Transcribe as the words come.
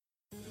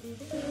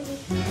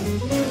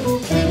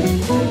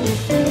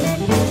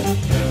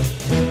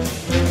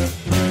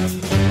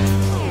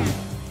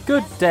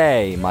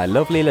day, my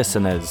lovely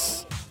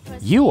listeners.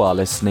 You are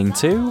listening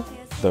to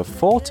the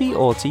 40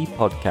 Aughty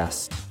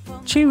podcast.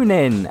 Tune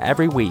in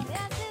every week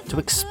to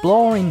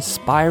explore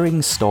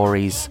inspiring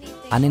stories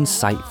and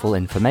insightful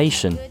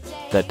information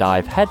that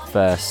dive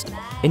headfirst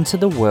into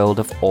the world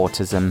of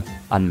autism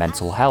and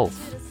mental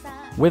health.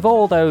 With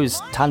all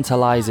those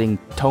tantalising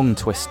tongue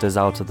twisters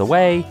out of the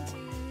way,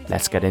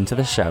 let's get into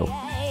the show.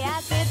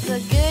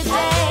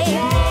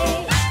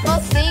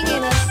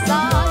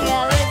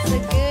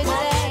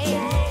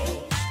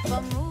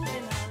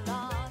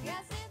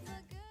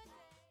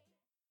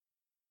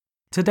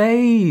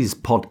 Today's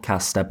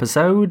podcast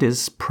episode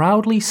is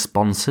proudly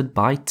sponsored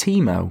by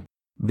Teemo,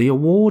 the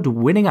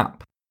award-winning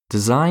app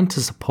designed to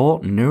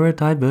support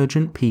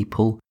neurodivergent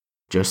people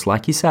just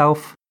like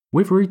yourself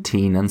with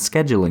routine and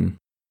scheduling.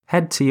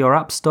 Head to your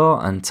app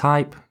store and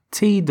type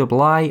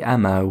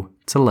TIIMO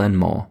to learn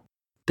more.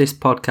 This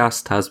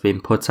podcast has been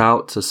put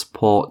out to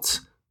support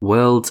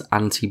World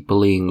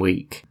Anti-Bullying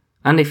Week,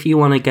 and if you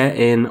want to get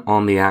in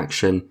on the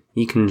action,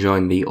 you can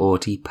join the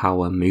Aughty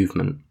Power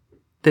movement.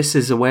 This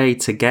is a way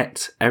to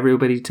get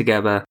everybody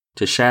together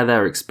to share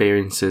their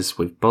experiences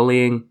with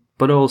bullying,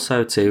 but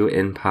also to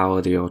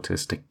empower the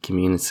autistic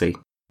community.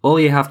 All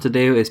you have to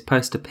do is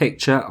post a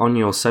picture on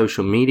your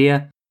social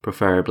media,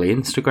 preferably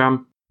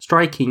Instagram,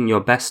 striking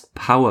your best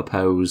power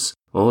pose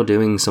or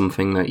doing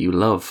something that you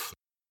love.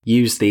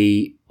 Use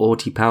the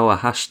Aughty Power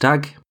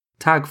hashtag,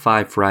 tag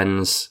 5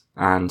 friends,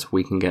 and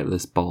we can get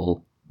this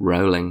ball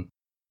rolling.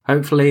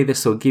 Hopefully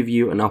this will give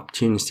you an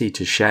opportunity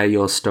to share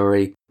your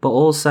story, but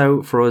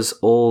also for us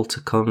all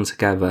to come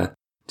together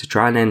to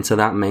try and enter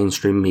that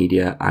mainstream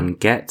media and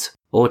get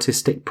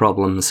autistic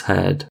problems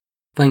heard.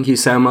 Thank you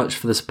so much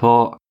for the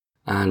support,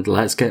 and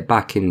let's get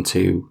back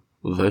into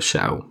the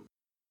show.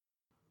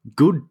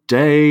 Good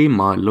day,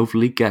 my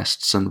lovely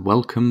guests, and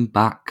welcome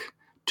back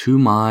to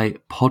my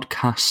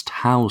podcast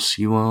house.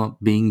 You are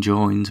being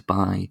joined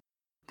by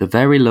the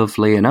very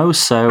lovely and oh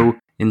so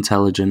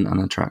intelligent and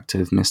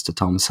attractive Mr.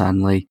 Thomas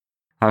Henley.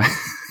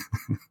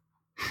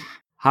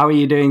 How are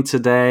you doing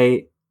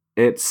today?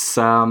 It's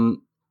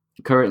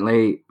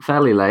currently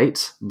fairly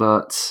late,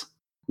 but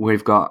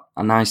we've got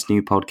a nice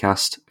new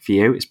podcast for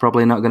you. It's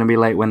probably not going to be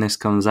late when this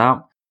comes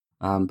out,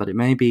 but it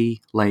may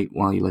be late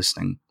while you're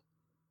listening.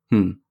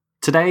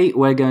 Today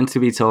we're going to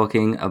be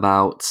talking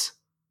about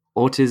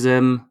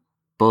autism,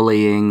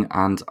 bullying,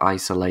 and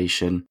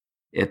isolation.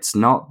 It's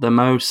not the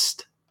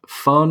most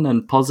fun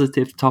and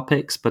positive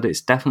topics, but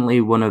it's definitely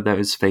one of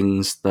those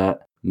things that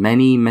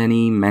many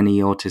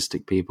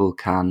autistic people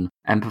can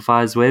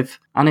empathize with,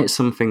 and it's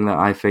something that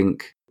I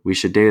think we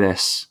should do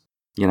this.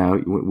 You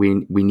know,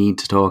 we need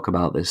to talk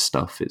about this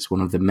stuff. It's one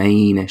of the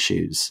main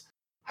issues.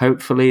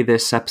 Hopefully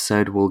this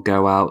episode will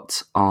go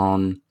out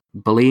on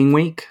Bullying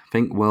Week, I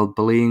think World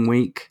Bullying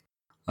Week.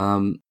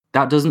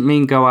 That doesn't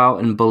mean go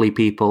out and bully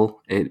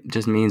people. It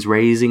just means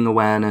raising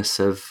awareness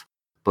of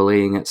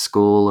bullying at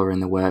school or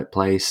in the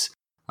workplace.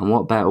 And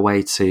what better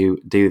way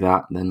to do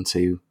that than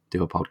to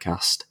do a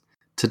podcast?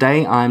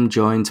 Today I'm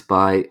joined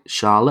by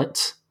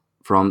Charlotte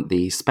from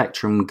the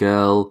Spectrum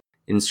Girl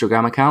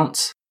Instagram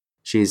account.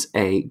 She's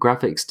a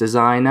graphics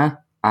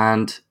designer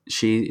and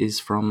she is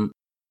from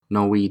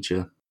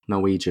Norwegian.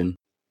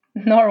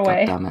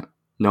 Norway. God damn it.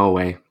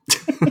 Norway.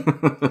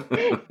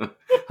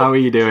 How are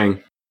you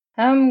doing?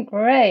 I'm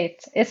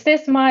great. Is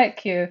this my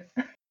cue?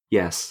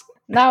 Yes.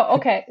 Now,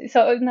 okay.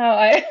 So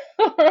now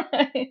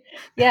Alright.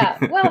 Yeah.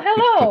 Well,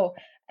 hello.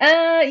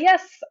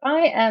 Yes,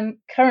 I am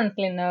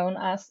currently known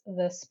as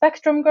the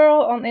Spectrum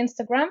Girl on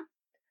Instagram.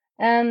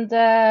 And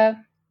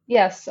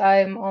yes,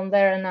 I'm on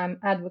there and I'm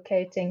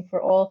advocating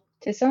for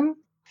autism,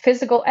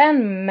 physical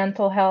and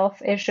mental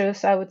health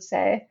issues, I would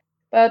say.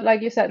 But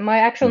like you said, my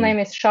actual name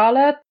is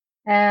Charlotte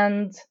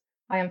and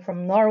I am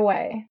from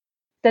Norway.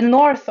 The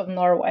north of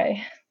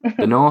Norway.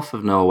 The north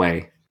of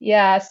Norway.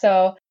 Yeah,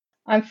 so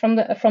I'm from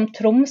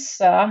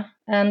Tromsø,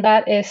 and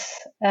that is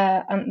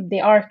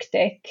the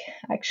Arctic,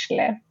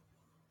 actually.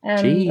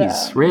 And,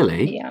 Jeez,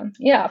 really?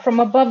 Yeah, from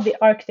above the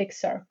Arctic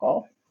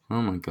Circle.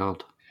 Oh my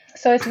god.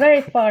 So it's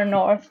very far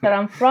north that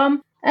I'm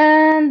from,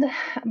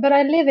 but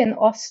I live in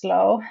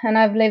Oslo, and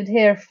I've lived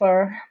here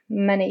for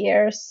many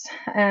years,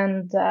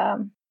 and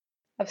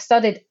I've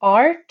studied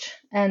art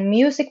and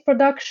music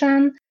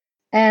production,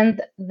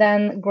 and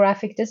then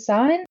graphic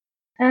design,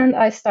 and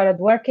I started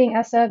working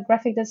as a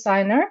graphic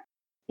designer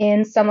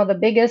in some of the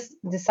biggest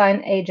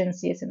design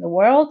agencies in the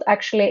world,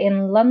 actually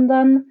in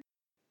London.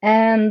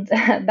 And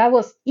that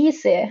was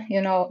easy,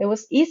 you know, it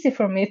was easy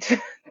for me to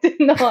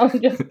no,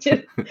 I'm just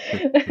kidding.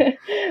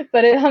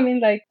 But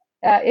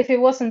if it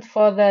wasn't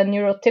for the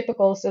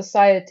neurotypical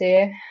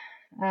society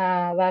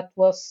that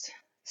was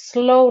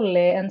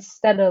slowly and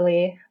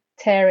steadily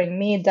tearing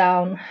me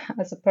down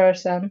as a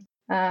person,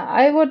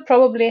 I would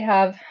probably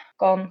have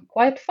gone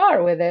quite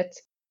far with it.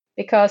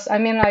 Because how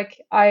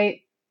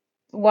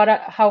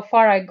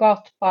far I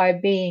got by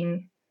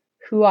being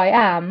who I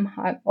am,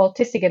 I'm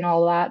autistic and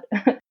all that.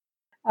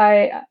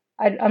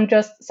 I'm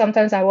just,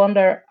 sometimes I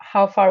wonder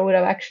how far would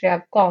I actually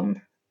have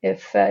gone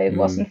if it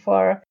wasn't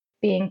for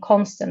being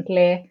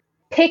constantly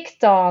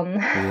picked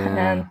on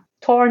and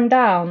torn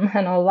down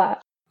and all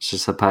that. Which I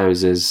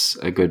suppose is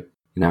a good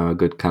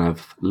kind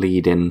of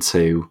lead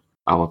into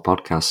our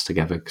podcast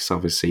together, because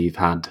obviously you've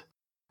had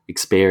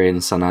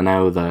experience, and I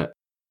know that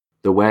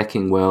the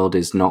working world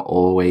is not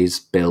always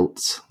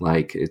built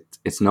like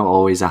it's not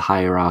always a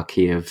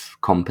hierarchy of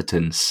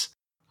competence.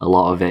 A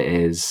lot of it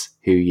is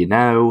who you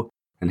know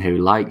and who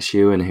likes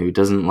you and who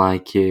doesn't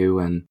like you,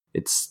 and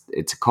it's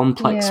a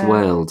complex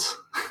world.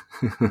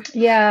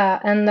 Yeah,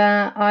 and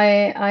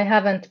I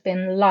haven't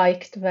been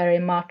liked very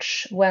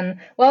much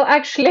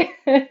actually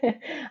the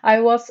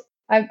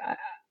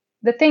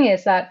thing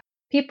is that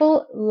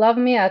people love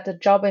me at the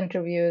job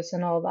interviews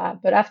and all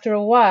that, but after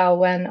a while,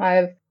 when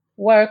I've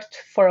worked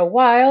for a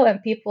while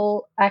and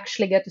people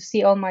actually get to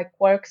see all my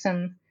quirks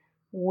and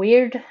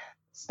weird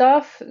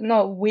stuff,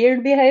 no,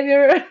 weird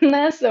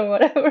behaviorness or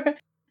whatever,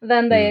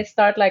 then they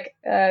start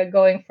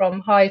going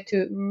from high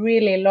to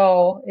really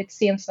low, it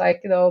seems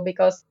like, though,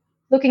 because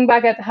looking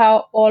back at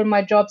how all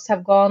my jobs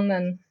have gone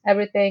and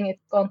everything,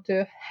 it's gone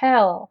to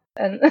hell.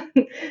 And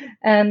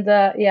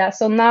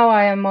so now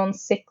I am on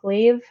sick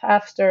leave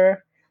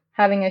after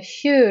having a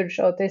huge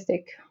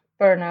autistic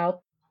burnout.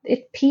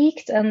 It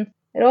peaked and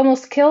it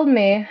almost killed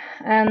me,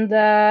 and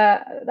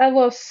that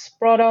was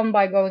brought on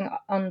by going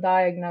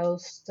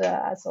undiagnosed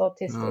as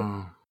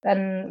autistic.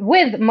 And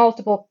with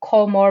multiple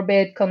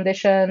comorbid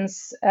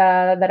conditions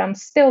that I'm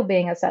still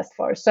being assessed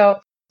for. So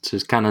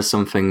it's kind of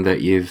something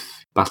that you've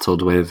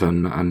battled with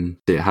and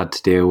had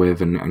to deal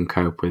with and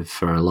cope with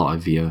for a lot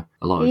of your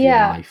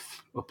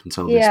life up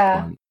until this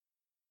point.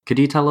 Could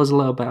you tell us a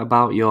little bit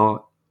about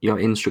your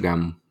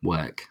Instagram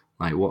work?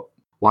 Like,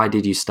 why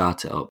did you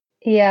start it up?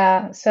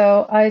 Yeah,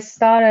 so I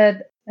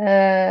started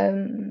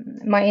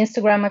my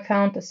Instagram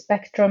account, The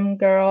Spectrum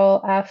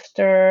Girl,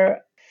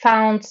 after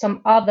found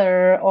some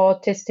other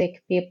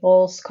autistic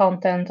people's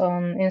content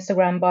on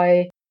Instagram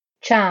by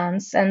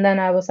chance, and then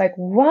I was like,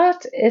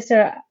 what is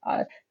there?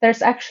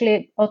 There's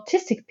actually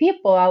autistic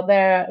people out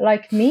there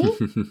like me.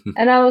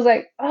 And I was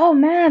like, oh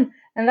man.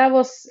 And that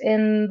was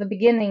in the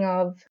beginning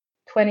of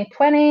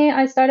 2020.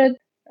 I started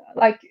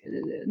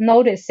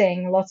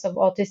noticing lots of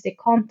autistic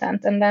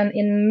content, and then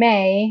in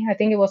May, I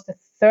think it was the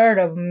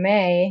 3rd of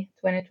May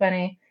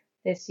 2020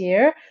 this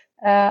year,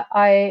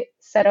 I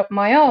set up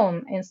my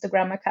own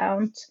Instagram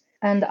account.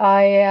 And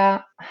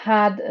I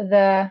had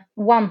the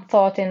one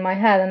thought in my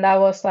head, and that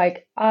was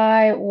like,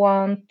 I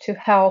want to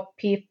help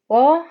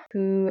people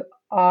who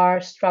are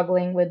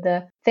struggling with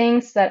the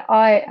things that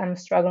I am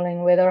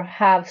struggling with or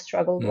have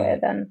struggled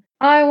with. And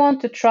I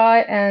want to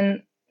try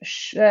and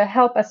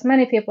help as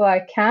many people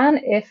I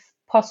can, if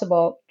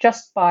possible,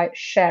 just by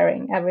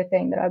sharing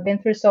everything that I've been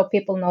through, so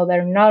people know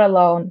they're not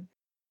alone.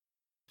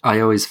 I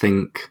always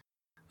think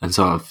and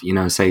sort of,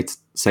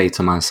 say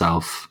to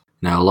myself,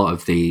 a lot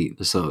of the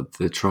sort of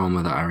the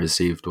trauma that I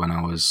received when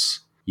I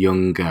was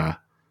younger,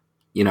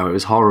 it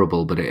was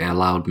horrible, but it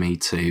allowed me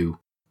to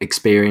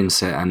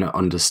experience it and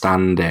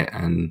understand it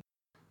and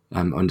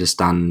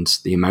understand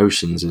the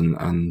emotions.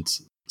 And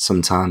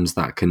sometimes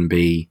that can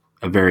be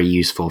a very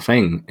useful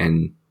thing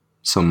in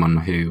someone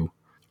who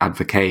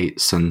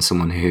advocates and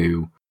someone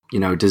who,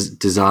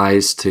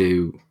 desires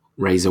to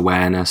raise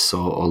awareness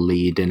or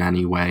lead in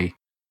any way.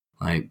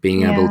 Like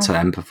being able to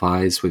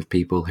empathize with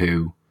people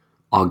who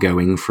are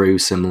going through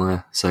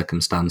similar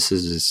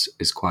circumstances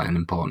is quite an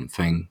important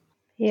thing.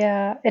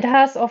 Yeah, it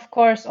has, of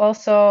course,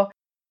 also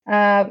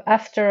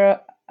after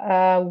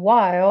a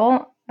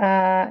while,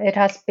 it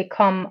has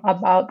become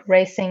about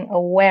raising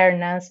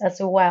awareness as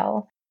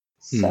well.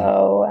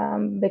 So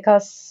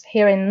because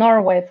here in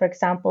Norway, for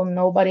example,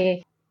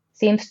 nobody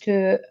seems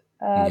to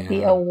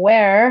be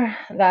aware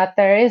that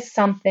there is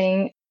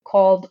something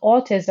called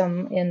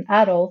autism in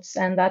adults,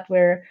 and that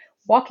we're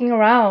walking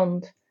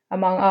around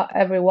among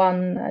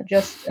everyone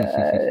just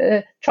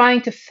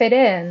trying to fit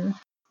in.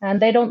 And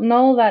they don't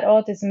know that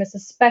autism is a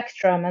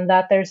spectrum and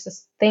that there's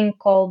this thing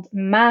called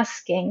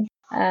masking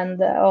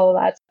and all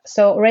that.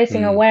 So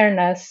raising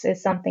awareness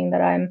is something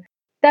that I'm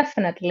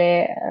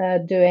definitely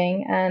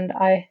doing, and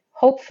I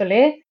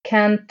hopefully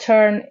can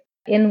turn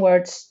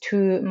inwards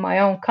to my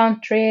own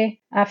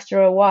country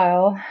after a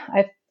while.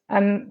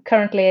 I'm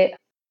currently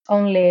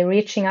only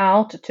reaching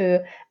out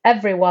to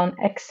everyone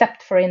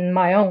except for in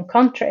my own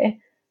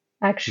country,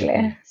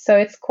 actually. So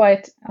it's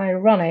quite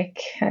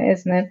ironic,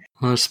 isn't it?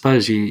 Well, I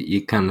suppose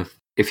you kind of,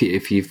 if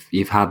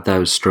you've had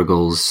those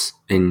struggles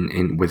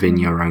in within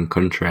your own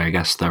country, I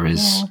guess there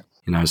is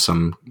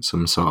some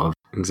sort of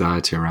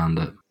anxiety around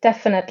it.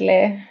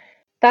 Definitely.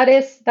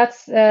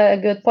 That's a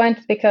good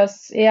point,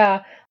 because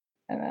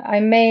I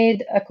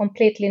made a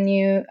completely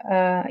new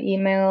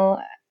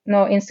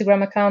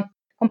Instagram account,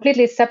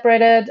 completely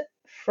separated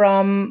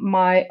from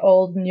my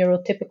old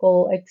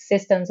neurotypical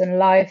existence in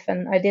life,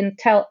 and I didn't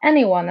tell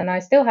anyone, and I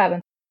still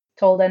haven't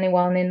told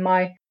anyone in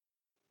my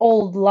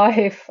old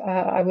life,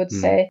 I would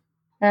say,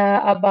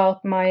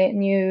 about my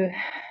new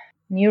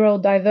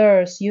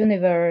neurodiverse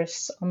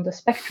universe on the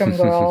Spectrum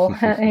Girl.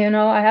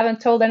 I haven't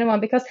told anyone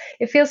because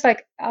it feels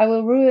like I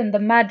will ruin the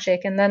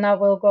magic, and then I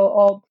will go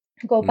all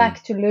go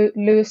back to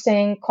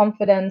losing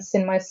confidence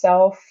in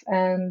myself.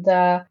 And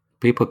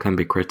people can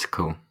be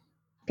critical.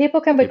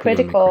 People can be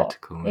critical.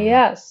 Yeah.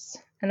 Yes.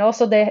 And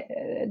also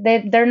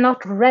they're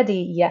not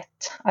ready yet,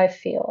 I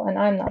feel, and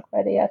I'm not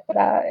ready yet. But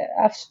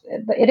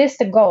it is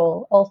the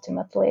goal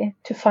ultimately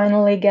to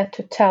finally get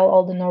to tell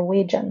all the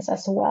Norwegians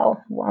as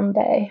well one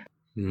day.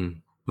 Well,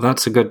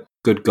 that's a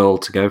good goal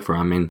to go for.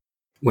 I mean,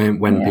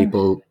 when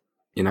people,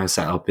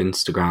 set up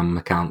Instagram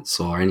accounts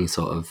or any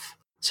sort of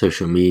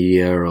social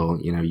media or,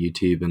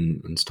 YouTube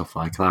and stuff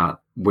like that,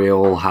 we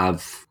all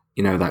have,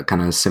 that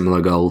kind of similar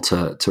goal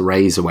to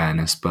raise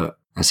awareness. But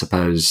I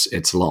suppose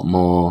it's a lot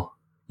more,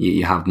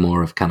 you have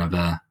more of kind of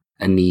a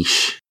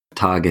niche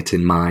target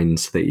in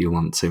mind that you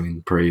want to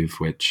improve,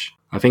 which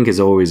I think is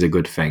always a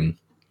good thing,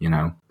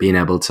 being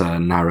able to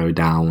narrow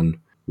down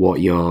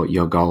what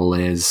your goal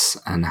is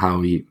and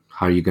how you're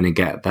going to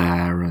get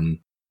there. And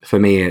for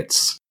me,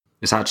 it's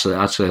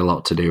actually a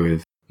lot to do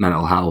with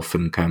mental health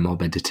and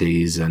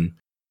comorbidities, and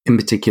in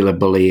particular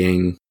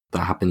bullying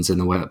that happens in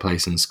the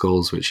workplace and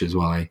schools, which is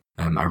why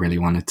I really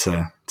wanted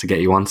to get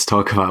you on to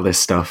talk about this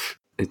stuff.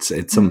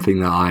 It's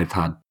something that I've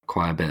had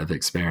quite a bit of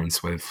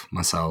experience with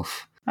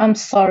myself. I'm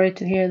sorry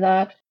to hear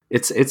that.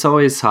 It's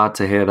always hard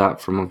to hear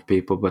that from other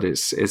people, but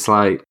it's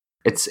like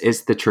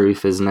it's the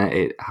truth, isn't it?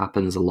 It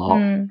happens a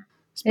lot,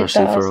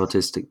 especially for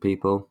autistic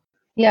people.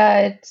 Yeah,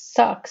 it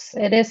sucks.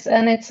 It is,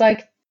 and it's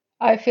like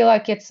I feel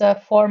like it's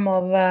a form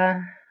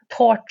of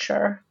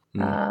torture.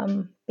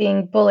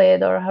 Being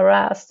bullied or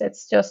harassed,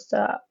 it's just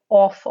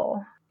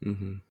awful.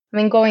 Mm-hmm. I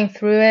mean, going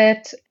through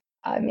it,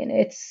 I mean,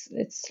 it's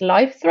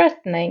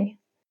life-threatening.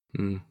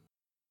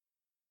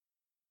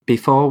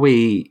 Before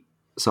we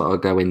sort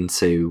of go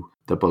into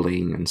the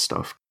bullying and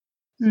stuff,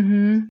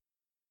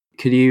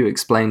 could you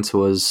explain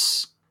to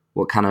us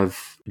what kind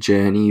of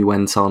journey you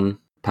went on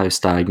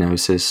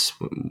post-diagnosis?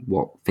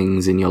 What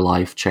things in your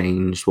life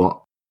changed?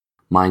 What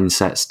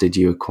mindsets did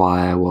you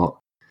acquire? What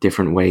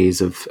different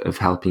ways of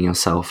helping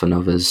yourself and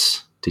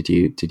others did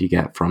you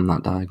get from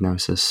that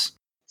diagnosis?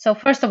 So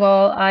first of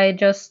all, I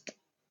just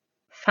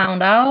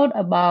found out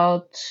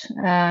about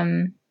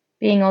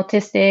being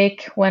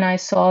autistic when I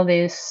saw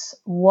this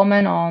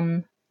woman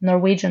on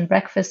Norwegian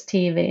breakfast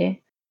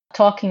TV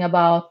talking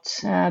about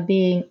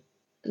being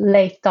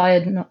late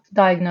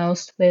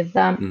diagnosed with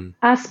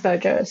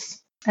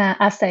Asperger's.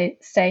 As they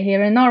say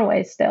here in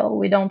Norway still,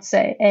 we don't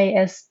say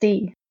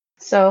ASD.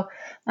 So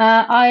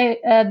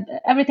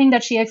everything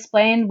that she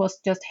explained was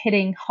just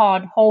hitting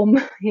hard home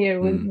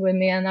here with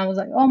me. And I was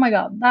like, oh my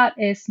God, that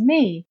is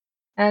me.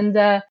 And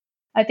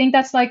I think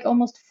that's like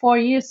almost 4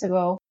 years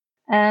ago.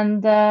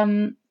 And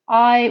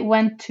I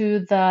went to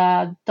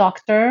the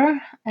doctor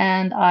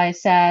and I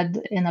said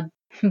in a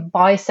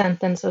by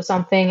sentence or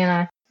something,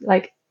 and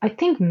I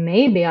think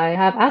maybe I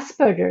have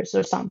Asperger's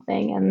or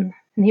something. And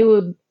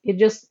he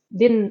just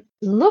didn't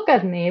look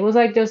at me. It was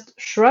like just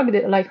shrugged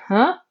it like,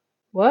 huh?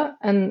 What?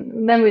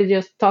 And then we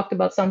just talked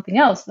about something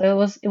else. It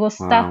was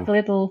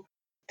wow.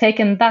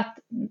 taken that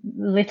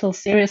little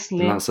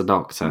seriously. And that's a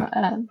doctor.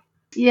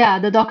 Yeah,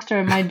 the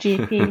doctor, my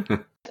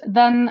GP.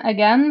 Then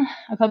again,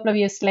 a couple of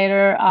years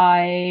later,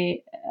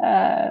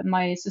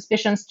 my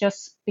suspicions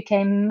just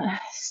became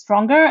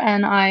stronger,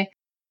 and I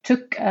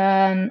took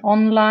an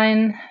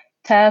online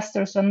test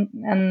or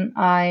something, and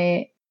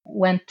I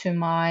went to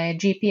my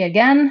GP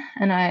again,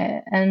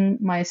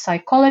 and my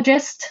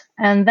psychologist,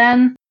 and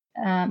then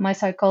my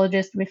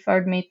psychologist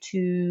referred me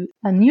to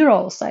a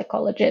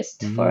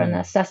neuropsychologist for an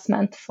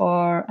assessment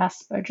for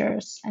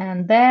Asperger's.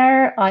 And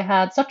there I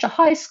had such a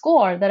high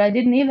score that I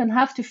didn't even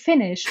have to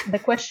finish the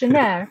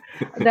questionnaire.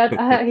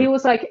 That he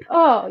was like,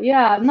 oh,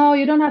 yeah, no,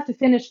 you don't have to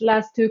finish the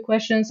last 2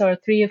 questions or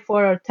 3 or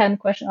 4 or 10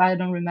 questions. I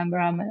don't remember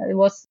how many it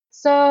was.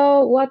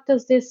 So what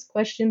does this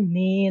question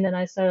mean? And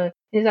I started,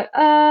 he's like,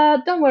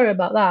 don't worry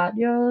about that.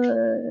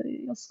 Your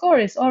score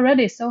is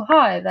already so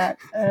high that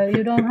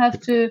you don't have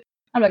to.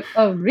 I'm like,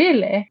 oh,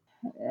 really?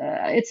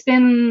 It's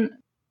been,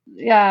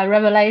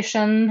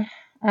 revelation,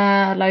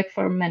 like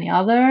for many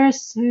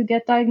others who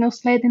get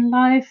diagnosed late in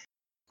life.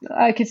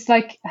 Like, it's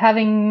like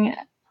having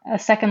a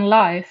second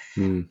life,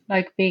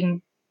 like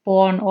being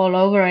born all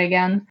over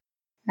again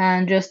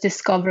and just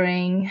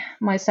discovering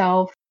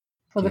myself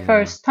for the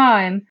first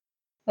time.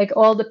 Like,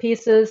 all the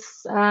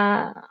pieces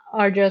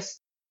are just,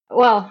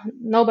 well,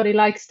 nobody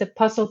likes the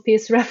puzzle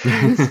piece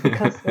reference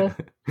because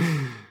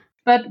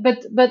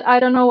But I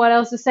don't know what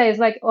else to say. It's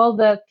like all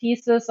the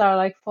pieces are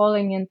like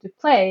falling into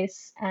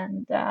place,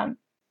 and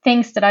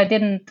things that I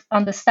didn't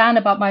understand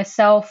about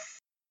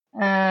myself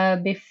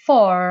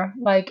before,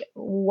 like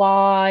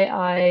why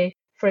I,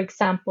 for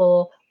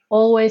example,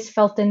 always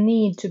felt the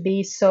need to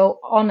be so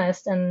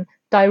honest and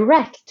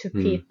direct to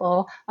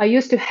people. I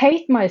used to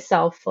hate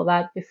myself for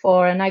that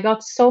before, and I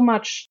got so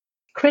much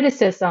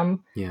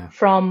criticism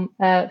from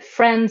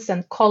friends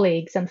and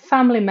colleagues and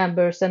family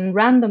members and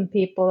random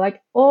people,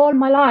 like all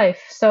my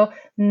life. So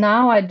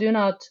now I do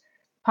not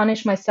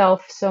punish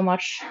myself so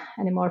much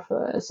anymore.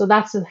 So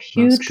that's a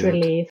huge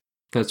relief.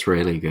 That's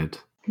really good.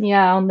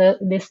 Yeah, on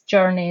this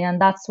journey.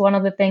 And that's one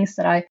of the things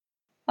that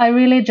I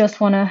really just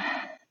want to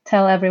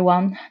tell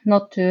everyone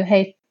not to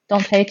hate.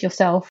 Don't hate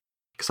yourself.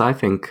 Because I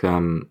think,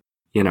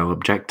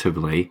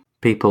 objectively,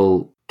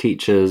 people,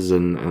 teachers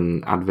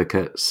and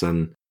advocates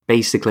and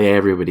basically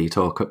everybody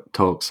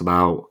talks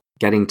about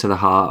getting to the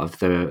heart of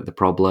the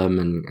problem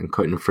and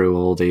cutting through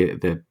all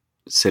the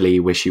silly,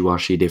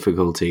 wishy-washy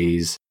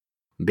difficulties,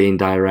 being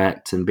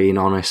direct and being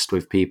honest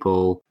with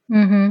people.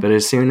 Mm-hmm. But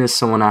as soon as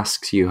someone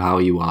asks you how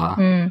you are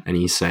and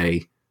you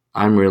say,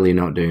 I'm really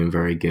not doing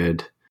very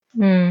good,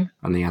 and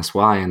they ask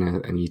why,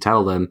 and you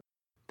tell them,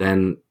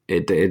 then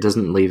it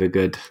doesn't leave a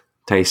good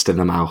taste in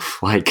the mouth.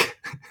 Like,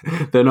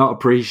 they're not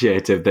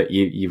appreciative that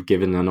you've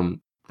given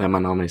them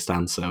an honest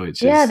answer.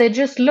 Which yeah, is... they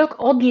just look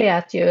oddly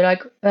at you,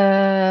 like,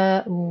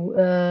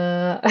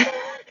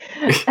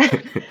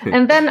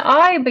 and then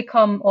I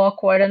become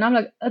awkward, and I'm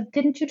like,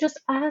 didn't you just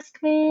ask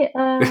me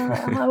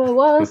how I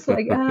was?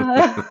 Like,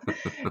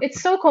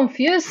 it's so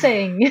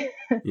confusing.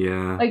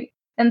 Yeah. Like,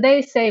 and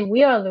they say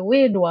we are the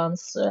weird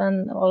ones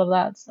and all of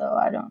that. So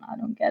I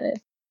don't get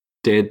it.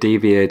 They're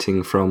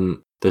deviating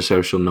from the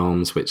social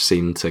norms, which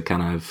seem to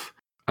kind of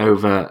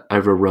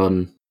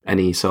overrun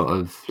any sort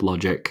of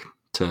logic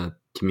to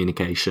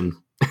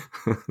communication,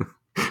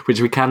 which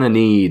we kind of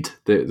need.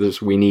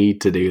 We need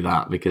to do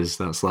that because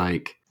that's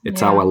like,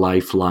 it's our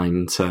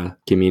lifeline to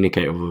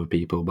communicate with other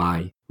people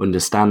by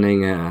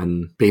understanding it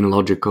and being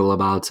logical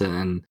about it.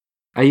 And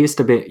I used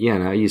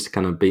to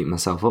kind of beat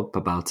myself up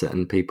about it,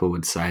 and people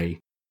would say,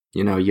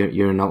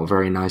 you're not a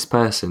very nice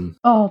person.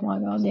 Oh my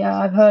God, yeah,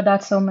 I've heard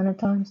that so many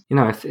times.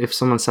 If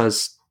someone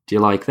says, do you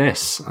like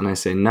this? And I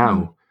say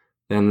no,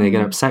 then they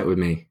get upset with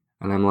me.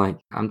 And I'm like,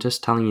 I'm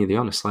just telling you the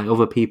honest. Like,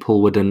 other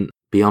people wouldn't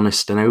be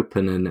honest and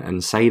open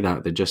and say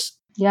that. They just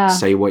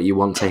say what you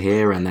want to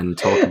hear and then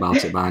talk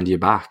about it behind your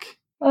back.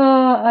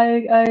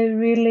 I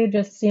really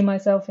just see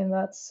myself in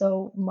that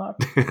so much.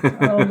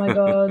 Oh my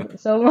God.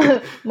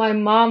 So my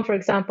mom, for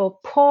example,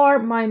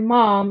 my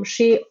mom,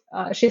 she's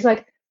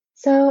like,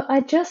 so I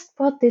just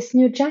bought this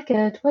new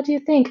jacket. What do you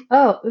think?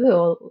 Oh,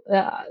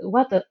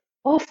 what an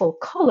awful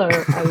color.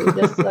 I would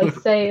just like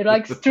say,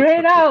 like,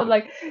 straight out,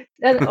 like,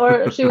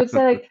 or she would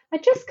say, like, I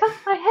just cut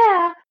my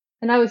hair,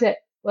 and I would say,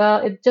 well,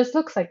 it just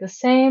looks like the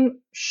same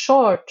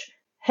short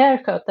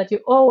haircut that you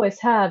always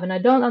have, and I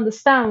don't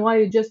understand why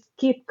you just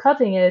keep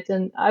cutting it.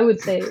 And I would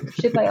say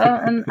shit like,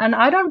 and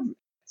I don't.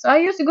 So I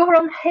used to go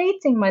around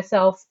hating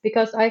myself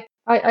because I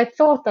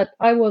thought that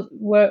I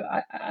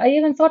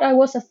even thought I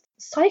was a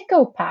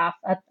psychopath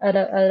at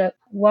a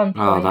one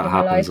point. Oh, that in my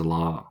happens life. a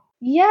lot.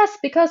 Yes,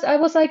 because I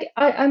was like,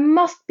 I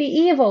must be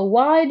evil.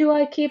 Why do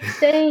I keep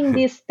saying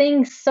these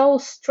things so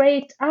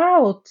straight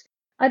out?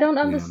 I don't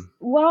understand.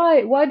 Why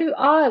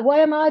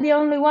am I the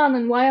only one,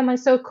 and why am I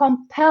so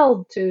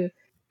compelled to?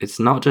 It's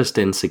not just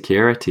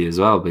insecurity as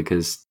well,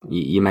 because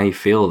you may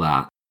feel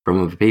that from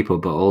other people,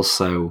 but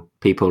also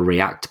people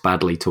react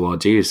badly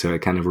towards you, so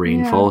it kind of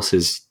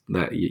reinforces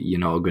that you're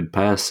not a good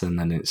person,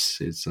 and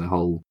it's a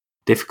whole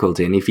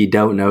difficulty. And if you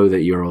don't know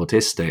that you're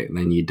autistic,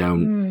 then you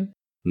don't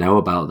know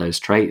about those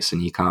traits,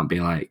 and you can't be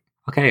like,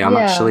 okay, I'm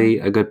actually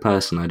a good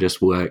person, I just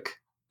work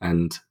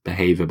and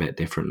behave a bit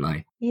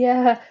differently.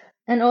 Yeah,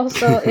 and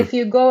also if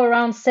you go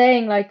around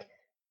saying like,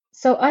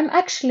 so I'm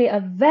actually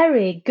a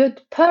very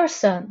good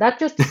person, that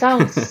just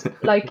sounds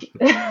like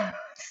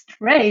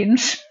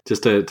strange.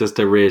 Just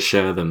to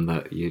reassure them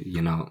that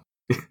you're not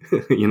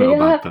a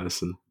bad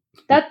person.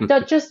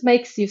 that just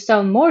makes you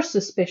sound more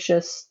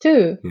suspicious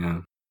too.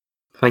 Yeah.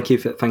 Thank you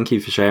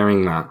for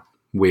sharing that.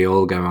 We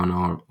all go on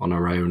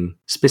our own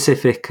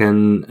specific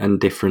and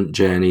different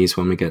journeys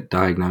when we get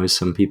diagnosed.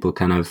 Some people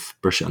kind of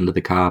brush it under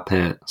the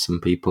carpet.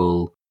 Some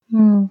people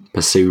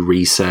pursue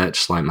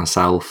research like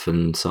myself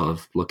and sort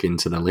of look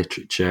into the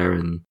literature.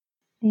 And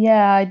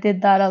yeah, I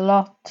did that a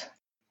lot.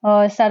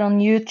 I sat on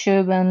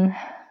YouTube and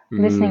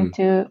listening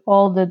to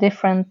all the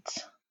different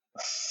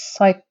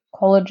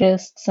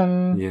psychologists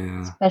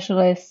and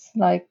specialists,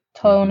 like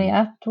Tony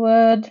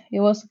Attwood. He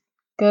was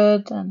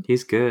good, and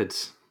he's good.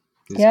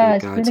 He's a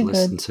good guy to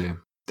listen to.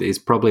 He's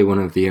probably one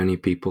of the only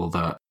people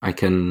that I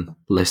can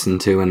listen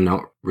to and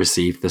not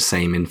receive the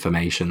same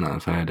information that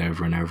I've heard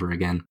over and over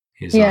again.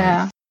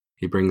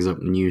 He brings up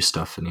new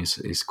stuff, and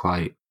he's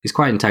quite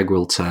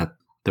integral to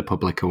the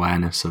public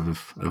awareness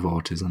of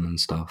autism and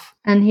stuff.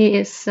 And he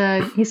is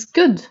he's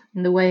good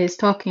in the way he's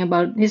talking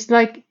about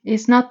it.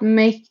 He's not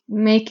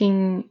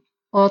making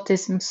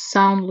autism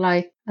sound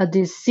like a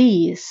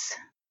disease.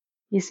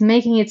 He's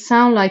making it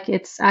sound like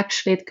it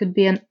could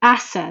be an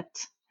asset,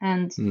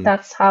 and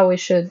that's how we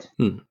should.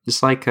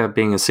 It's like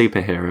being a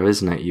superhero,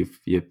 isn't it?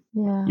 You're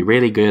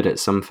really good at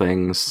some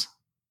things,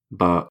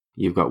 but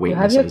you've got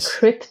weaknesses. You have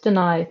your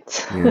kryptonite.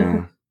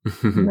 Yeah.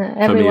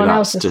 Everyone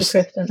else is the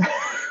kryptonite.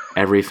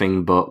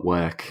 Everything but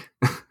work.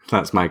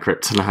 That's my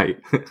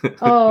kryptonite.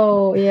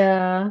 Oh,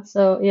 yeah.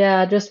 So,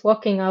 yeah, just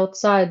walking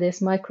outside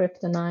is my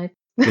kryptonite.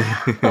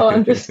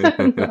 I'm just...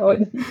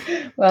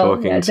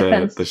 Talking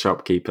to the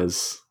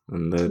shopkeepers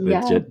and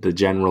the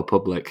general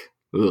public.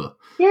 Ugh.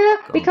 Yeah,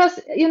 God. Because,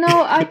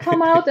 I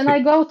come out and I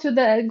go to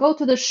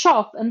the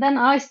shop, and then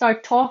I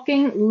start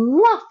talking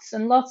lots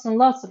and lots and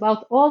lots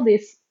about all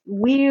these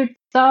weird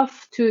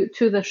stuff to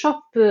the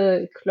shop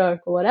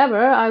clerk or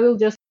whatever, I will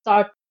just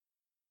start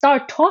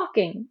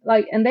talking,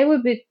 like, and they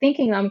would be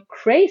thinking I'm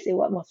crazy.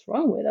 What's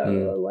wrong with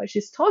her? Why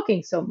she's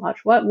talking so much?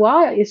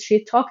 Why is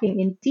she talking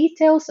in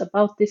details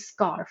about this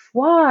scarf?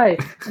 Why?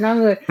 And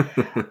I'm like,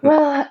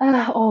 well,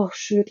 oh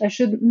shoot, I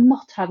should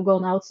not have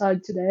gone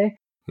outside today.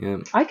 Yeah.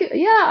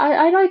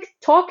 I like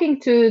talking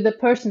to the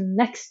person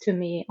next to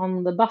me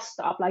on the bus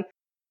stop, like,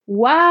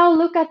 wow,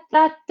 look at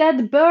that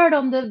dead bird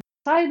on the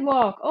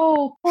sidewalk.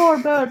 Oh, poor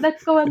bird,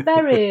 let's go and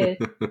bury it.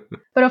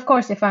 But of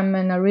course, if I'm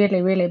in a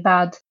really, really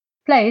bad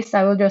place,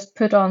 I will just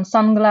put on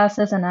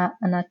sunglasses and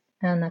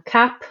a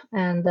cap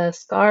and a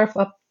scarf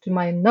up to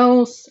my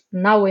nose.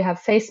 Now we have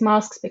face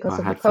masks because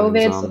of the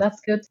COVID, so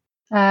that's good.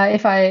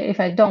 If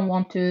I don't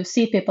want to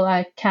see people,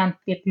 I can't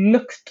get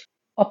looked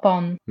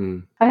upon.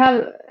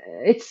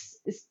 It's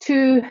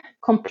two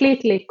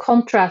completely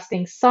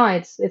contrasting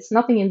sides. It's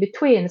nothing in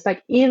between. It's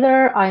like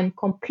either I'm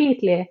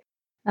completely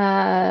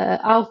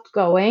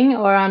outgoing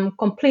or I'm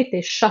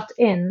completely shut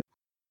in.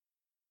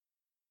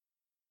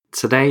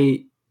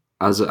 Today,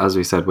 as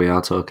we said, we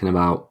are talking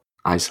about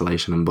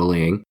isolation and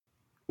bullying.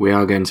 We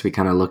are going to be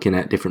kind of looking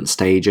at different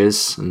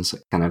stages and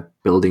kind of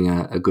building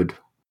a good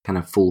kind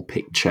of full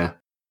picture.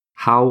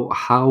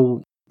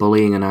 How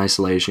bullying and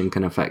isolation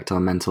can affect our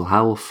mental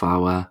health,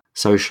 our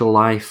social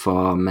life,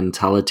 our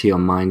mentality or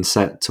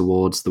mindset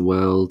towards the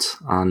world,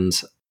 and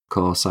of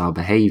course our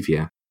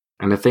behaviour.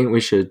 And I think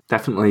we should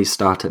definitely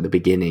start at the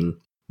beginning.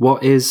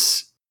 What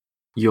is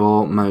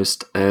your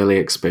most early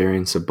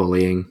experience of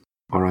bullying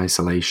or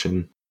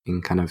isolation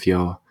in kind of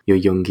your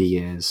younger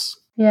years?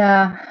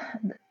 Yeah,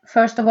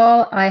 first of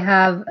all, I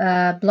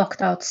have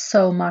blocked out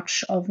so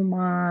much of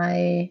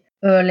my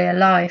earlier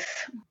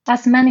life,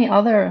 as many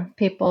other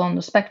people on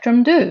the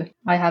spectrum do,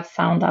 I have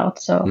found out.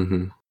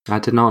 So I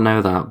did not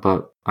know that,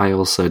 but I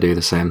also do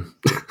the same.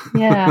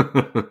 Yeah,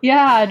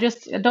 I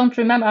just don't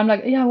remember. I'm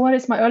like, what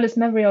is my earliest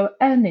memory of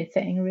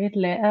anything,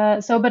 really?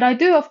 But I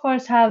do, of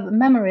course, have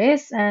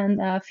memories, and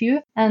a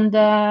few. And,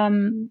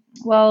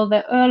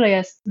 the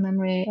earliest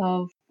memory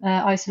of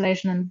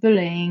isolation and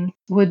bullying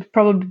would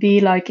probably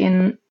be like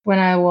when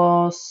I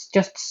was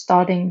just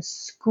starting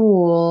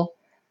school,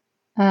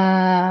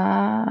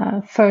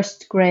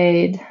 first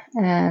grade,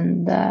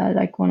 and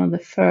like one of the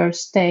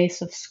first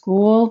days of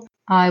school.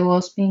 I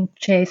was being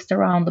chased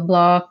around the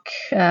block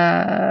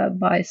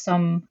by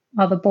some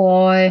other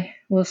boy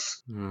who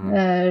was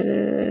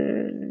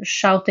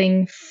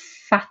shouting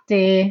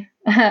fatty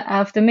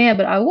after me,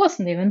 but I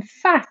wasn't even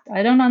fat.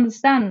 I don't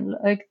understand.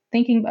 Like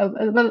thinking,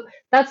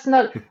 that's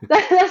not.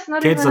 That's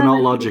not. Kids are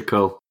not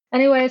logical.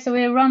 Anyway, so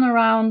we run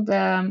around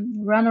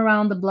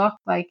the block,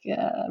 like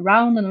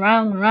round and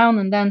round and round,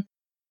 and then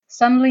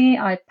suddenly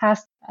I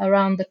passed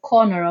around the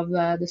corner of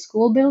the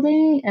school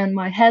building, and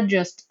my head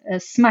just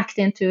smacked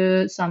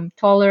into some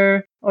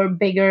taller or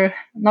bigger,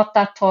 not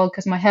that tall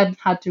because my head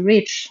had to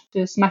reach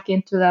to smack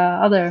into the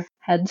other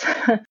head.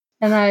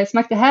 And I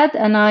smacked the head,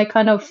 and I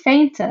kind of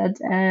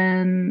fainted,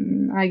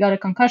 and I got a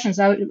concussion.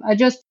 So I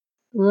just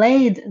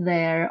laid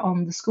there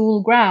on the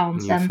school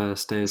grounds. Your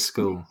first day of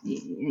school?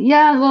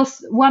 Yeah, it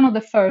was one of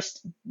the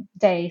first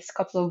days,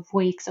 couple of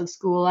weeks of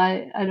school.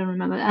 I don't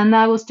remember. And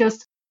I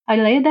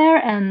lay there,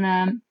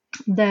 and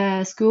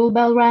the school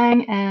bell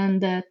rang,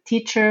 and the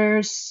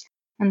teachers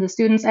and the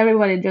students,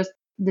 everybody just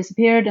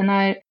disappeared. And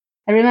I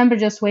remember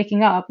just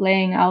waking up,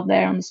 laying out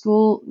there on the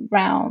school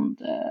ground,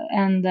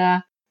 and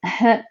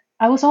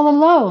I was all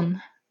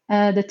alone.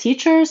 The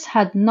teachers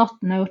had not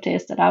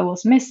noticed that I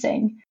was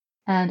missing,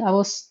 and I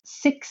was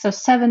 6 or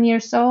 7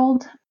 years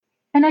old,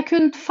 and I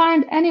couldn't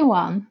find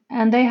anyone.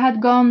 And they had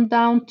gone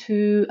down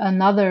to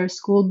another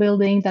school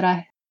building that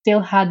I still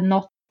had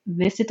not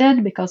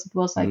visited because it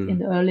was like in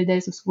the early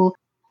days of school.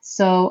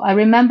 So I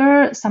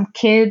remember some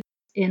kids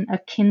in a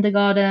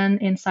kindergarten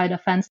inside a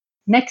fence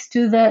next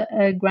to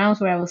the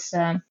grounds where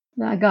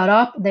I got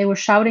up. They were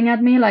shouting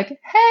at me like,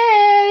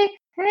 hey,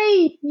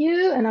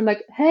 you. And I'm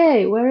like,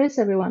 hey, where is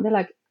everyone? They're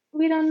like,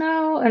 we don't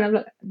know. And I'm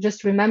like,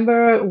 just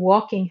remember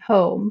walking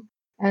home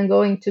and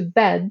going to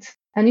bed.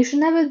 And you should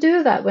never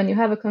do that when you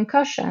have a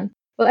concussion.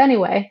 Well,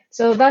 anyway,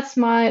 so that's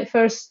my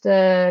first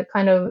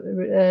kind of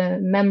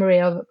memory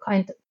of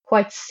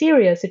quite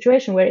serious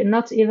situation where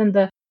not even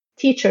the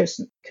teachers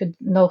could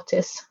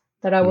notice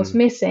that I was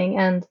missing,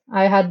 and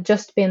I had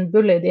just been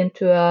bullied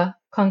into a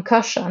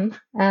concussion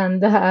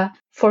and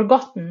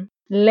forgotten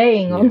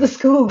laying on the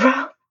school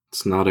ground.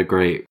 It's not a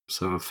great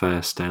sort of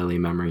first early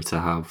memory to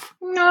have.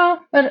 No,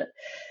 but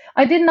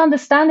I didn't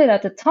understand it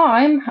at the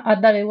time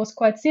that it was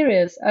quite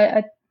serious.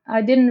 I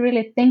didn't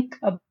really think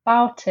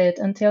about it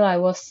until I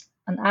was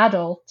an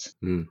adult.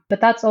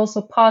 But that's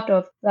also part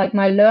of like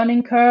my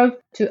learning curve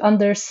to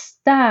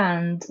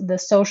understand the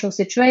social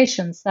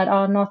situations that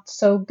are not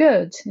so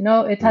good. You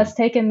know, it has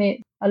taken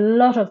me a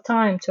lot of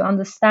time to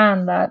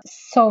understand that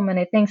so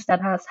many things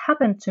that has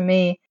happened to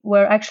me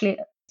were actually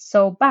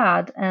so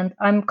bad. And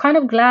I'm kind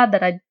of glad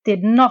that I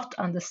did not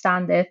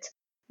understand it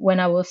when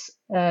I was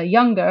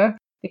younger,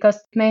 because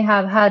it may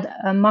have had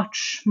a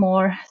much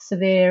more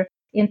severe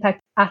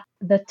impact at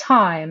the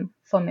time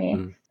for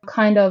me.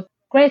 Kind of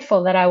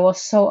grateful that I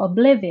was so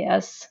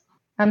oblivious.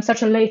 I'm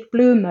such a late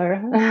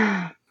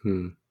bloomer.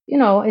 You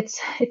know, it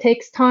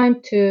takes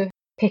time to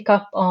pick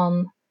up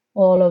on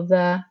all of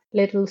the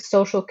little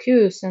social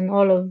cues and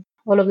all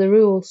of the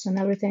rules and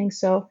everything.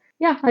 So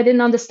yeah, I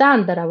didn't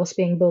understand that I was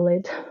being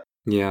bullied.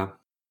 Yeah.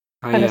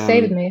 Kind of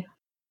saved me.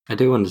 I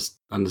do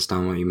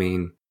understand what you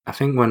mean. I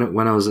think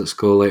when I was at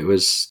school, it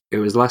was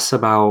less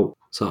about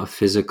sort of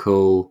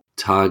physical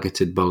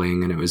targeted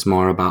bullying, and it was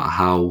more about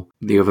how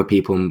the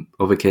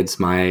other kids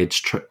my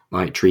age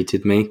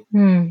treated me.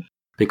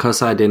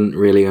 Because I didn't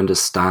really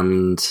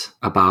understand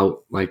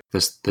about like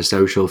the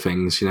social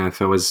things. You know,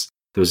 there was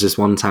this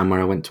one time where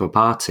I went to a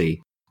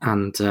party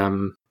and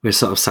we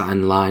sort of sat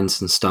in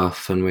lines and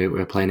stuff, and we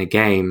were playing a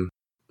game.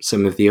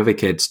 Some of the other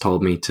kids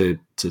told me to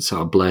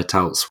sort of blurt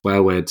out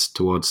swear words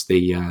towards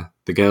the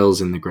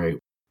girls in the group.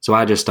 So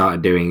I just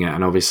started doing it,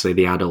 and obviously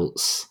the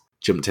adults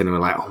jumped in and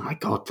were like, "Oh my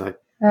god,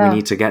 we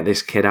need to get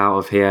this kid out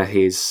of here.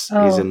 He's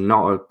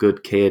not a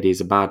good kid.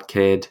 He's a bad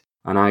kid."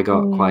 And I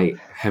got quite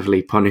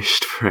heavily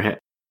punished for it.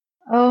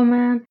 Oh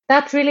man,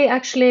 that really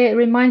actually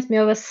reminds me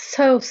of a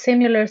so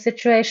similar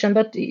situation.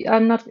 But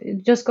I'm not.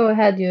 Just go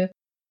ahead, you.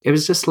 It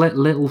was just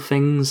little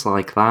things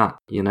like that,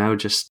 you know,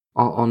 just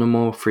on a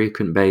more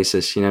frequent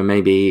basis. You know,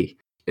 maybe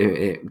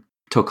it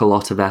took a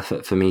lot of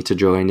effort for me to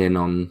join in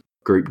on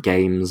group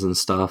games and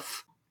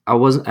stuff. I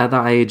wasn't at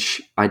that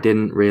age. I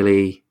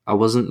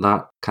wasn't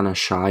that kind of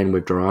shy and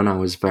withdrawn. I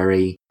was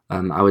very,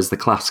 I was the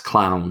class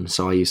clown,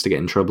 so I used to get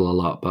in trouble a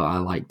lot, but I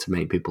liked to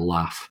make people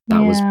laugh.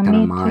 That was kind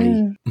of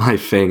my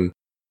thing.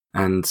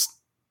 And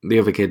the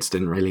other kids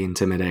didn't really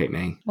intimidate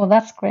me. Well,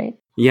 that's great.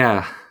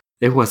 Yeah,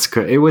 it was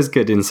good. It was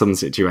good in some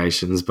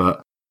situations,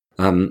 but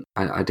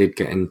I did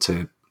get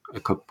into a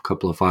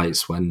couple of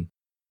fights when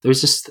there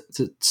was just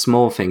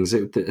small things.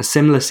 A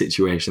similar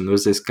situation. There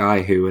was this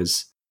guy who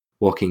was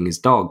walking his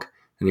dog,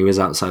 and he was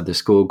outside the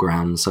school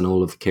grounds, and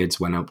all of the kids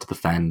went up to the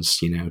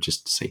fence, you know,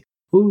 just to see,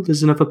 oh,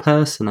 there's another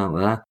person out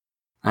there.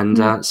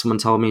 And someone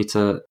told me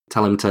to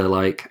tell him to,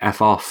 like,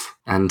 F off.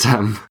 And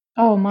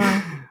oh,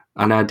 my.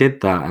 And I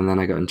did that, and then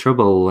I got in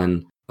trouble,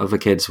 and other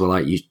kids were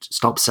like, you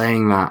stop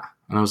saying that.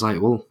 And I was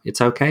like, well, it's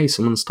okay.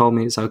 Someone's told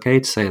me it's okay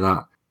to say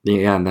that.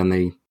 Yeah, and then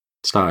they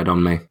started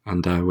on me,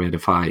 and we had a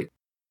fight.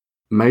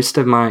 Most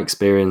of my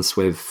experience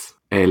with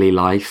early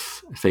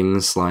life,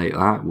 things like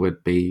that,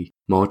 would be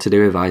more to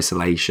do with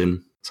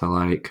isolation. So,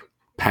 like,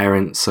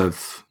 parents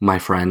of my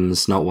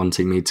friends not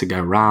wanting me to go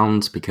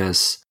round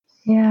because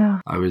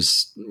I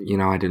was, you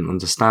know, I didn't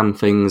understand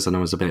things, and I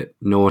was a bit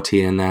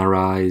naughty in their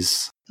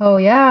eyes. Oh,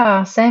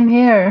 yeah, same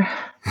here.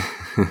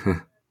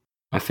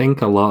 I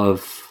think a lot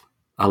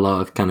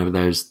of kind of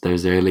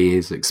those early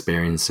years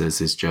experiences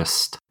is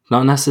just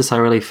not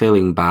necessarily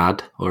feeling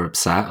bad or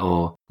upset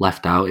or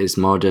left out. It's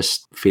more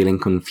just feeling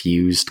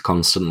confused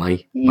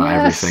constantly by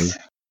everything.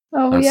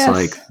 That's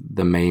like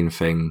the main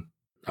thing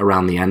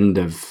around the end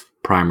of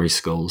primary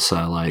school.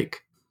 So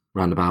like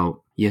around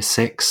about year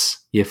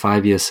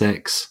 5, year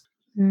 6.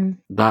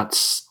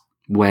 That's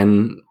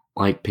when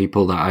like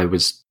people that I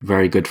was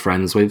very good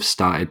friends with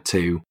started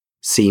to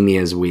see me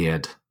as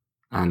weird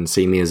and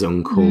see me as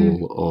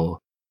uncool or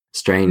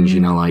strange, you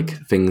know,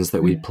 like things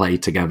that we play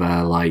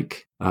together,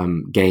 like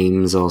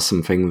games or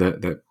something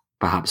that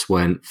perhaps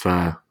weren't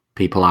for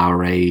people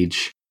our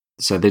age.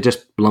 So they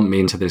just lumped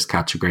me into this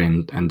category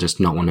and just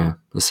not want to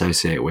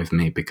associate with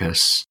me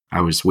because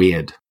I was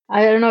weird.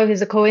 I don't know if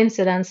it's a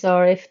coincidence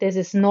or if this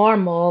is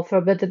normal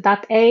but at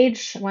that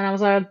age, when I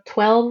was around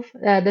 12,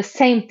 the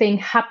same thing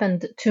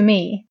happened to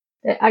me.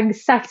 The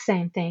exact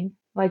same thing,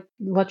 like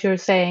what you're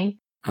saying.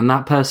 And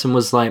that person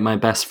was like my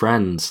best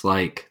friends.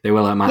 Like they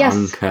were like my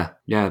anchor.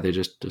 Yeah, they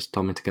just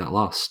told me to get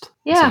lost.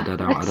 Yeah,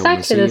 said,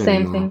 exactly the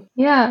same thing.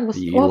 Yeah, it was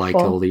you awful. Like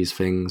all these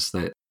things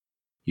that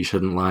you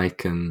shouldn't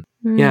like, and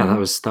yeah,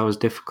 that was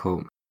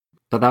difficult.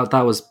 But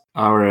that was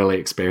our early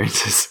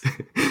experiences.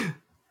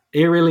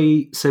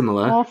 Eerily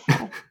similar.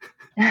 Awful.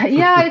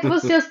 Yeah,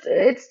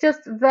 it's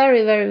just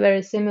very, very,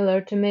 very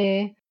similar to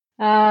me.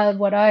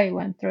 What I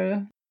went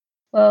through.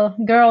 Well,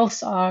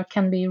 girls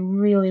can be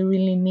really,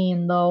 really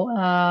mean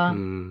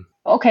though.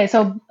 Okay,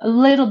 so a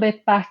little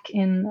bit back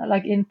in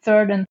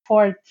 3rd and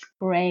 4th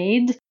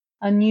grade,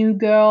 a new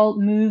girl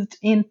moved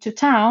into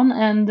town,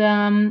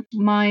 and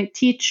my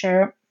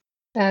teacher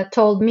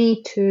told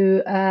me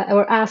to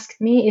or asked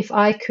me if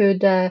I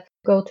could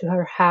go to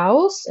her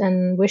house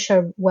and wish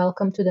her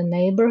welcome to the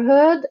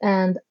neighborhood.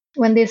 And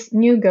when this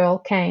new girl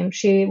came,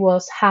 she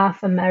was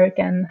half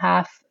American,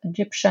 half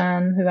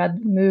Egyptian, who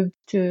had moved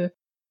to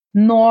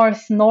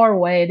North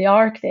Norway, the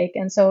Arctic,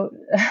 and so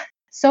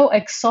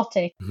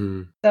exotic.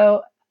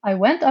 So I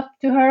went up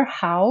to her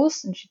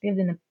house, and she lived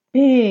in a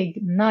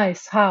big,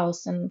 nice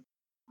house, and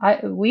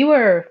we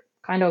were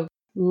kind of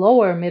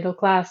lower middle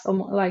class,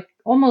 like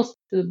almost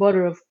to the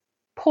border of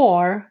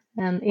poor.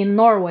 And in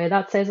Norway,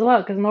 that says a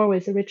lot because Norway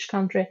is a rich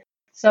country.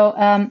 So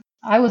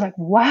I was like,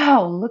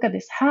 wow, look at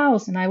this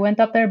house, and I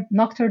went up there,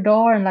 knocked her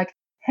door, and like,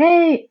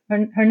 hey,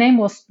 her name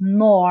was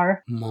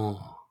Nor.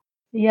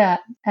 Yeah,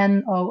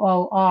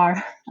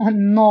 Noor.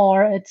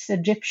 Noor, it's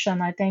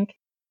Egyptian, I think.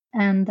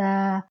 And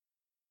I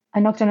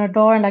knocked on her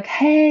door and like,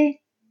 hey,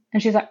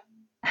 and she's like,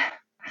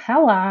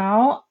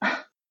 hello,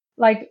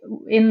 like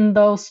in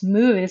those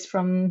movies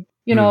from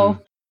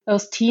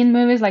those teen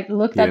movies, like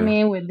looked at Yeah.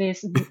 me with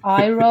these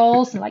eye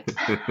rolls and like,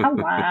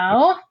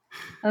 hello,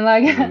 and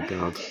like, Oh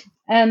God.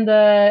 and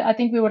I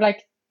think we were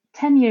like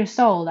 10 years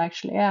old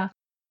actually, yeah,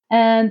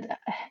 and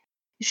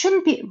you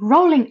shouldn't be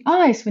rolling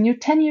eyes when you're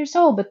 10 years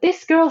old. But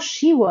this girl,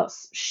 she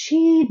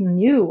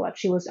knew what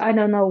she was. I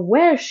don't know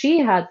where she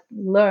had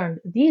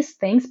learned these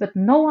things, but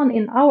no one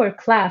in our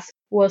class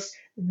was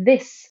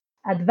this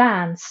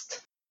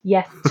advanced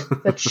yet.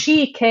 But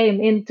she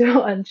came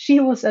into and she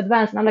was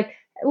advanced. And I'm like,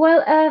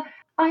 well,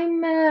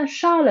 I'm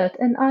Charlotte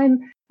and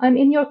I'm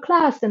in your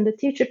class. And the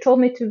teacher told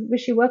me to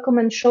wish you welcome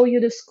and show you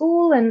the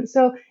school. And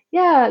so,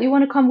 yeah, you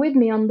want to come with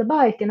me on the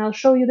bike and I'll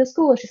show you the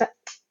school. She's like,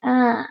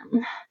 um,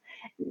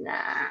 nah,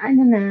 I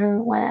don't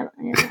know, whatever.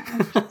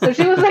 Yeah. So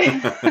she was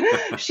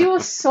like, she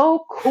was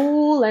so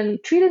cool and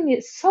treated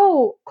me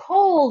so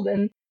cold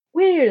and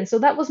weird. And so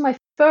that was my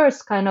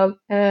first kind of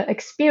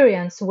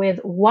experience with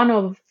one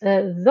of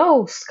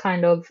those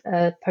kind of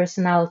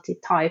personality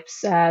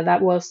types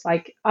that was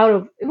like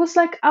it was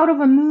like out of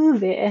a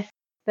movie,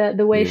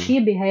 the way Yeah. she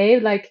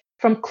behaved, like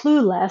from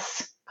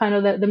Clueless, kind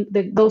of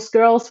those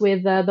girls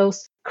with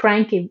those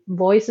cranky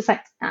voices,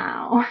 like,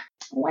 oh,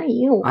 what do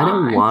you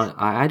want?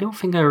 I don't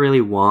think I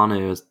really want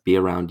to be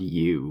around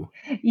you.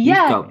 You've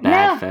Yeah, got bad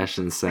yeah.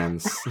 fashion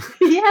sense.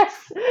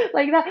 Yes,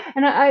 like that.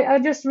 And I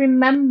just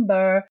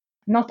remember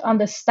not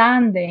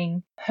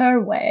understanding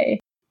her way.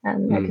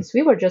 And like, because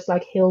we were just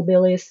like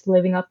hillbillies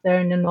living up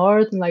there in the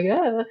north, and like,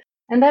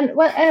 and then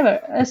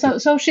whatever.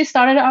 So she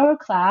started our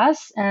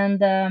class,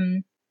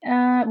 and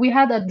we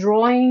had a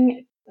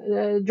drawing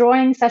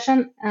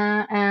session,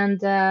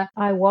 and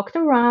I walked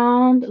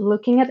around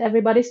looking at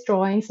everybody's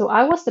drawing. So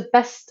I was the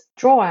best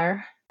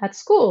drawer at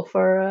school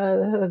for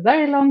a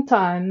very long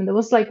time. It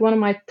was like one of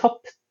my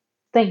top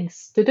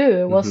things to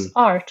do was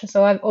art.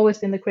 So I've always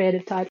been the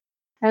creative type.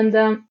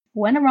 And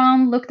went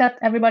around, looked at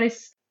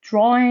everybody's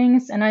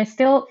drawings, and I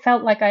still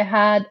felt like I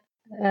had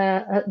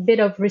a bit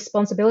of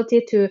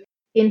responsibility to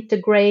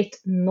integrate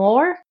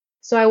Noor.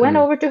 So I went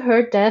over to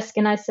her desk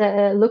and I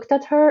said, looked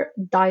at her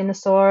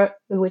dinosaur,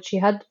 which she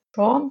had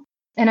drawn.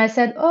 And I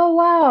said, oh,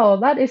 wow,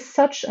 that is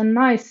such a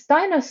nice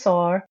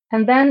dinosaur.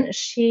 And then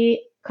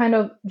she kind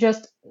of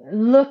just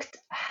looked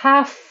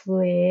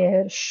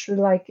halfly,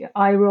 like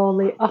eye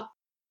rolly up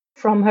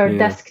from her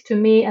desk to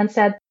me and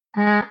said,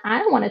 I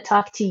don't want to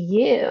talk to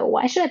you.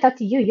 Why should I talk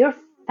to you? You're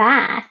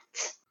fat.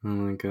 Oh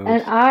my God.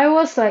 And I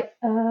was like,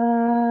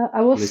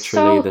 I was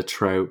literally the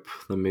trope,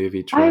 the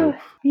movie trope.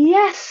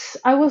 Yes,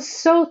 I was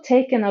so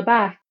taken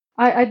aback.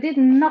 I did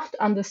not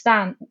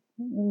understand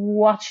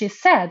what she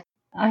said.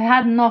 I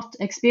had not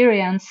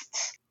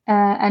experienced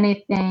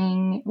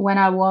anything when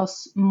I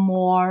was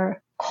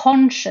more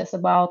conscious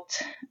about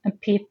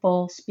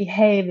people's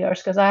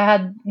behaviors, because I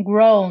had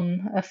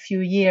grown a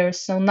few years.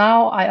 So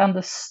now I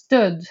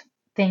understood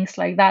things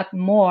like that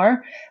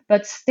more,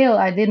 but still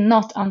I did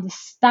not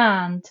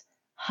understand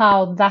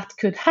how that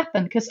could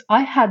happen, because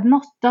I had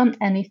not done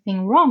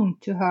anything wrong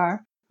to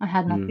her. I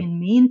had not been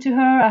mean to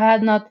her.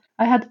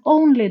 I had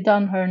only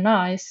done her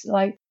nice,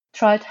 like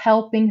tried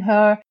helping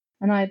her,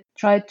 and I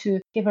tried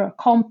to give her a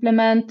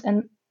compliment.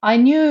 And I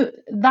knew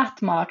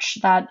that much,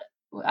 that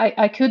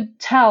I could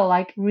tell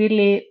like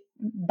really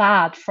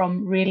bad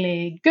from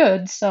really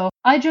good. So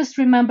I just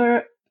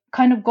remember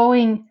kind of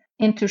going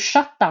into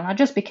shutdown. I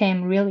just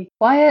became really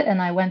quiet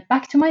and I went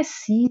back to my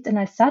seat and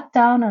I sat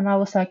down and I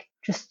was like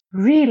just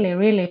really,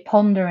 really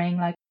pondering,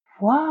 like,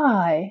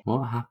 why?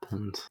 What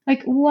happened?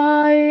 Like,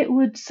 why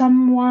would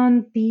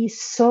someone be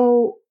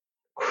so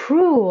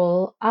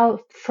cruel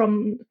out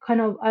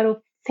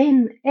of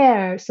thin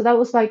air? So that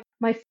was like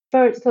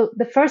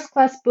the first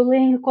class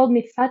bullying, who called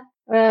me fat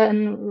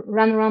and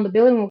ran around the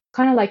building,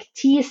 kind of like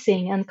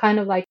teasing and kind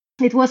of like,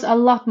 it was a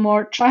lot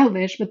more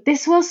childish, but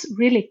this was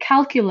really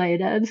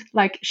calculated.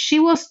 Like, she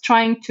was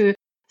trying to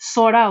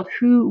sort out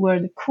who were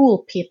the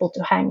cool people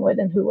to hang with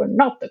and who were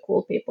not the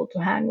cool people to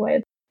hang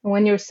with. And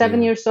when you're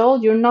 7 years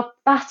old, you're not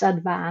that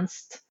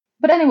advanced.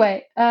 But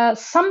anyway,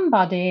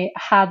 somebody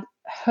had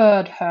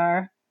heard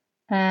her,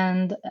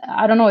 and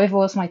I don't know if it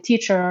was my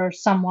teacher or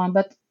someone,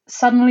 but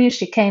suddenly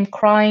she came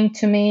crying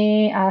to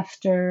me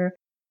after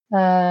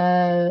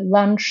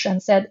lunch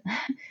and said,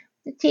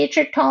 the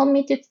teacher told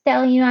me to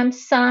tell you I'm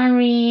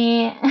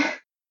sorry.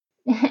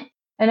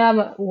 And I'm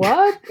like,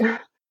 what?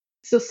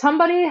 So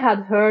somebody had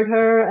heard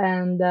her,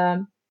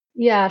 and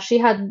she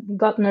had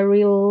gotten a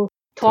real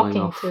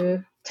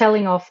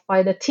telling off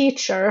by the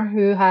teacher,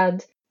 who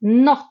had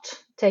not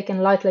taken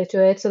lightly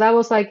to it. So that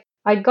was like,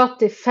 I got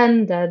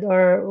defended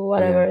or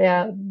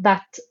whatever.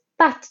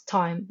 That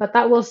time. But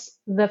that was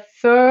the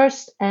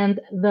first and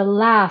the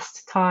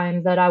last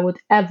time that I would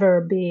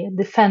ever be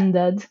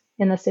defended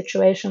in a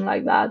situation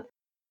like that.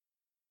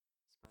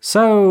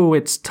 So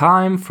it's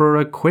time for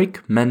a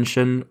quick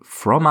mention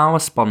from our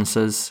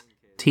sponsors,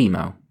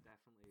 Timo.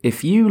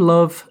 If you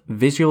love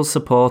visual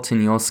support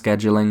in your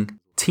scheduling,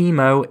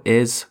 Timo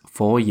is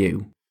for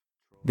you.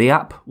 The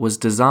app was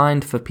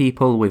designed for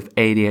people with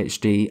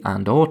ADHD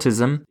and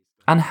autism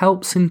and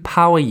helps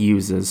empower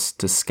users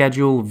to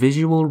schedule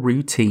visual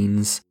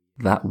routines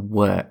that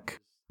work.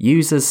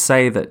 Users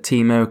say that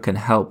Timo can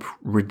help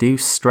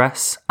reduce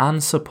stress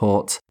and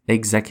support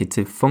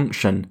executive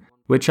function,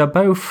 which are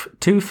both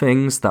two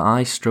things that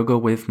I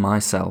struggle with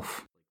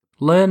myself.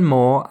 Learn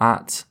more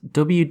at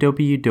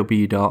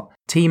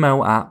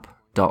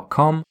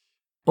www.timoapp.com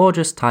or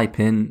just type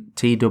in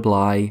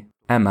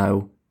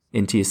TIIMO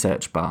into your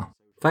search bar.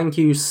 Thank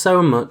you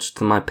so much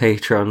to my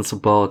Patreon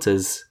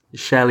supporters,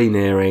 Shelley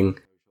Nearing,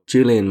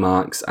 Julian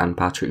Marks and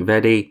Patrick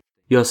Veddy.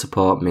 Your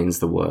support means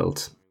the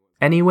world.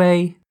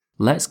 Anyway,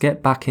 let's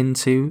get back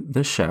into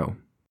the show. I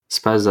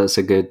suppose that's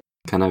a good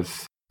kind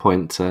of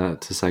point to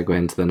segue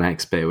into the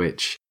next bit,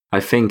 which I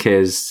think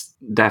is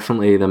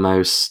definitely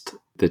the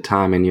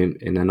time in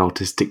an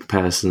autistic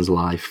person's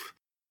life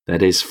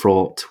that is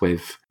fraught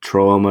with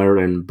trauma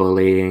and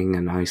bullying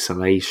and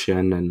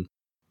isolation and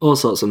all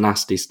sorts of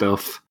nasty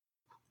stuff.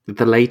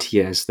 The later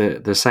years,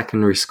 the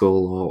secondary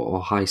school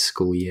or high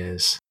school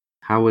years,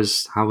 how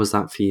was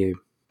that for you?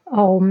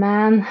 Oh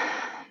man,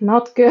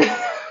 not good.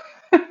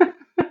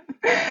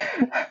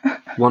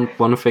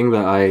 One thing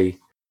that I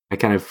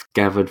kind of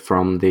gathered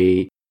from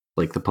the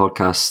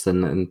podcast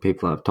and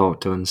people I've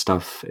talked to and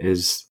stuff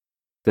is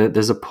that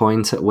there's a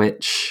point at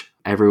which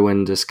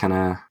everyone just kind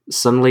of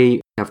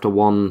suddenly after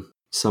one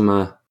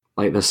summer,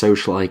 like the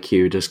social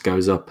IQ just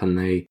goes up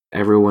and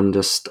everyone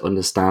just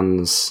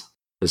understands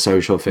the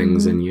social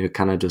things, and you're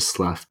kind of just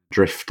left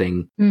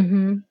drifting,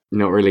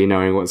 not really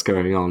knowing what's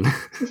going on.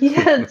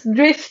 Yeah, it's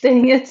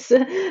drifting. It's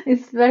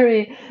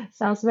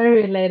sounds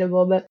very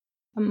relatable. But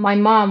my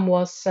mom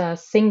was a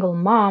single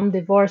mom,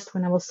 divorced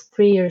when I was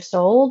 3 years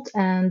old,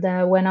 and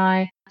when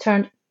I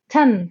turned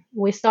 10,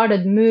 we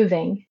started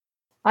moving.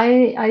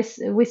 We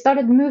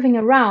started moving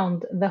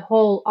around the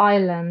whole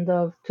island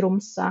of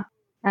Tromsø,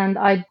 and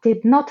I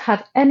did not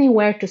have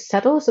anywhere to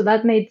settle, so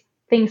that made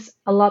things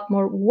a lot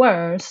more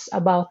worse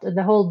about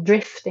the whole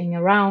drifting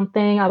around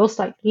thing. I was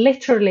like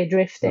literally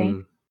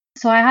drifting.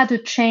 So I had to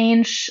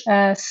change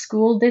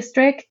school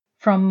district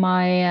from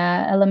my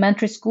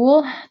elementary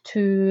school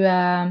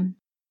to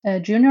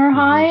junior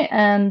high.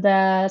 And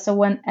so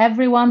when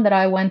everyone that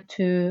I went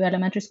to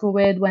elementary school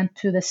with went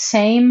to the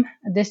same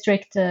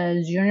district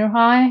junior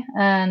high,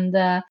 and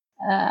I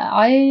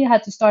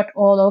had to start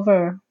all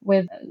over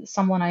with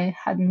someone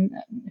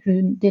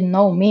who didn't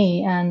know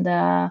me, and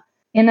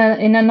in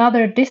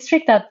another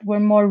district that were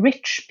more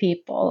rich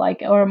people,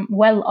 or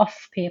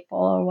well-off people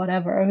or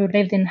whatever, who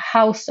lived in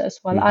houses,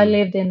 while I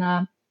lived in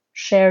a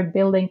shared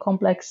building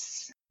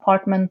complex,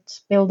 apartment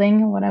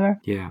building, or whatever.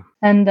 Yeah.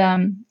 And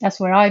that's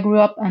where I grew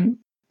up.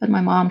 But my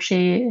mom,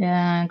 she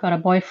got a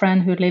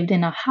boyfriend who lived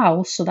in a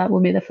house, so that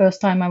would be the first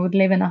time I would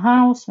live in a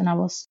house when I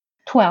was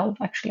 12,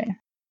 actually.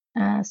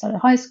 Started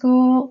high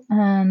school,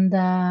 and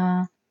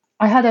I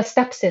had a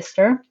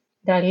stepsister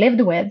that I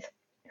lived with,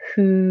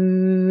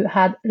 who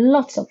had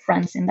lots of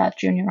friends in that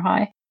junior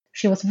high.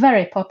 She was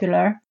very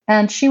popular,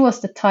 and she was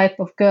the type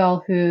of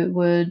girl who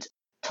would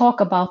talk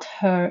about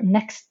her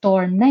next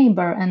door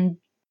neighbor, and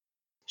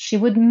she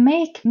would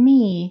make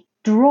me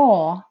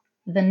draw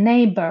the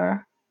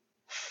neighbor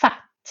fat.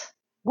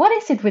 What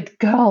is it with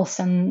girls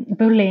and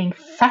bullying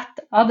fat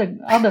other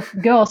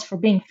girls for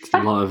being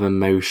fat? A lot of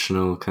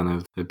emotional kind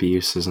of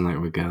abuse, isn't it,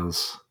 with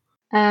girls?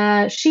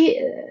 My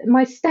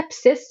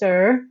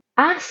stepsister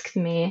asked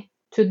me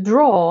to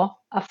draw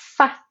a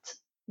fat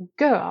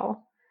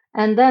girl,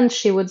 and then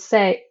she would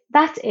say,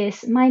 "That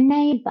is my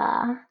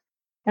neighbor."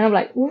 And I'm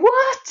like,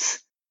 what?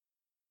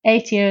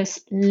 8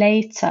 years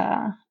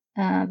later,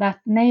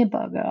 that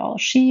neighbor girl,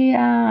 she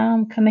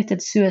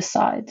committed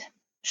suicide.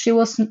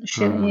 So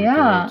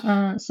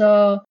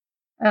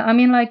I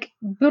mean, like,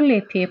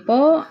 bully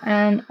people,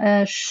 and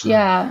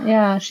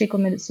she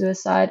committed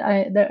suicide.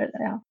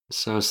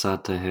 So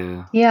sad to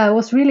hear. Yeah, it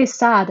was really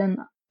sad, and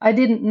I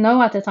didn't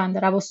know at the time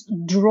that I was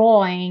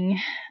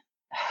drawing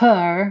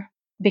her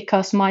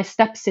because my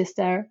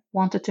stepsister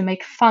wanted to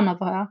make fun of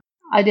her.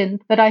 I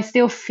didn't, but I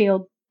still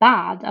feel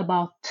bad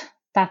about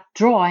that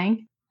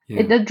drawing.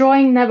 Yeah. The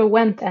drawing never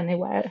went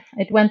anywhere.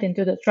 It went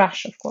into the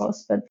trash, of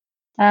course, but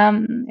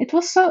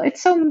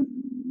it's so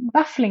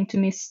baffling to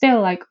me still,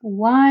 like,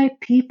 why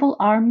people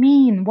are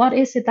mean. What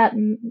is it that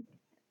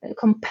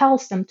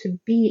compels them to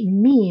be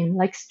mean,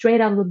 like,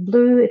 straight out of the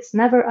blue?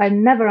 I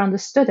never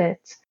understood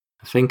it.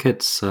 I think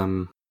it's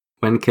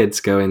when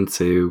kids go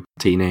into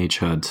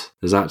teenagehood,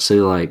 there's actually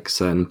like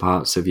certain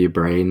parts of your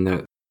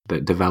brain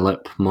that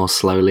develop more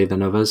slowly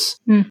than others,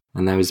 and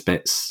those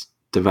bits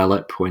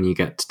develop when you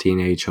get to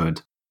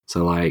teenagehood.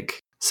 So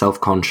like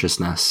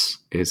self-consciousness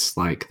is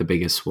like the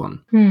biggest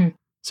one.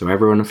 So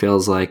everyone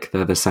feels like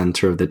they're the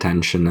center of the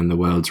tension and the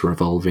world's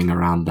revolving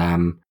around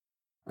them.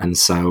 And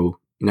so,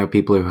 you know,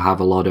 people who have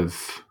a lot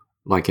of,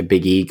 like, a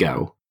big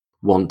ego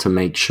want to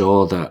make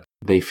sure that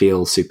they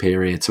feel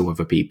superior to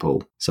other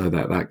people, so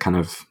that kind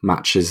of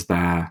matches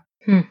their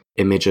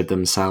image of It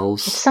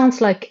themselves.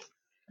 sounds like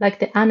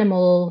the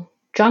animal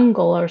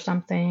jungle or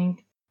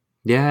something.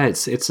 Yeah,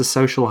 it's a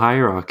social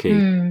hierarchy.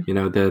 You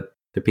know, the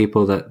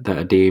people that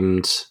are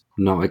deemed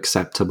not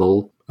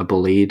acceptable are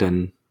bullied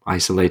and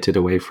isolated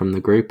away from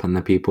the group, and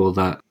the people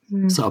that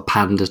sort of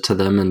pander to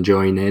them and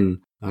join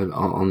in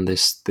on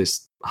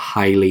this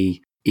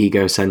highly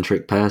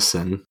egocentric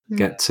person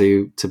get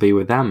to be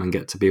with them and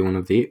get to be one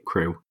of the it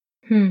crew.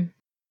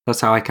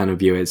 That's how I kind of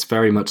view it. It's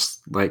very much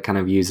like kind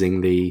of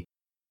using the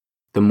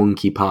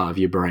monkey part of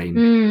your brain,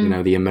 you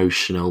know, the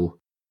emotional,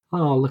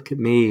 oh, look at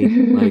me,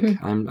 like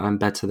I'm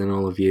better than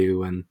all of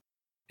you. And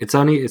it's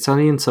only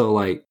until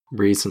like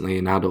recently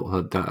in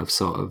adulthood that I've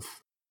sort of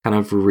kind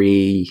of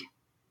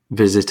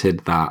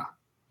revisited that,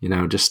 you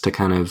know, just to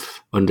kind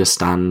of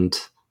understand.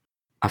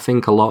 I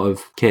think a lot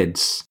of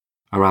kids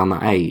around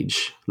that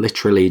age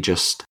literally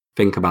just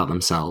think about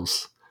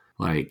themselves.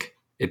 Like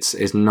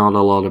it's not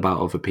a lot about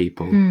other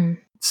people.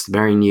 It's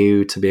very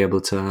new to be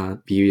able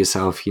to view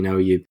yourself, you know,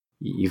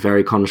 you're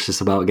very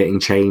conscious about getting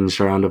changed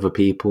around other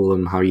people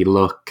and how you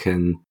look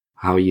and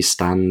how you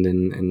stand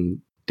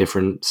in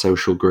different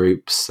social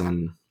groups.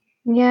 And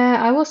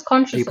yeah, I was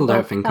conscious people about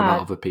don't think that.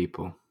 about other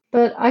people.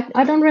 But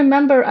I don't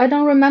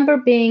remember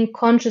being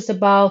conscious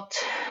about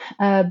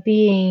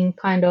being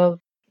kind of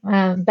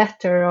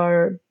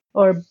better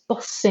or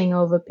bossing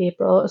over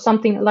people or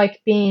something,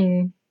 like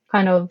being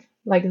kind of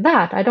like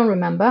that. I don't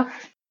remember.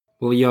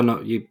 Well, you're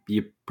not. You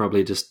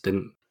probably just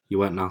didn't. You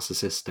weren't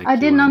narcissistic. I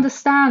didn't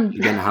understand.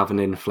 You didn't have an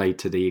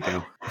inflated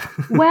ego.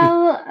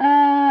 Well,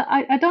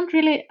 I don't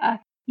really. I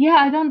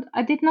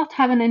did not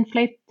have an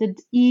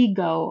inflated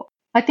ego.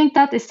 I think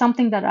that is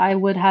something that I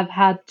would have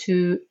had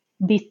to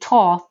be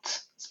taught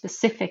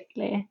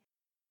specifically.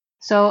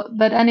 So,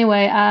 but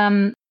anyway,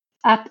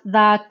 at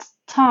that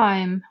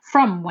time,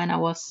 from when I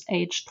was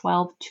age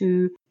 12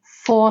 to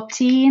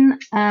 14,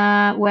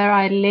 where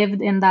I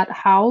lived in that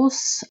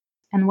house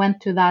and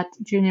went to that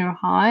junior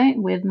high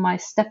with my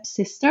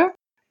stepsister,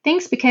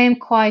 things became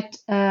quite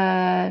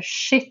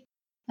shit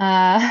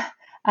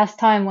as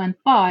time went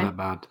by. Not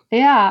bad.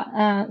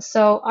 Yeah,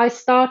 so I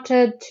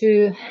started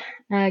to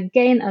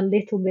gain a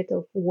little bit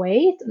of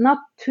weight, not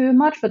too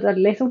much, but a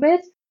little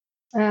bit.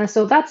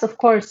 So that's of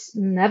course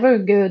never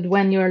good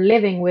when you're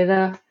living with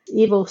a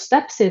evil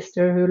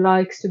stepsister who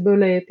likes to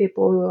bully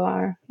people who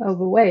are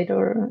overweight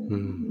or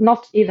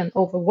not even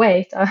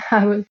overweight.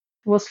 I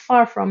was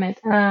far from it.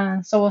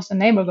 So was the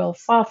neighbor girl,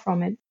 far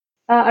from it.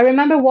 I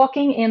remember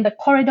walking in the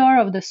corridor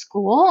of the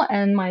school,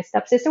 and my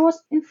stepsister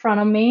was in front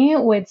of me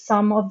with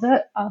some of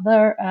the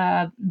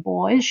other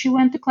boys she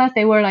went to class.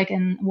 They were like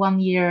in 1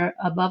 year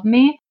above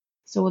me,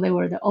 so they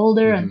were the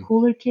older and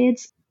cooler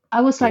kids.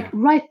 I was like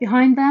right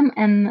behind them,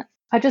 and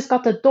I just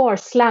got the door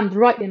slammed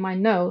right in my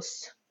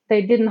nose.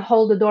 They didn't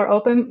hold the door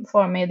open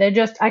for me. They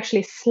just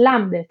actually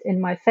slammed it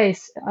in my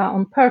face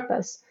on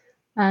purpose.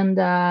 And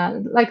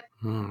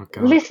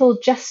little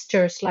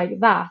gestures like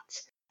that.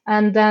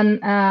 And then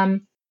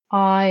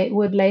I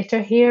would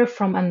later hear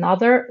from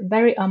another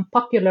very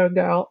unpopular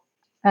girl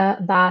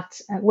that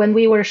when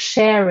we were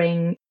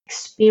sharing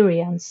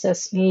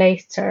experiences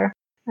later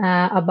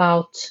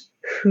about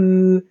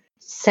who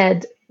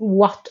said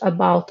what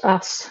about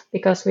us,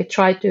 because we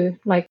tried to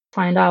like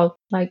find out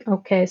like,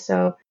 okay,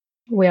 so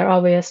we are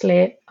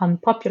obviously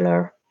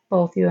unpopular,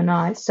 both you and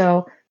I,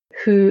 so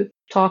who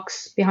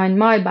talks behind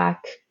my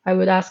back? I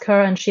would ask her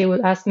and she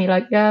would ask me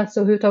like, yeah,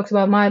 so who talks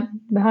about my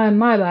behind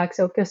my back?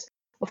 So because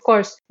of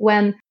course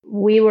when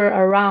we were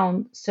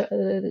around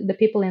the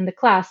people in the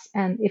class,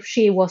 and if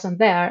she wasn't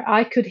there,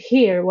 I could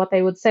hear what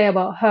they would say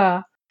about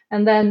her,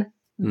 and then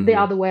the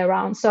other way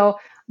around. So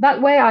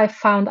that way I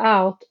found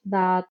out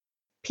that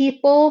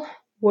people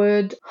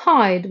would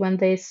hide when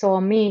they saw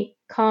me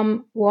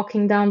come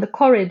walking down the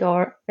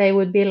corridor. They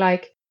would be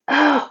like,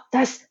 oh,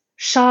 that's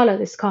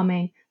Charlotte is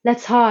coming.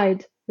 Let's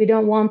hide. We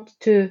don't want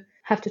to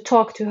have to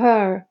talk to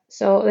her.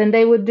 So then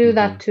they would do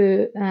that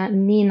to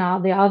Nina,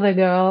 the other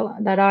girl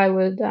that I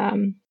would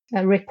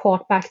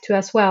report back to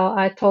as well.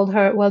 I told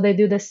her, well, they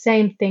do the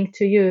same thing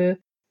to you.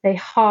 They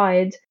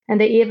hide, and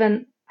they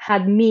even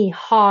had me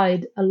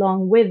hide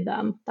along with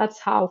them. That's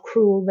how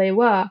cruel they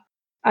were.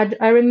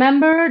 I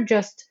remember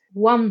just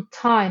one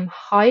time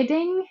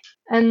hiding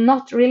and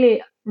not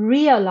really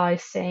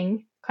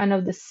realizing kind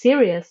of the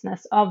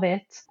seriousness of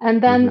it.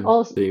 And then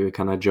also, so you were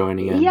kind of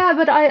joining in. Yeah,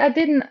 but I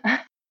didn't.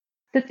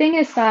 The thing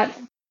is that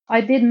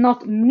I did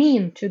not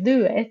mean to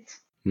do it.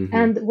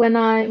 And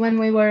when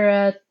we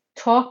were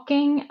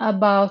talking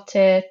about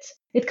it,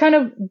 it kind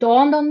of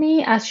dawned on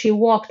me as she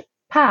walked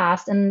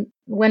past, and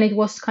when it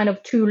was kind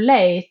of too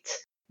late,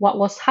 what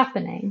was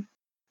happening.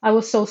 I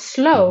was so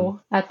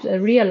slow at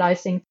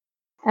realizing.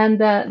 And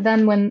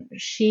then when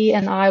she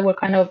and I were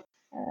kind of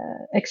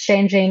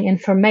exchanging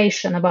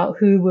information about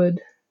who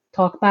would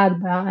talk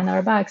bad behind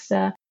our backs,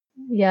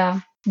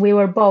 we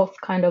were both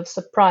kind of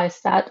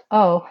surprised that,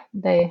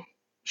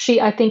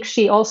 I think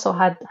she also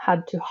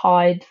had to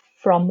hide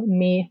from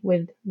me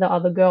with the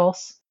other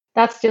girls.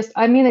 That's just,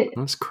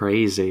 That's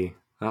crazy.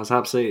 That's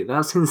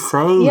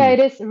insane. Yeah, it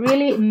is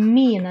really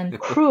mean and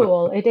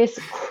cruel. It is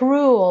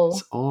cruel.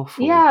 It's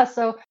awful. Yeah,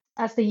 so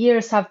as the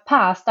years have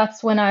passed,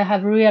 that's when I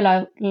have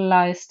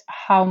realized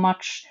how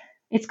much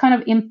it's kind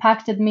of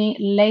impacted me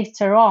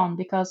later on,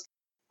 because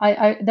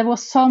there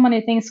was so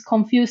many things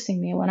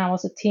confusing me when I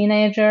was a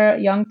teenager,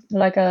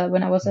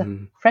 when I was a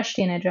fresh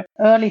teenager.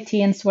 Early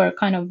teens were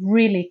kind of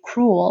really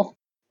cruel.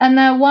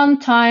 And one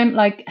time,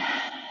 like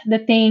the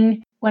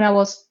thing when I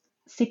was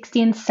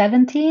 16,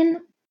 17,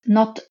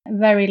 not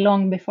very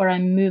long before I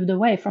moved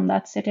away from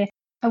that city,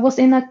 I was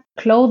in a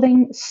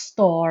clothing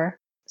store.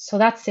 So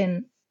that's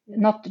in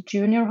not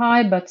junior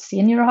high, but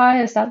senior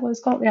high. Is that what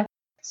it's called? Yeah.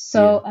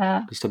 So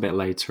just a bit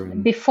later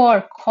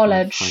before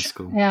college. High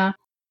school. Yeah.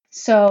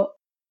 So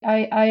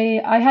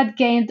I had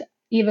gained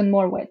even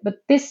more weight, but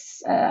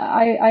this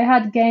I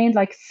had gained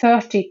like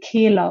 30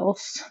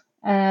 kilos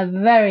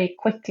very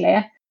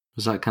quickly.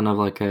 Was that kind of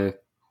like a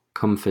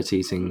comfort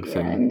eating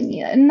thing?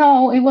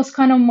 No, it was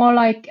kind of more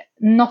like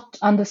not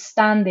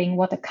understanding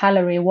what a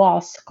calorie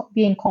was,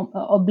 being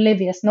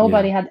oblivious.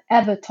 Nobody had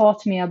ever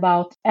taught me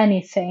about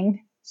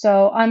anything.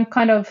 So I'm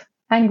kind of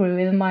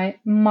angry with my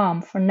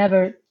mom for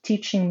never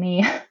teaching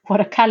me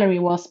what a calorie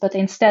was, but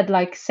instead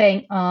like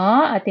saying,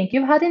 I think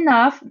you've had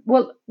enough.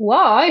 Well,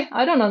 why?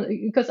 I don't know,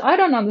 because I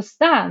don't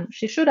understand.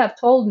 She should have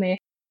told me,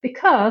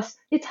 because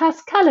it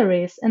has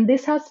calories and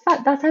this has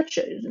fat.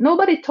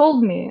 Nobody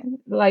told me.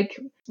 Like,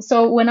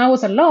 so when I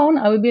was alone,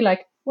 I would be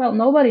like, well,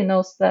 nobody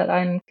knows that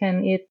I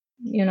can eat,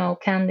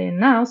 candy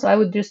now. So I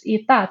would just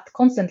eat that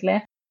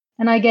constantly.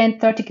 And I gained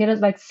 30 kilos,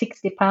 like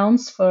 60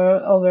 pounds for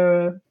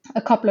over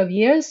a couple of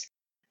years.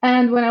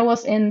 And when I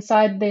was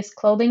inside this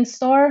clothing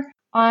store,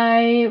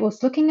 I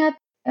was looking at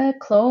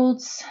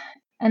clothes,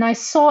 and I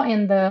saw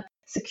in the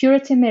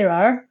security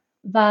mirror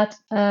that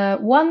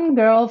one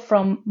girl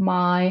from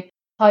my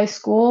high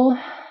school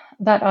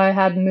that I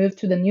had moved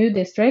to the new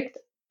district,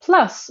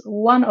 plus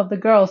one of the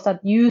girls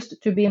that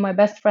used to be my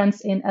best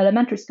friends in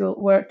elementary school,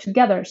 were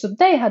together. So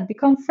they had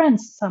become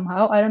friends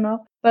somehow. I don't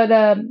know. But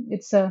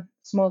it's a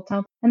small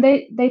town. And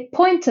they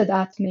pointed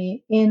at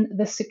me in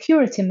the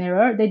security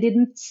mirror. They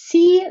didn't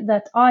see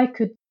that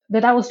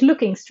I was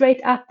looking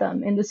straight at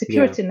them in the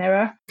security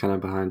mirror. Kind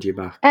of behind your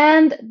back.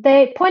 And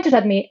they pointed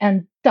at me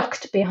and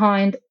ducked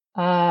behind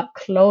a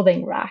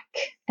clothing rack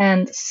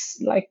and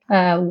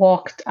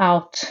walked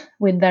out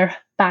with their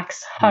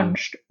backs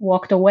hunched,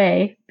 walked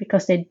away,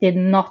 because they did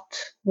not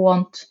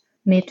want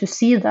me to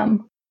see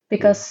them,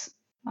 because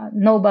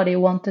nobody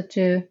wanted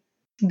to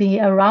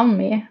be around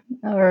me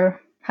or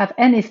have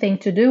anything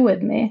to do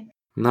with me.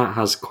 And that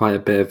has quite a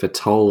bit of a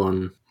toll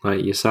on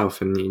like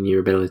yourself and in your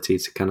ability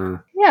to kind of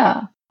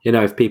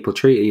if people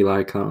treat you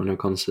like that on a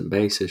constant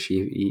basis,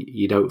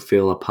 you don't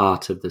feel a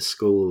part of the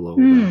school or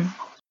the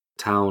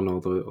town or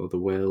the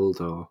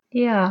world or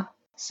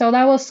so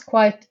that was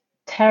quite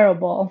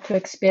terrible to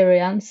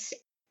experience,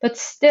 but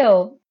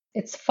still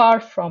it's far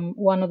from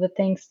one of the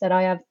things that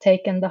I have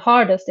taken the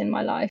hardest in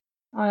my life,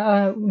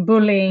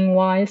 bullying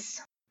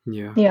wise.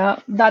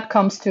 That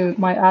comes to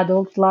my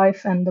adult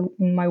life and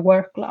in my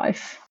work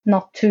life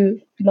not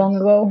too long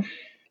ago.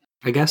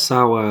 I guess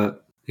our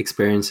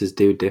experiences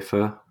do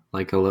differ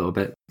like a little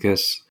bit,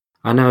 because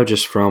I know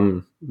just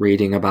from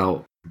reading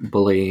about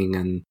bullying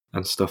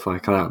and stuff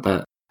like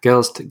that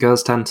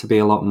girls tend to be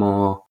a lot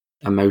more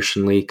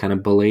emotionally kind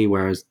of bully,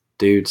 whereas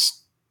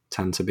dudes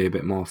tend to be a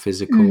bit more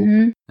physical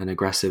and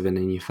aggressive and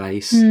in your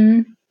face.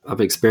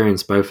 I've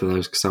experienced both of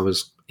those because I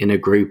was in a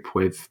group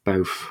with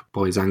both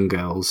boys and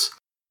girls.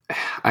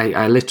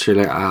 I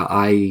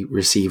literally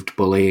received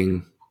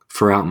bullying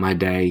throughout my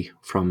day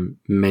from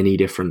many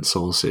different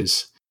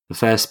sources. The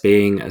first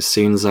being, as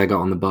soon as I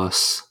got on the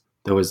bus,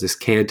 there was this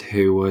kid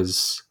who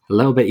was a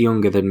little bit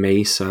younger than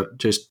me, so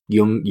just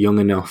young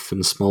enough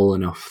and small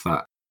enough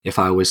that if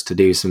I was to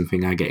do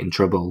something, I'd get in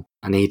trouble.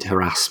 And he'd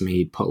harass me.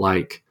 He'd put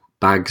like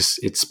bags,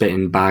 he'd spit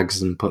in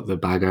bags and put the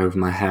bag over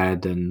my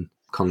head and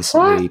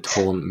constantly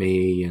taunt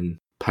me and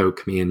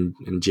poke me and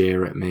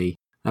jeer at me.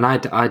 And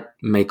I'd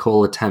make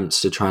all attempts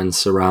to try and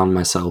surround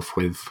myself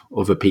with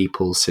other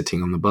people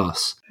sitting on the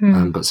bus,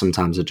 but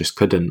sometimes I just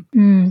couldn't.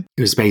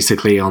 It was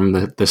basically on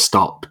the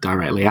stop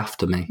directly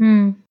after me.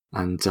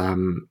 And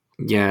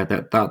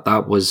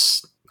that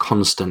was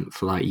constant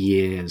for like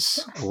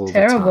years. All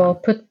terrible. The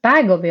time. Put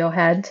bag over your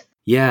head.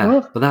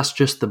 Yeah, but that's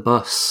just the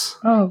bus.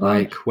 Oh, God.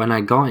 Like when I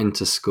got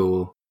into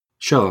school,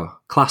 sure,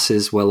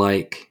 classes were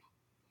like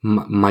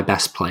my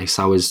best place.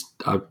 I was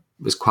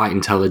quite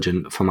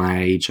intelligent for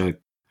my age. I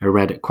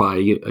read at quite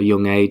a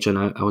young age, and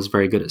I was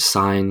very good at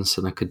science,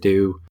 and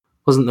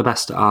wasn't the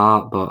best at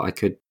art, but I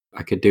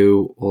could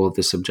do all of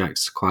the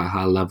subjects to quite a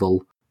high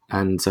level,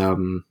 and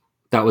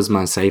that was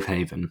my safe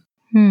haven.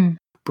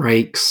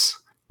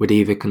 Breaks would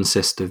either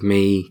consist of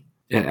me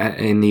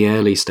in the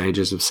early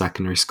stages of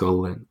secondary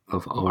school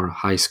or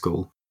high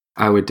school.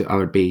 I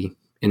would be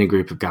in a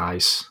group of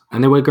guys,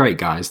 and they were great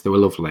guys. They were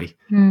lovely,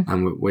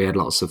 and we had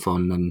lots of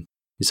fun, and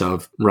we sort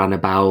of ran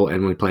about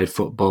and we played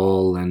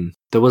football, and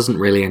there wasn't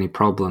really any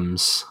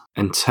problems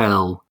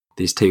until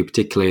these two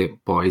particular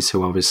boys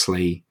who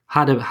obviously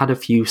had a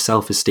few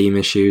self-esteem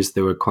issues.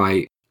 They were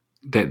quite,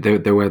 they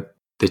were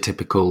the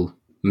typical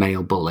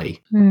male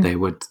bully. They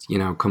would, you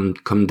know,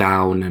 come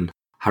down and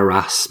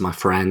harass my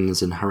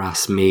friends and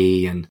harass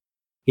me, and,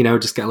 you know,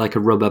 just get like a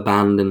rubber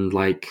band and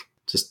like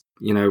just,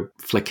 you know,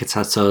 flick it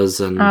at us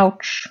and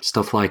Ouch.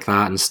 stuff like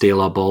that, and steal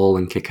our ball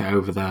and kick it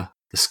over the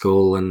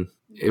school. And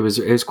it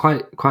was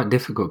quite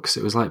difficult because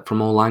it was like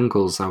from all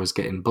angles I was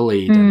getting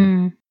bullied.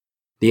 And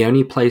the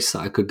only place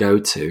that I could go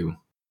to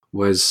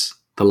was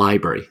the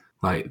library.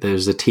 Like,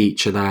 there's a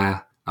teacher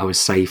there. I was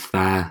safe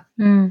there.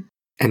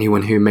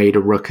 Anyone who made a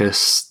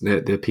ruckus,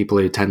 the people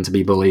who tend to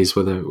be bullies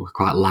were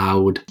quite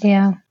loud.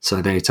 Yeah.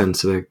 So they tend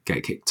to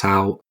get kicked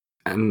out.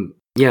 And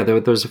yeah,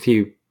 there was a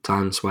few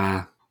times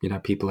where, you know,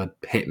 people had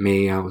hit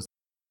me.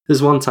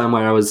 There's one time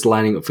where I was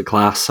lining up for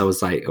class. I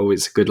was like, oh,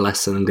 it's a good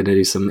lesson. I'm going to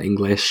do some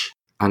English.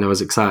 And I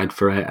was excited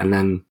for it. And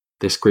then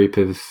this group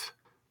of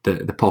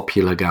the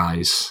popular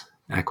guys,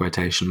 air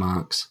quotation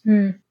marks,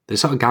 they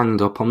sort of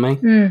ganged up on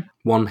me.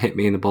 One hit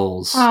me in the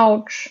balls.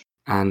 Ouch.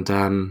 And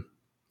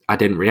I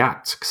didn't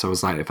react because I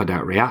was like, if I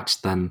don't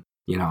react, then,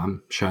 you know,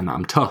 I'm showing that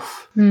I'm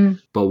tough.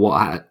 But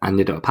what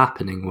ended up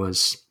happening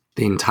was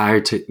the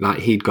entirety, like,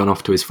 he'd gone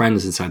off to his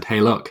friends and said, hey,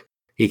 look,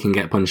 he can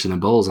get punched in the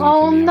balls and it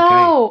can be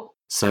okay.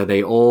 So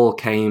they all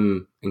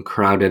came and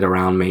crowded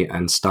around me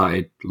and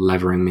started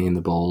levering me in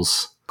the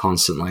balls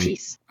constantly.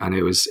 Jeez. And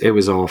it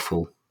was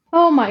awful.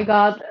 Oh my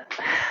God.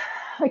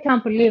 I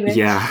can't believe it.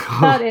 Yeah.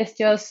 That is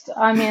just,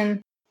 I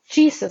mean,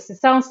 Jesus, it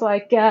sounds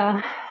like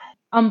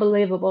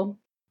unbelievable.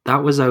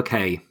 That was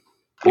okay.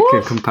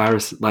 In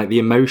comparison, like, the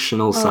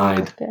emotional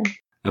side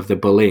of the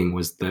bullying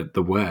was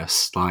the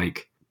worst.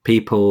 Like,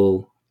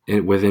 people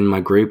within my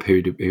group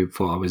who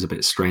thought I was a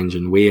bit strange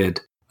and weird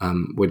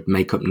would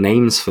make up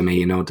names for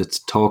me in order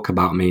to talk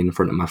about me in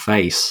front of my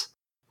face.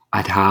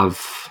 I'd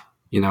have,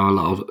 you know, a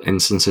lot of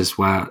instances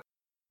where,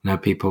 you know,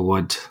 people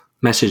would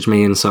message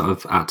me and sort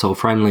of act all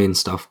friendly and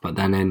stuff, but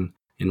then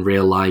in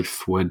real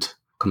life would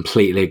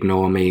completely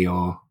ignore me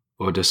or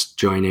just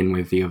join in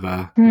with the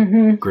other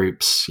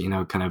groups, you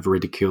know, kind of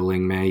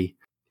ridiculing me.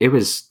 It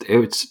was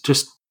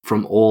just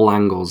from all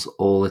angles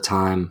all the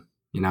time.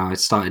 You know, I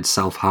started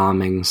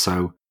self-harming,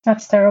 so...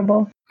 That's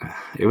terrible.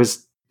 It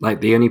was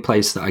like the only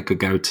place that I could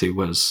go to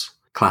was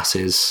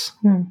classes,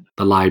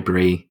 the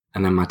library,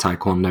 and then my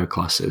taekwondo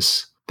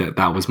classes.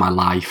 That was my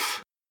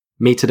life.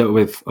 Meeted up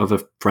with other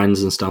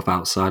friends and stuff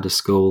outside of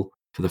school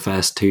for the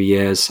first 2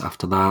 years.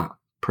 After that,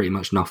 pretty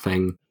much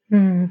nothing.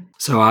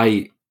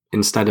 So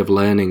instead of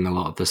learning a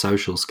lot of the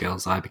social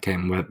skills, I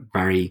became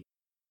very,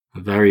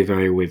 very,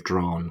 very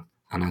withdrawn,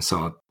 and I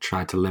sort of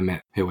tried to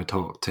limit who I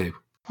talked to.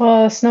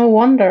 Well, it's no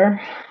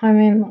wonder. I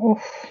mean,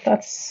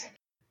 that's...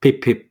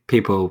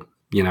 People,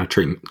 you know,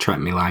 treat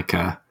me like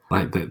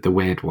the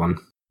weird one,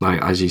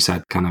 like, as you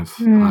said, kind of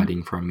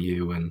hiding from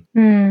you.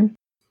 And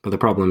but the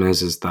problem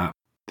is that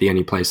the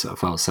only place that I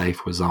felt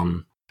safe was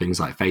on things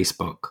like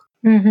Facebook.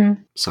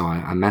 So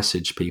I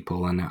messaged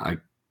people and I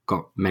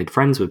made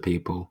friends with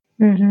people.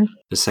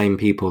 The same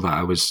people that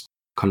I was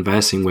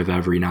conversing with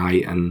every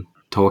night and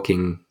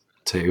talking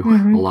to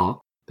a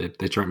lot.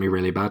 They treat me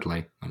really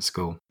badly at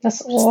school.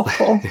 That's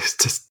awful. It's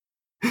just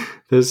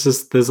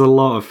there's a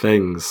lot of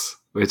things,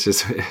 which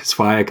is it's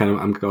why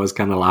I was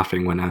kind of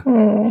laughing when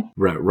I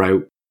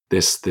wrote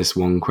this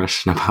one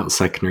question about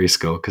secondary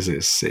school, because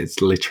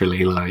it's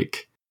literally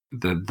like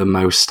the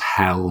most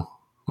hell.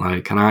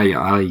 Like, and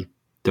I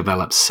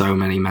developed so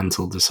many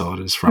mental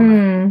disorders from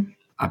it.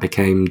 I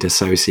became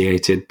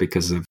dissociated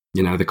because of,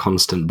 you know, the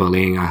constant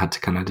bullying. I had to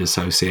kind of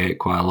dissociate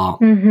quite a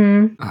lot.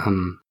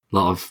 A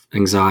lot of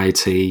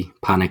anxiety,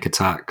 panic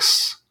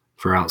attacks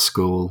throughout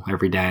school,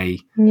 every day,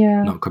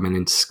 not coming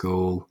into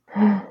school.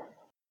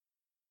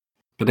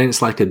 But then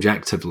it's like,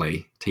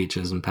 objectively,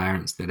 teachers and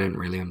parents, they don't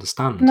really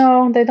understand.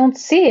 No, they don't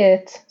see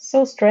it.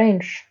 So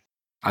strange.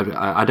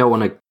 I don't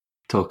want to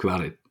talk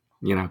about it,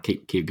 you know,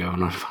 keep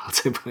going on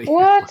about it. But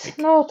what? Like,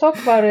 no, talk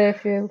about it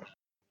if you...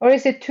 Or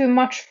is it too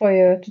much for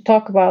you to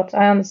talk about?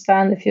 I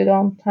understand if you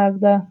don't have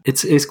the...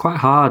 It's quite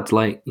hard.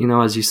 Like, you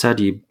know, as you said,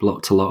 you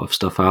blocked a lot of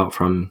stuff out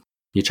from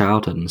your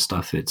childhood and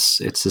stuff. It's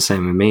the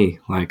same with me.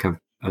 Like,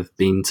 I've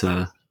been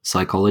to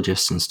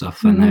psychologists and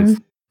stuff, and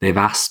they've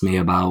asked me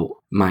about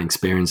my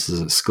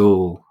experiences at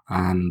school,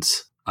 and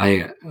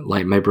I,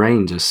 like, my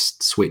brain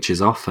just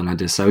switches off and I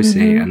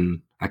dissociate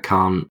and I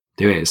can't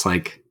do it. It's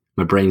like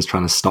my brain's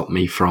trying to stop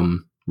me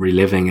from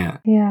reliving it.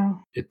 Yeah.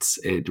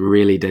 It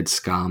really did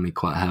scar me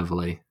quite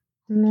heavily.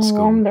 No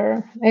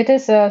wonder. It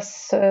is a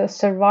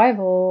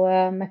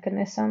survival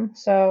mechanism,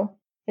 so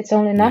it's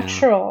only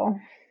natural.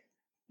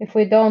 If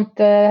we don't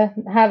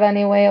have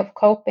any way of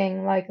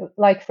coping,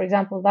 like for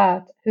example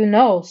that, who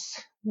knows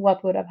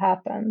what would have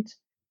happened?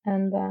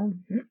 And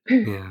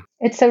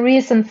it's a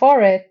reason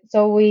for it,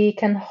 so we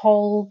can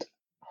hold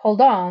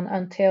on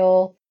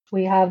until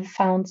we have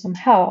found some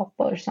help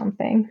or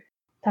something.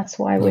 That's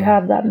why we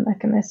have that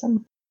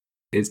mechanism.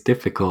 It's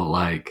difficult.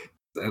 Like,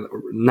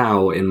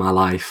 now in my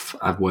life,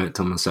 I've worked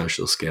on my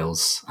social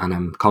skills and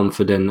I'm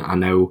confident. I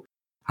know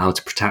how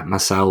to protect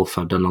myself.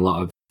 I've done a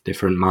lot of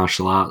different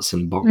martial arts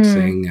and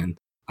boxing, and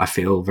I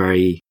feel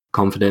very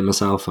confident in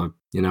myself. I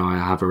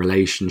have a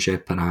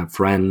relationship and I have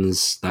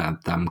friends that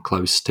I'm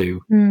close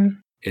to.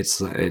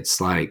 It's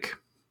like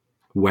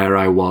where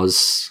I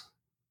was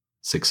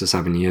 6 or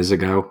 7 years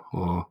ago,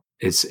 or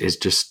it's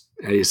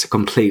a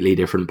completely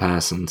different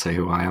person to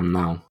who I am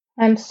now.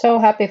 I'm so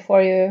happy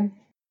for you.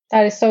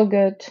 That is so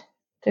good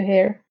to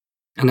hear.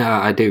 And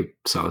I do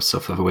sort of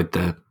suffer with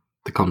the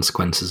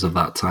consequences of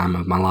that time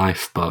of my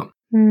life, but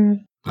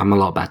I'm a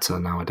lot better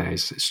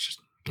nowadays. It's just,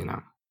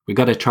 we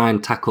got to try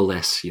and tackle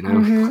this,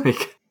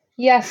 like,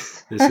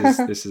 yes.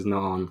 this is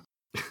not on.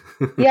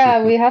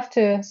 Yeah, we have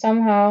to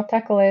somehow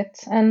tackle it.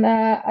 And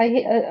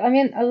I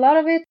mean, a lot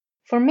of it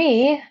for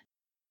me,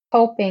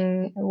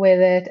 coping with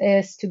it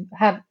is to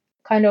have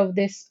kind of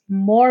this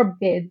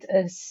morbid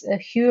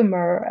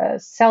humor,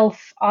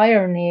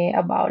 self-irony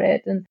about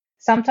it. And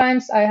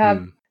sometimes I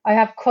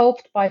have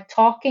coped by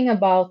talking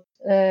about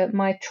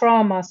my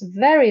traumas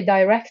very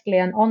directly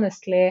and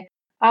honestly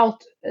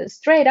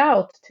straight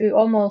out to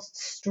almost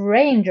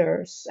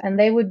strangers, and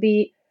they would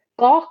be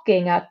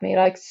gawking at me,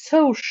 like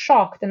so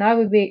shocked, and I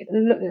would be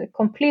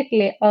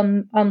completely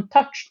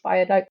untouched by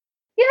it, like,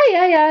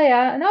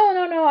 yeah.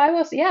 No. I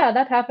was,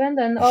 that happened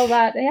and all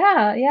that.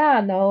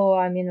 Yeah. No,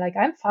 I mean, like,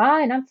 I'm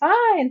fine.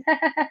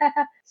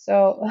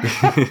 So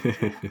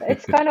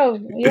it's kind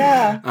of,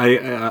 yeah.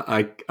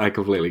 I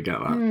completely get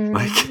that.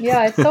 Like,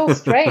 yeah, it's so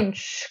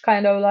strange,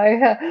 kind of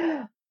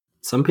like.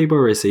 Some people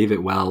receive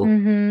it well,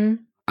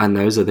 and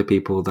those are the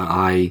people that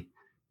I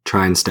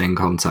try and stay in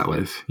contact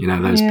with.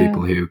 Those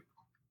people who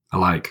are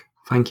like,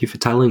 thank you for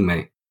telling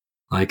me.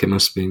 Like, it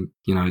must be,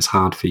 it's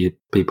hard for you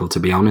people to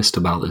be honest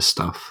about this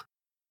stuff.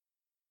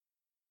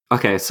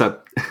 Okay, so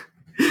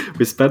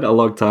we spent a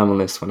long time on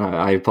this one.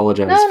 I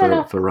apologize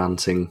for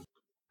ranting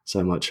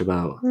so much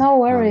about no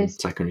worries.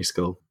 Secondary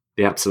school.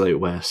 The absolute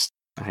worst.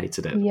 I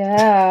hated it.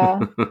 Yeah.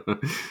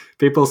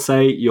 People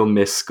say you'll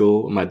miss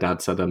school. My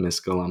dad said I miss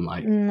school. I'm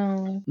like,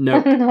 no.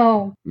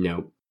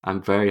 No.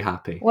 I'm very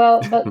happy.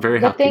 Well, but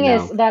the thing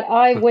is that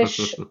I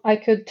wish I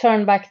could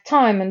turn back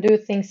time and do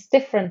things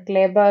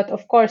differently, but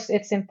of course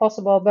it's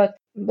impossible. But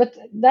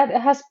that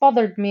has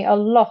bothered me a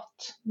lot,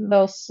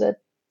 those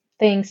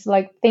things,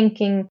 like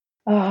thinking,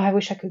 oh, I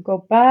wish I could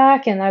go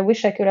back and I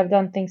wish I could have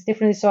done things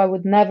differently so I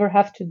would never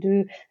have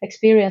to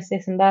experience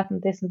this and that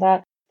and this and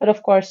that. But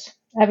of course,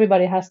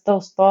 everybody has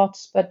those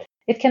thoughts, but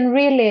it can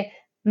really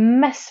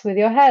mess with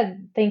your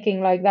head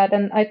thinking like that.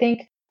 And I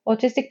think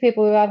autistic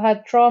people who have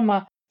had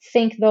trauma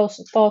think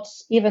those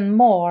thoughts even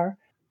more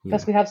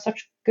because we have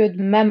such good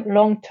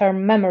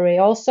long-term memory.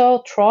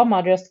 Also,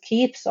 trauma just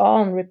keeps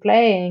on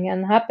replaying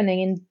and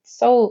happening in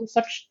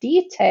such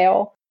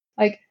detail.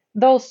 Like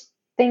those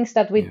things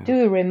that we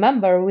do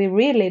remember, we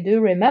really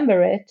do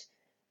remember it.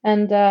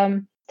 And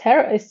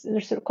terror is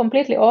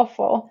completely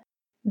awful.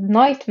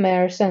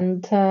 Nightmares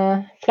and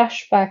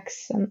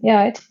flashbacks, and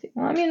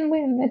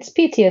it's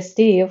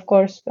PTSD, of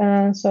course,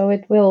 so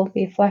it will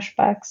be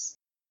flashbacks.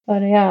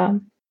 But yeah.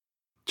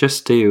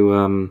 Just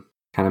to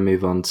kind of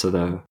move on to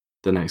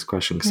the next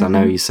question, because I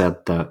know you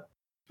said that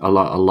a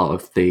lot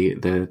of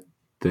the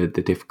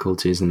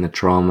difficulties and the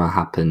trauma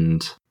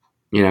happened,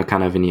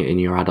 kind of in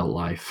your adult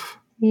life.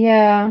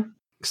 Yeah.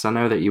 Because I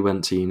know that you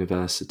went to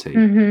university.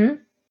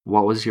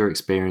 What was your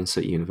experience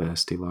at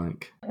university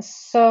like?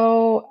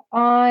 So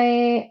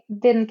I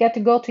didn't get to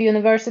go to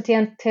university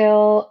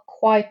until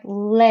quite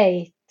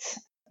late,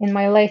 in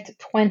my late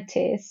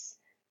 20s,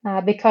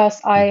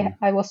 because I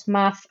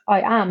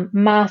am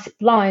math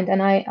blind,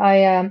 and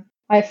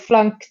I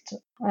flunked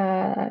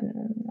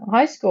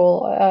high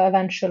school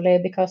eventually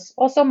because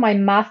also my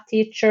math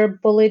teacher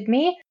bullied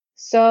me.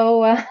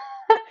 So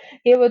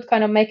he would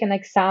kind of make an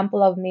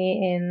example of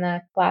me in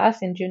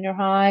class in junior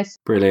high.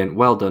 Brilliant.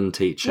 Well done,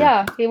 teacher.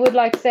 Yeah, he would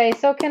like say,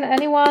 so can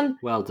anyone...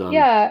 Well done.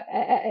 Yeah,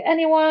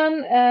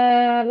 anyone,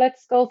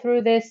 let's go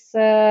through this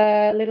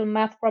little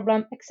math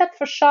problem, except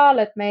for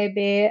Charlotte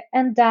maybe,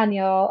 and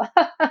Daniel.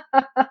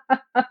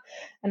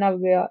 And I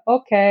would be like,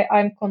 okay,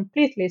 I'm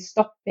completely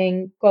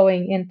stopping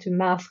going into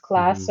math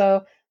class.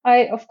 So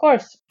I, of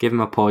course... Give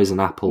him a poison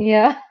apple.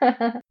 Yeah.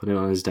 Put it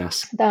on his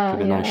desk. Give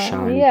it a nice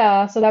shine.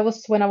 Yeah, so that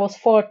was when I was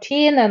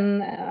 14,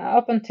 and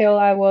up until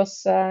I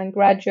was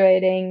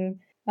graduating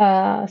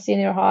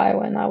senior high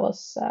when I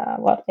was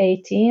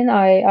 18,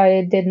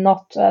 I did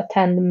not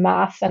attend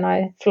math, and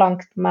I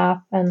flunked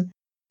math. And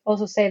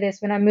also say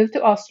this, when I moved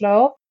to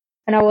Oslo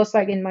and I was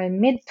like in my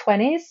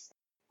mid-20s,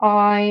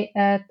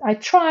 I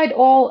tried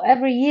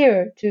every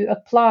year to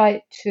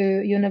apply to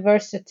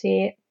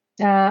university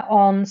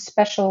on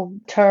special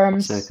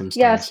terms.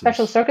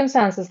 Special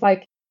circumstances,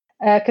 like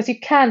because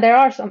there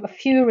are a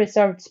few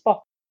reserved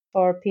spots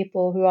for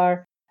people who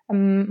are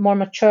more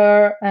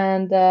mature,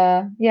 and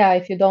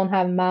if you don't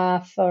have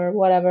math or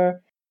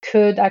whatever,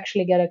 could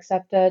actually get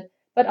accepted.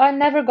 But I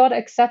never got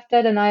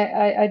accepted, and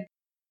I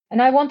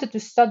wanted to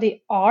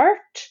study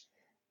art,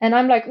 and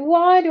I'm like,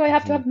 why do I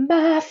have to have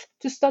math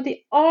to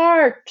study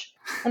art?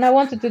 And I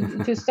wanted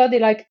to study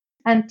like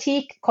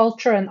antique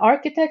culture and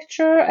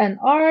architecture and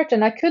art,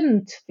 and I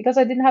couldn't because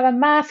I didn't have a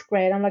math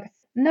grade. I'm like,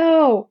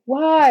 no,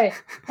 why?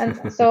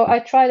 And so I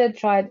tried,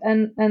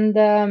 and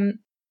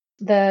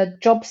the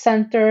job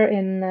center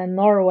in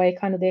Norway,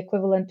 kind of the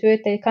equivalent to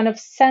it, they kind of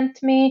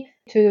sent me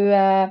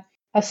to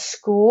a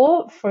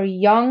school for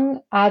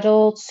young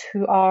adults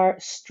who are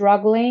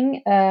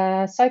struggling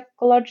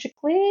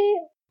psychologically.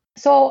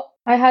 So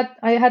I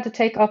had to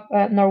take up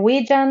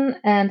Norwegian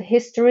and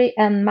history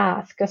and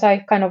math, because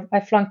I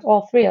flunked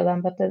all three of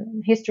them, but the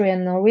history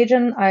and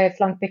Norwegian I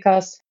flunked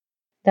because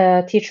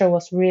the teacher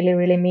was really,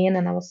 really mean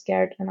and I was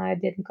scared and I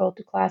didn't go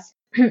to class.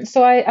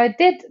 So I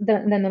did the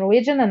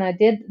Norwegian and I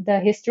did the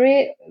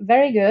history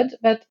very good,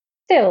 but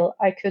still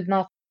I could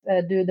not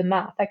do the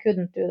math. I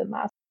couldn't do the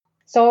math.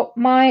 So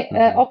my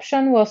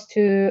option was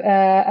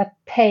to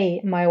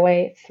pay my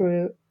way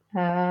through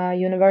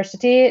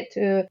university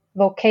to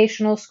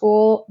vocational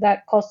school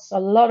that costs a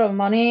lot of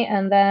money,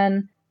 and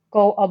then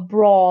go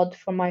abroad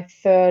for my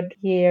third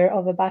year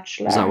of a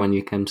bachelor. Is that when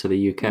you came to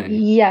the UK?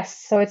 Yes.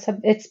 So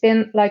it's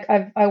been like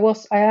I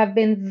have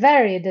been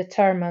very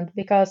determined,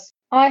 because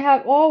I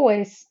have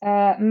always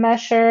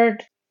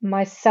measured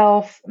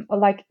myself,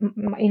 like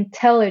my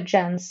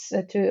intelligence,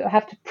 to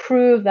have to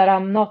prove that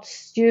I'm not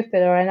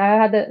stupid, and I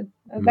had a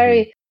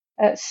very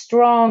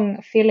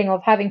strong feeling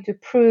of having to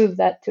prove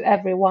that to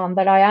everyone,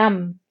 that I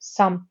am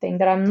something,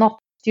 that I'm not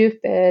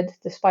stupid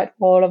despite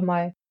all of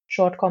my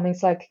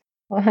shortcomings, like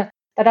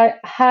that I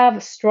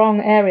have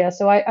strong areas.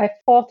 So I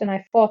fought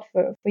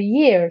for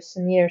years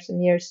and years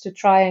and years to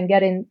try and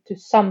get into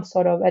some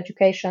sort of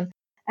education.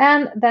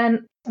 And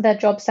then the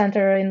job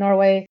center in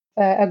Norway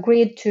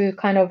agreed to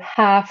kind of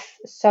half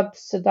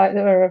subsidize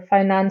or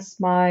finance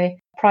my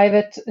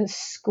private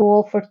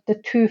school for the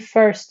 2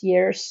 first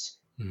years.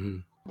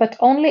 But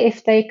only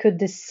if they could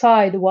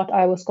decide what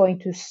I was going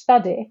to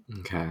study.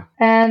 Okay.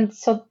 And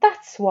so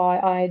that's why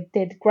I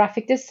did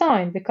graphic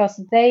design, because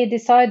they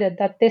decided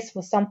that this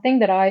was something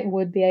that I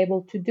would be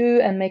able to do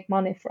and make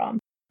money from.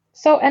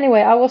 So anyway,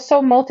 I was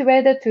so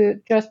motivated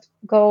to just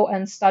go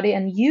and study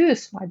and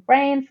use my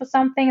brain for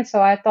something.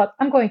 So I thought,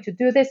 I'm going to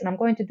do this and I'm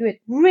going to do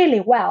it really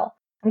well.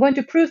 I'm going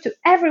to prove to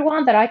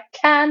everyone that I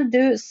can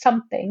do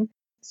something.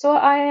 So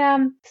I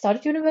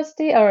started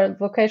university or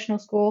vocational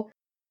school.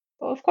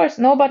 Of course,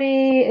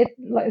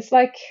 it's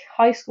like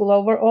high school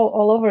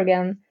all over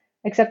again,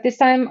 except this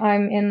time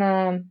I'm in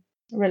a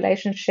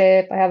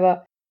relationship. I have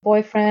a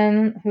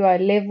boyfriend who I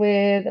live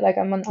with, like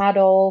I'm an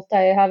adult,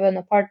 I have an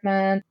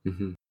apartment,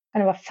 kind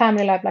of a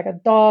family life, like a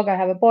dog, I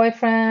have a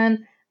boyfriend,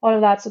 all of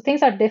that. So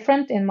things are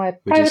different in my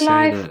private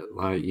life. Would you say that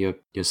like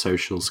your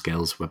social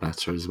skills were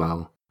better as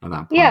well at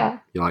that point? Yeah.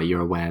 Like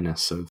your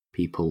awareness of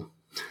people.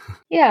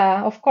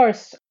 Yeah, of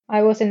course.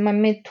 I was in my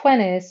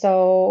mid-20s,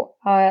 so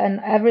and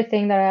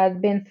everything that I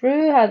had been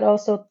through had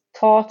also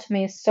taught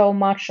me so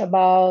much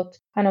about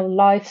kind of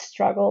life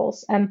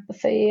struggles,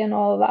 empathy, and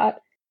all of that.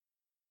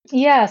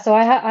 Yeah, so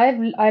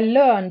I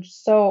learned.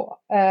 So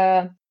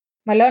my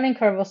learning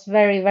curve was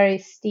very, very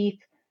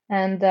steep,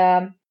 and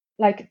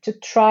like to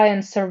try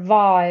and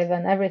survive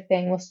and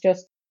everything was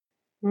just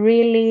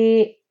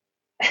really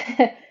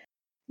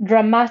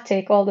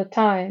dramatic all the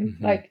time.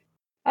 Like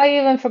I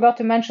even forgot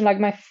to mention, like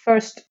my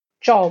first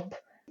job,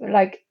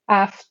 like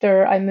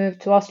after I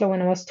moved to Oslo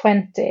when I was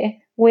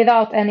 20,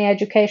 without any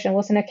education,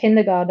 was in a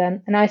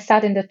kindergarten, and I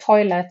sat in the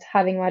toilet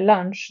having my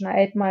lunch, and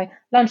I ate my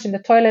lunch in the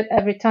toilet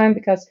every time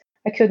because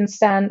I couldn't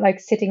stand like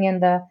sitting in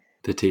the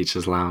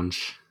teacher's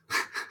lounge.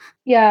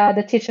 Yeah,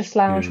 the teacher's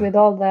lounge with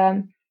all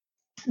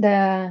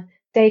the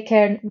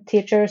daycare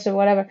teachers or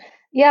whatever.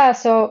 Yeah,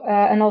 so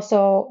and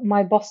also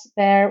my boss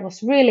there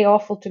was really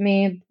awful to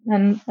me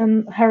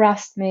and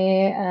harassed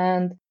me,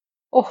 and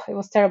it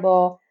was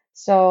terrible.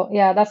 So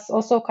yeah, that's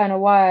also kind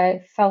of why I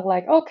felt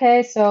like,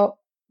 okay, so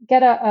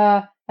get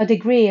a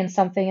degree in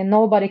something and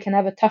nobody can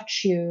ever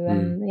touch you,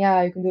 and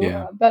yeah, you can do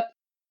it. But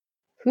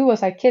who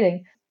was I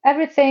kidding?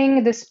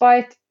 Everything,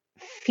 despite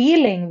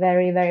feeling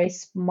very, very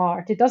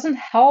smart, it doesn't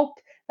help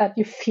that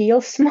you feel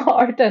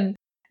smart and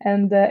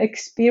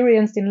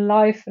experienced in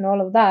life and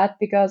all of that,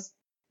 because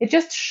it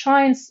just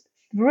shines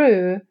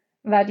through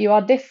that you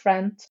are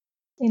different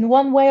in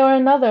one way or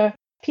another.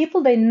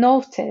 People, they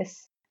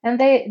notice, and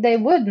they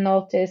would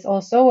notice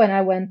also when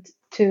I went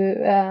to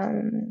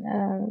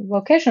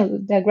vocational,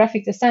 the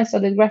graphic design, so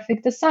the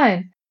graphic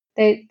design,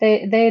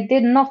 they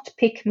did not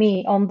pick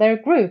me on their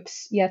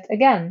groups yet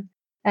again,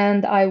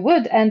 and I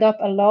would end up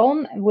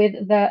alone with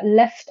the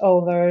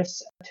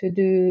leftovers to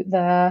do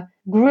the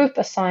group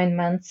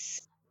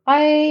assignments.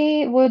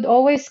 I would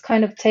always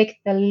kind of take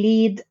the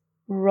lead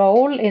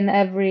role in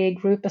every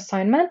group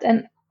assignment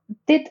and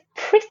did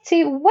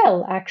pretty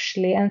well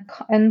actually,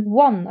 and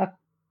won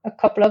a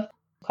couple of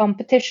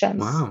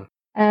competitions. Wow.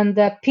 And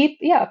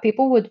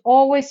people would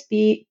always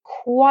be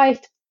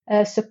quite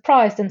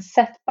surprised and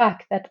set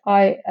back that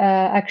I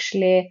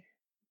actually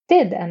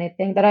did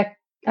anything, that I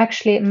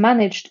actually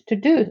managed to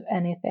do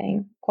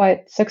anything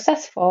quite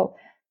successful.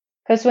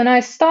 Because when I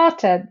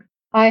started,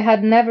 I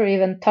had never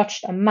even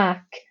touched a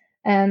Mac.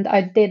 and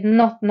I did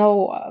not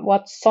know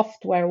what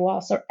software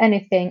was or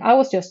anything. I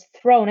was just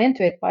thrown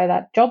into it by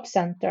that job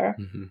center,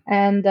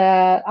 and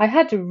I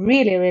had to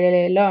really,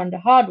 really learn the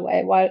hard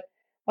way.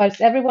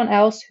 Whilst everyone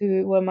else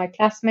who were my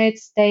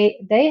classmates,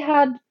 they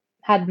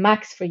had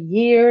Macs for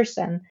years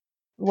and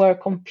were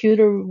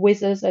computer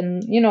whizzes,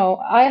 and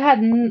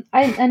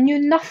I knew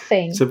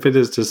nothing. Something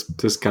has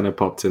just kind of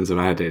popped into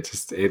my head.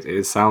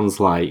 It sounds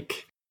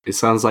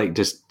like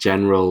just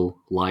general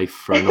life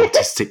for an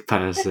autistic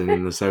person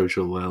in the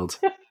social world.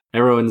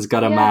 Everyone's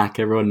got a Mac.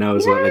 Everyone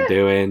knows what they're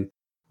doing.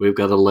 We've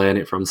got to learn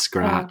it from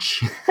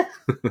scratch.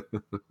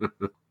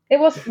 It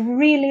was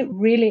really,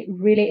 really,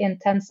 really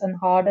intense and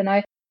hard. And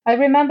I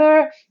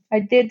remember I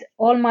did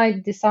all my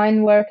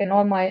design work and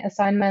all my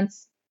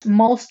assignments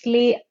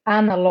mostly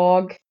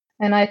analog.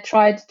 And I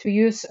tried to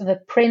use the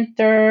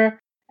printer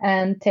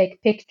and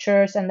take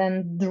pictures and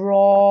then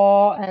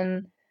draw.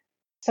 And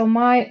so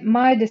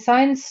my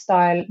design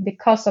style,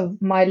 because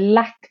of my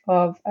lack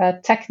of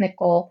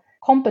technical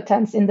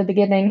competence in the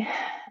beginning,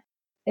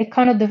 it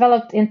kind of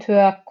developed into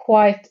a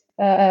quite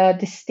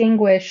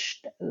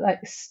distinguished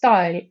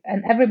style,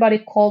 and everybody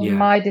called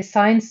my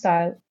design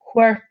style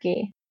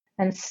quirky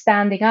and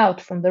standing out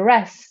from the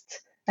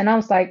rest. And I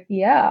was like,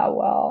 yeah,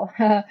 well,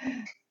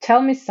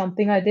 tell me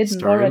something I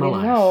didn't already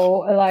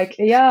know. Like,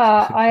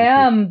 yeah, I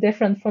am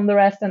different from the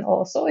rest, and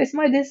also it's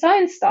my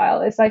design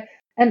style. It's like,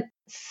 and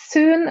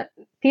soon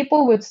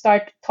people would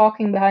start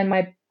talking behind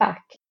my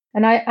back,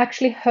 and I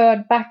actually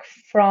heard back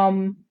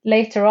from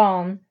later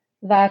on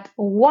that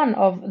one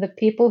of the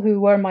people who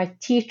were my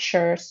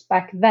teachers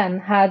back then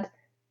had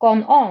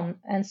gone on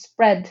and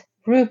spread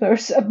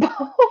rumors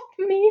about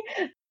me.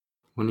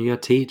 One of your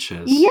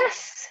teachers?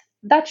 Yes,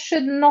 that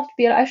should not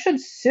be. I should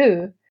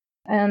sue.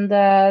 And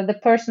the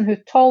person who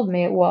told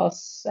me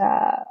was,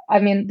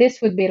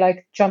 this would be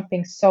like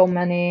jumping so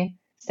many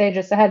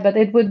stages ahead, but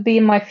it would be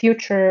my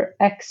future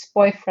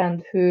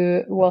ex-boyfriend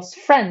who was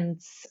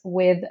friends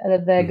with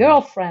the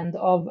girlfriend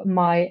of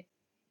my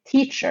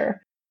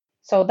teacher.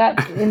 So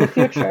that in the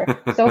future.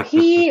 So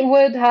he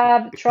would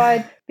have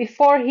tried,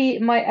 before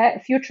my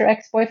future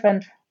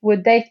ex-boyfriend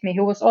would date me,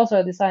 who was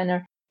also a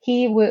designer,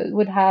 he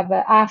would have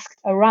asked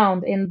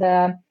around in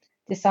the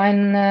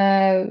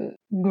design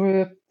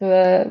group,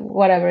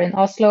 whatever, in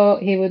Oslo.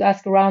 He would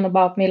ask around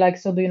about me, like,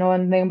 so do you know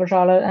anything about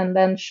Charlotte? And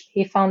then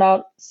he found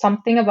out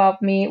something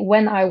about me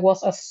when I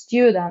was a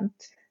student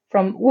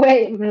from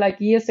way,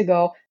 like years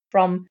ago,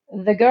 from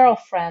the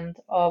girlfriend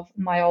of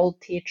my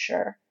old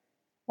teacher.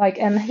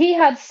 And he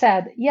had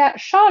said, yeah,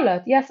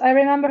 Charlotte, yes, I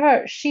remember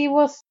her. She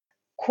was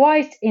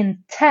quite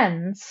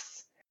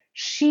intense.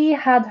 She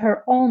had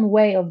her own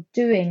way of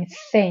doing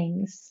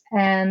things.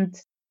 And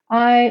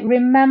I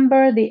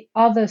remember the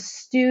other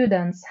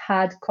students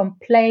had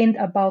complained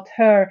about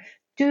her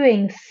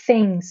doing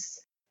things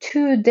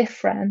too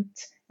different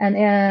and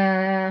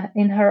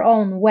in her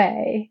own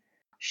way.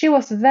 She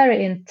was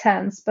very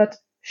intense, but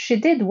she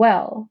did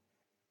well.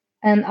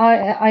 And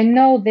I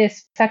know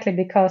this exactly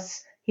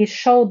because he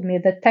showed me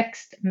the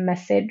text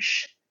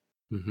message.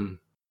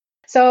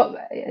 So,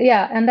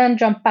 yeah, and then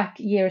jump back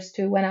years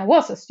to when I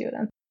was a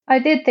student. I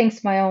did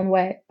things my own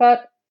way,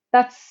 but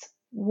that's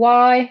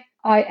why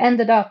I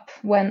ended up,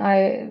 when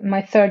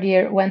my third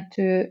year, went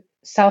to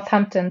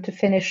Southampton to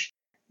finish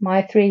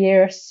my 3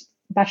 years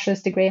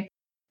bachelor's degree.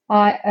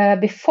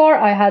 Before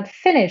I had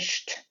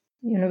finished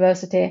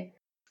university,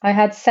 I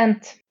had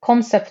sent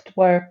concept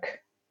work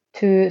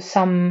to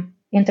some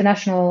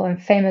international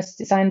and famous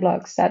design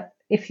blogs that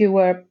if you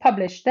were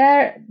published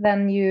there,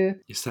 then you're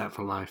set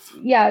for life.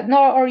 Yeah,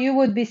 or you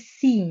would be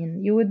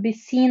seen. You would be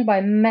seen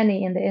by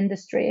many in the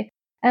industry.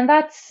 And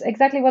that's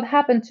exactly what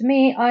happened to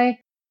me.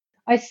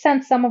 I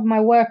sent some of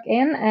my work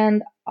in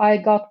and I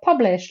got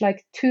published.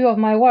 Like 2 of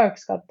my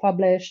works got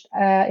published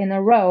in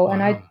a row.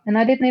 Wow. And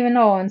I didn't even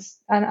know.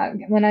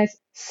 When I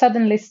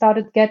suddenly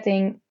started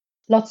getting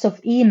lots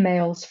of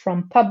emails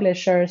from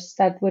publishers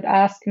that would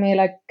ask me,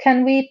 like,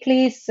 can we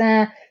please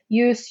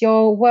use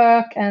your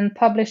work and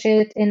publish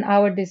it in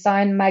our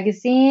design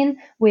magazine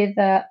with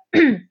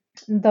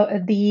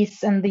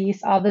these and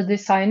these other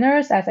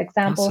designers as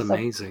examples. That's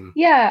amazing.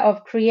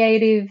 Of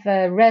creative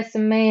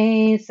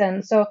resumes.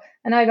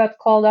 And I got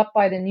called up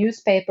by the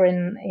newspaper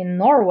in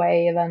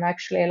Norway even,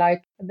 actually.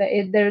 Like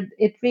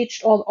it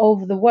reached all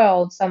over the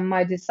world, some of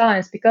my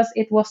designs, because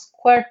it was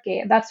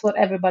quirky. That's what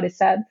everybody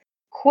said.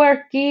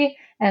 Quirky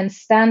and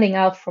standing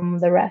out from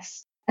the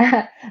rest.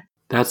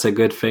 That's a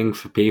good thing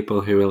for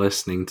people who are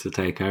listening to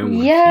take home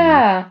with.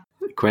 Yeah.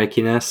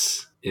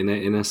 Quirkiness in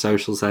a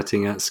social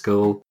setting at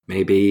school,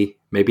 maybe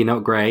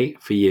not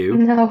great for you.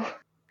 No.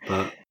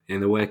 But in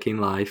the working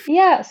life.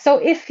 Yeah. So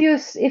if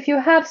you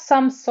have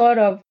some sort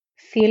of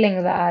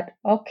feeling that,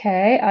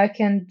 okay, I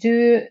can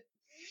do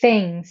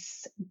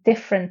things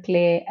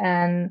differently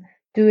and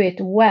do it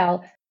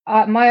well,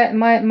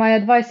 my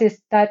advice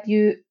is that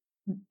you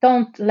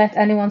don't let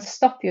anyone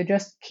stop you.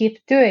 Just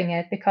keep doing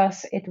it,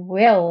 because it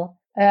will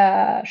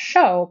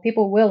show.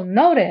 People will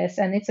notice,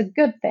 and it's a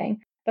good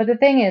thing. But the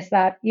thing is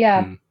that,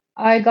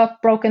 I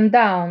got broken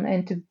down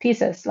into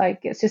pieces,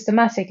 like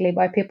systematically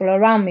by people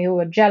around me who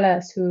were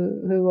jealous,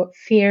 who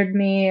feared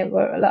me,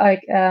 were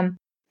like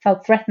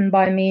felt threatened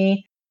by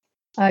me.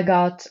 I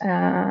got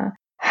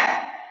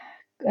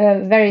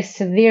very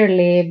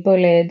severely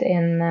bullied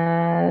in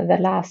the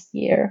last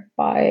year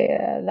by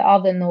the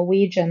other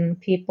Norwegian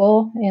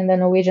people in the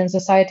Norwegian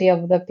Society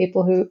of the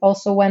people who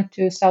also went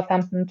to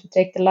Southampton to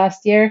take the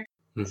last year.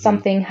 Mhm.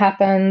 Something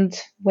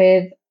happened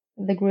with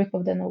the group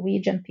of the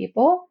Norwegian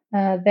people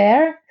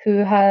there who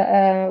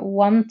had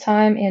one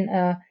time in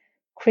a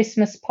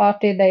Christmas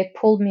party, they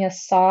pulled me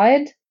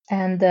aside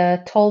and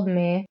told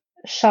me,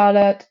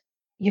 Charlotte,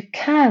 you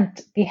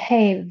can't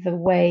behave the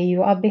way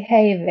you are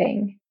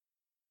behaving.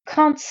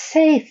 Can't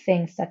say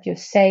things that you're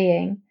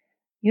saying.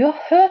 You're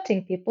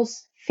hurting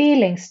people's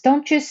feelings.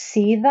 Don't you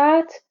see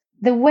that?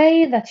 The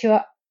way that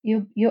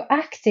you're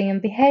acting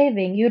and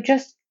behaving,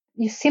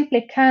 you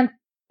simply can't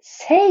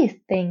say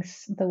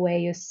things the way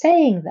you're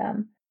saying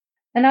them.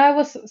 And I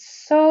was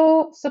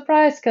so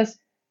surprised because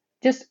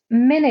just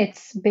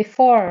minutes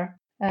before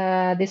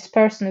this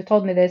person who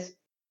told me this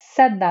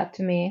said that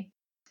to me,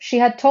 she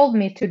had told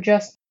me to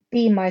just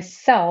be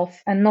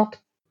myself and not.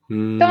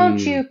 Don't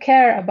you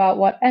care about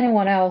what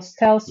anyone else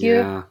tells you?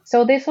 Yeah.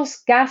 So this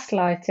was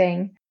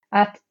gaslighting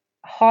at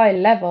high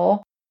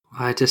level.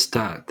 I just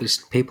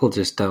people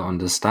just don't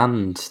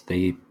understand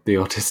the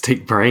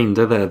autistic brain,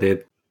 do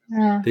they?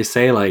 They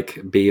say like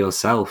be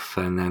yourself,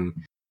 and then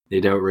they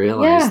don't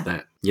realize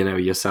that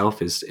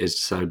yourself is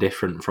so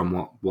different from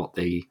what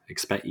they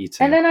expect you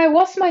to. And then I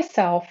was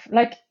myself,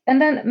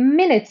 and then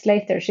minutes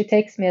later she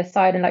takes me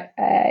aside and like,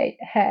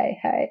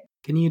 hey.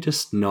 Can you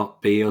just not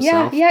be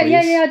yourself? Yeah.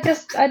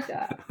 Please?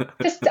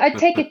 I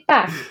take it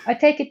back. I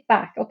take it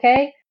back.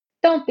 Okay,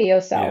 don't be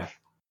yourself. Yeah.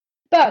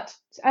 But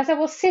as I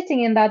was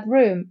sitting in that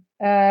room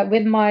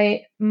with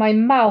my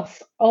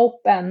mouth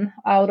open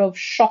out of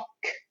shock,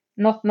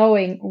 not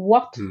knowing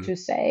what to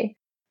say,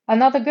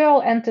 another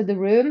girl entered the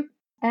room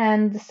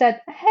and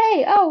said,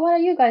 "Hey, what are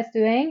you guys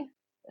doing?"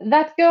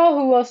 That girl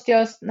who was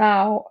just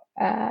now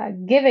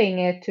giving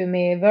it to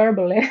me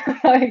verbally,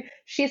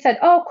 she said,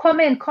 "Oh, come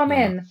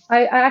in.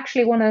 I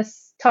actually want to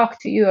talk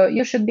to you.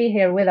 You should be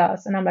here with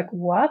us." And I'm like,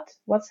 "What?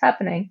 What's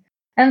happening?"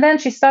 And then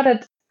she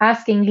started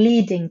asking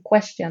leading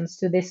questions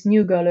to this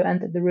new girl who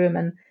entered the room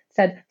and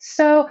said,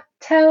 "So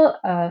tell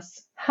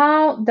us,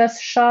 how does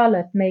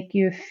Charlotte make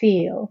you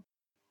feel?"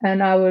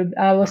 And I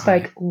was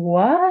like,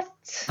 "What?"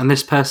 And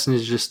this person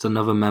is just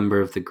another member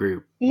of the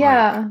group.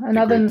 Yeah,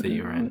 like the group that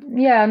you're in.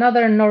 Yeah,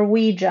 another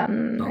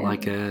Norwegian. Not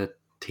like a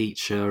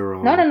teacher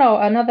or No,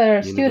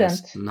 another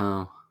student.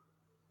 No.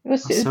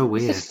 That's so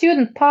weird. It was a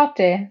student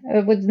party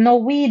with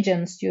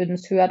Norwegian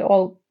students who had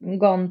all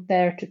gone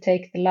there to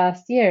take the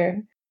last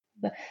year.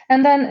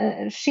 And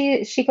then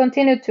she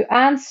continued to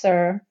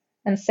answer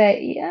and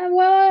say, "Yeah,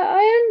 well,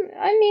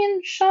 I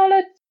mean,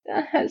 Charlotte,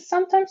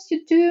 sometimes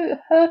you do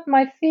hurt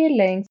my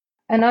feelings."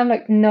 And I'm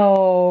like,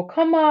 "No,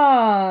 come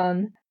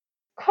on.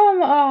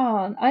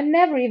 I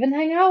never even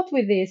hang out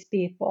with these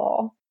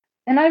people."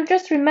 And I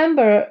just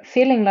remember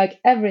feeling like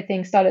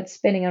everything started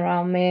spinning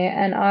around me,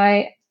 and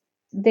I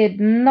did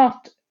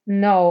not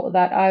know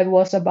that I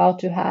was about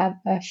to have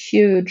a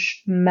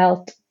huge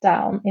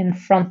meltdown in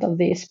front of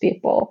these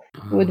people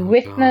who would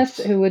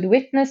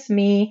witness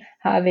me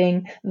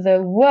having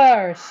the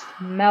worst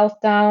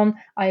meltdown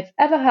I've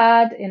ever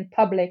had in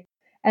public.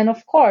 And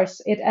of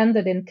course, it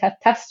ended in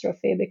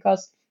catastrophe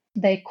because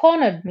they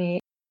cornered me.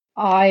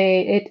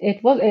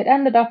 It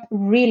ended up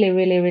really,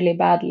 really, really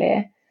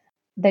badly.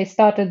 They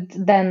started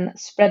then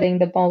spreading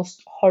the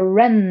most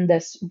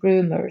horrendous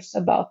rumors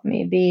about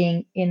me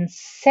being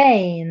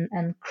insane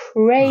and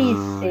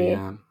crazy.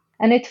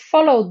 And it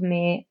followed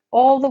me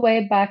all the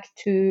way back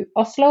to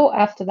Oslo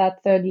after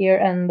that third year.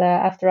 And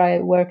after I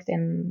worked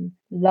in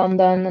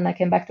London and I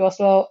came back to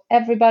Oslo,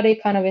 everybody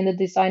kind of in the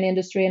design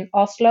industry in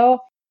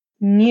Oslo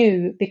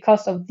knew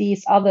because of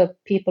these other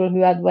people who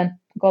had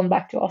gone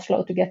back to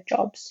Oslo to get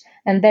jobs.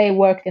 And they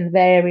worked in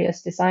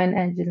various design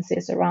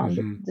agencies around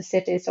the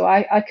city. So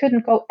I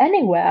couldn't go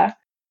anywhere.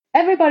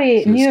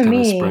 Everybody knew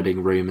me.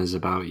 Spreading rumors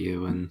about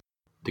you and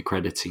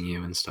discrediting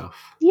you and stuff.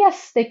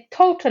 Yes, they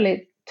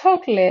totally.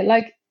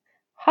 Like,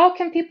 how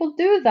can people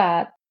do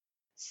that?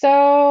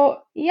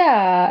 So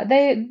yeah,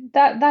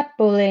 that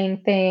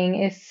bullying thing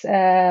is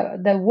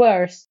the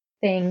worst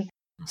thing.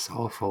 It's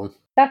awful.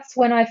 That's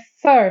when I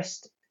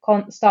first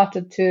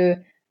started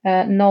to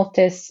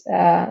notice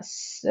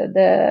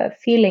the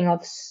feeling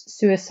of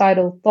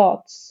suicidal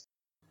thoughts.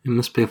 It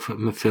must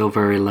feel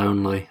very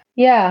lonely.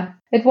 Yeah,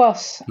 it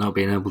was. Not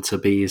being able to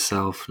be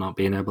yourself, not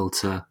being able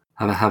to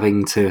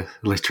having to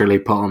literally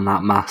put on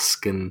that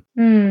mask and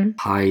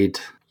hide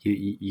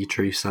your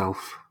true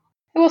self.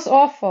 It was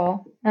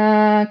awful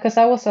because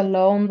I was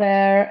alone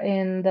there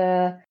in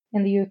the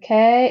UK,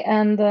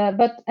 and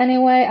but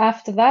anyway,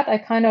 after that, I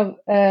kind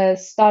of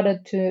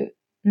started to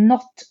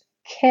not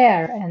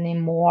care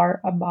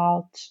anymore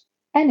about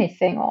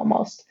anything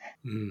almost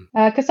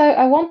because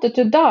I wanted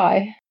to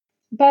die,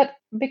 but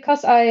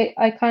because I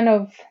kind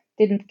of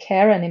didn't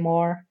care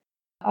anymore,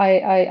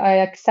 I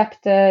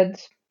accepted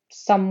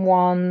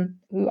someone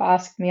who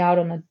asked me out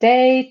on a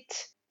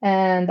date,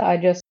 and I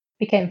just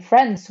became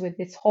friends with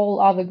this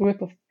whole other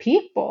group of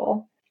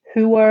people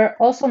who were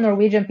also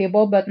Norwegian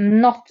people, but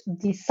not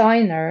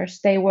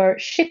designers. They were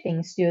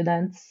shipping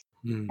students.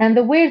 And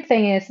the weird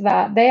thing is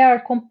that they are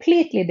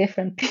completely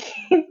different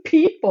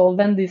people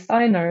than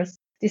designers.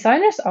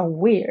 Designers are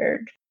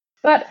weird.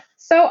 But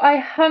so I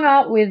hung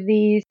out with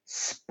these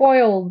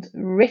spoiled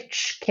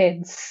rich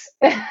kids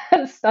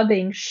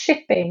studying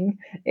shipping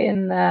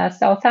in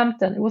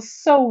Southampton. It was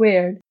so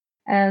weird.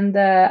 And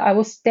I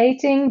was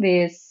dating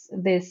this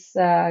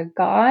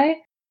guy,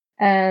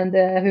 and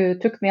who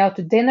took me out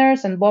to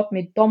dinners and bought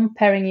me Dom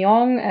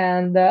Perignon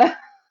and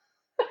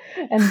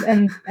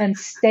and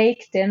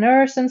steak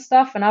dinners and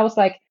stuff. And I was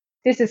like,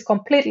 this is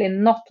completely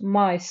not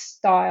my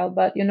style.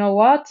 But you know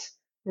what?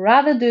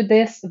 Rather do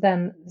this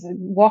than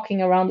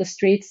walking around the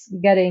streets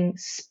getting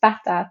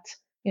spat at,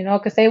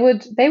 because they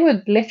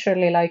would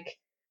literally like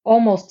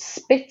almost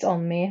spit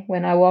on me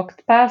when I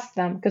walked past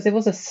them, because it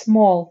was a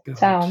small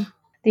town.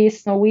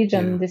 These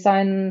Norwegian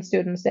design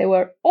students, they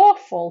were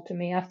awful to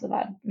me after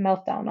that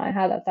meltdown I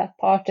had at that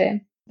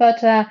party.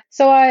 But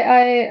so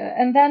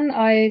and then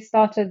I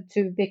started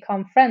to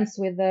become friends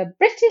with the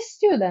British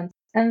students,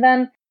 and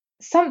then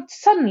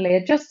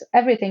suddenly just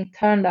everything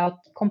turned out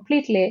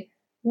completely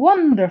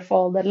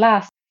wonderful. The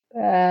last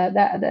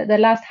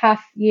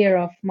half year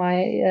of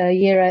my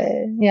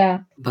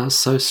year, That's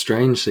so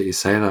strange that you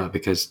say that,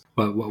 because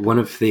one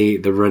of the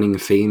running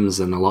themes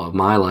in a lot of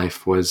my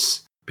life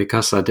was,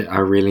 because I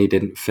really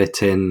didn't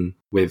fit in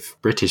with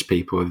British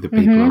people, with the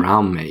people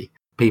around me,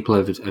 people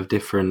of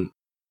different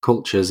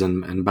cultures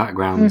and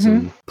backgrounds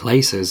and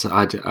places.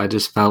 I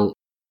just felt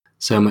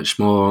so much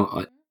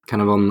more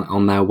kind of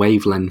on their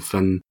wavelength.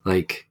 And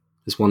like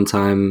this one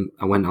time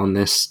I went on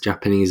this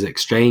Japanese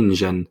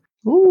exchange, and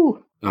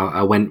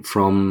I went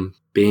from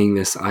being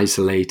this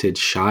isolated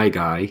shy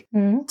guy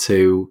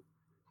to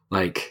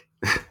like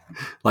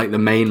like the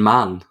main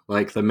man,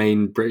 like the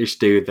main British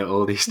dude that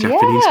all these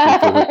Japanese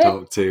people would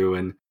talk to.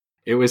 And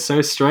it was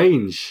so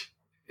strange.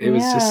 It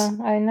was just,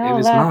 I know, it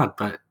was mad.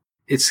 But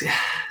it's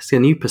a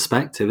new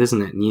perspective,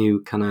 isn't it?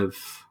 New kind of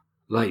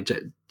like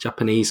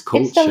Japanese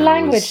culture. It's the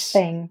language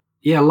thing.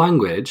 Yeah,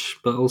 language,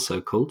 but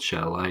also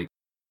culture, like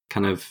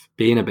kind of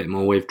being a bit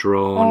more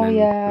withdrawn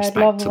and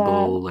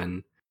respectable.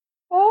 And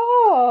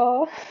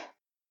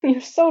you're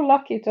so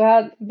lucky to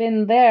have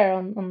been there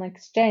on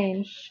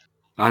exchange.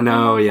 I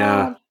know,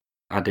 God.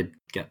 I did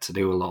get to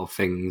do a lot of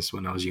things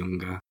when I was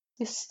younger.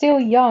 You're still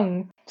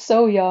young,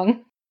 so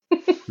young.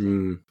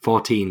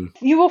 14.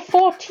 You were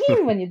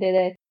 14 when you did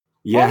it?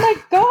 Yeah. Oh my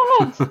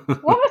God!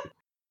 What?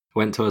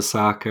 Went to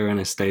Osaka and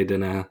I stayed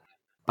in a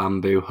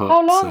bamboo hut.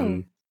 How long?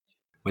 And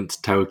went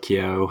to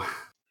Tokyo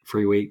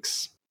 3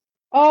 weeks.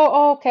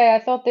 Oh, okay. I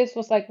thought this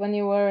was like when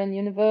you were in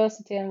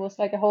university and was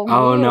like a whole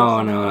year.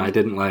 No, I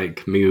didn't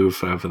like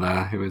move over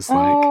there. It was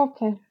like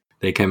okay.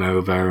 They came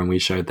over and we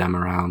showed them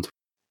around.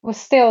 Well,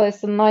 still,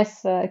 it's a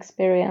nice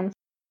experience.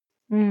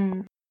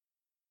 In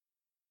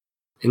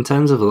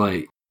terms of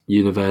like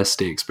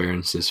university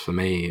experiences for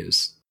me,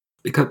 is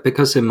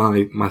because in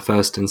my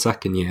first and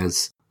second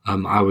years,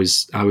 I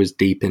was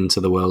deep into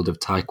the world of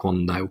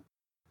Taekwondo.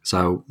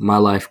 So my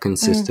life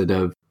consisted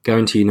of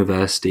going to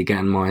university,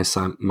 getting my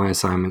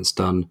assignments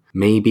done,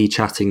 maybe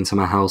chatting to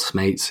my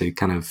housemates who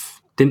kind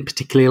of didn't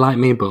particularly like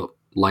me, but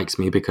liked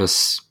me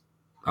because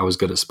I was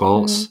good at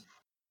sports.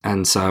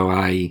 And so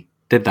I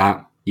did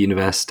that,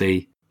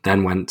 university,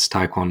 then went to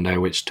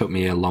Taekwondo, which took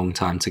me a long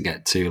time to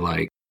get to,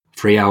 like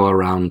 3-hour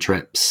round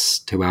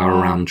trips, 2-hour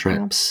round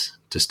trips,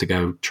 just to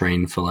go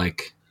train for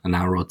like an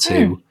hour or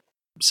two.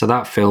 So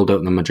that filled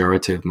up the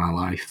majority of my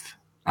life.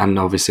 And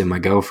obviously my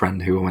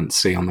girlfriend, who I went to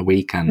see on the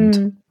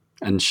weekend,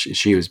 and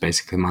she was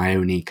basically my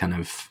only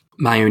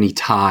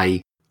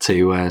tie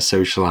to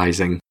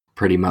socializing,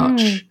 pretty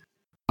much.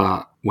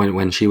 But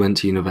when she went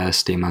to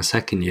university in my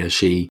second year,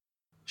 she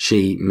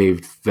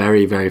moved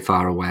very, very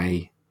far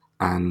away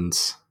and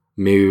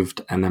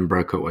moved and then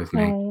broke up with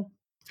me.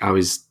 I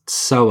was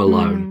so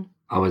alone.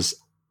 I was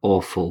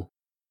awful.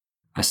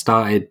 I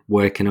started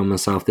working on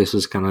myself. This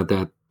was kind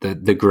of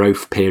the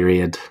growth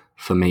period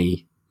for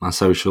me, my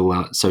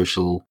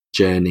social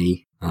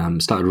journey.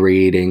 Started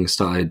reading,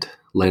 started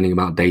learning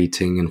about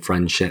dating and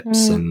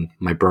friendships and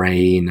my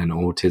brain and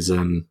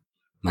autism,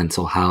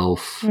 mental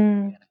health,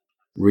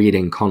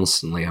 reading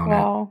constantly on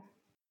it.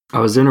 I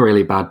was in a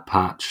really bad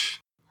patch.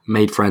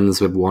 Made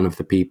friends with one of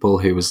the people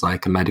who was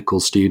like a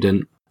medical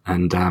student,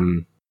 and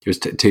it was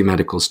two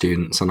medical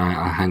students, and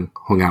I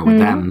hung out with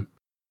them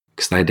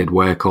because they did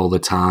work all the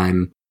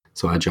time.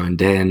 So I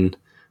joined in,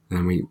 and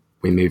then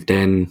we moved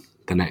in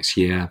the next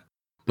year.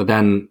 But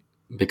then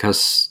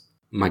because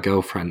my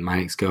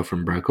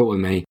ex-girlfriend broke up with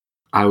me,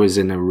 I was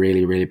in a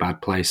really, really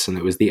bad place, and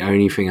it was the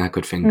only thing I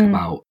could think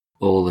about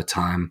all the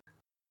time.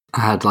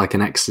 I had like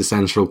an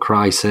existential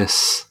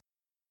crisis.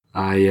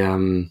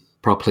 I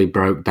properly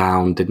broke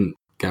down, didn't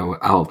go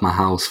out of my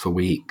house for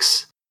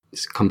weeks.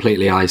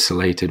 Completely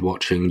isolated,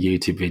 watching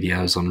YouTube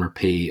videos on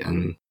repeat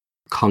and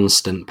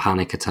constant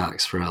panic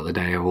attacks throughout the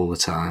day all the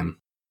time.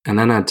 And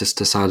then I just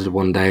decided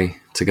one day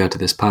to go to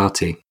this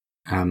party.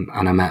 And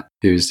I met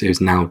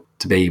who's now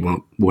to be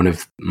one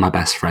of my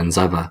best friends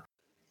ever.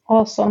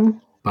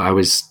 Awesome. But I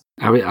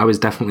was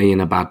definitely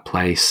in a bad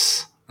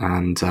place,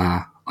 and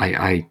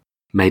I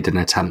made an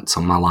attempt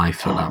on my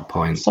life at that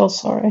point. So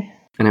sorry.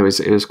 And it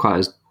was quite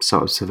as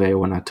sort of severe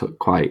when I took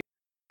quite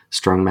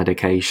strong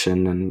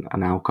medication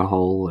and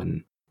alcohol,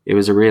 and it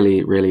was a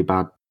really, really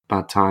bad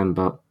time.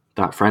 But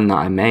that friend that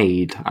I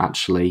made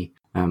actually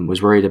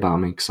was worried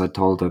about me because I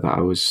told her that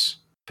I was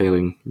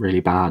feeling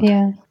really bad.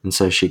 Yeah. And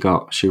so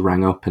she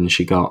rang up and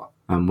she got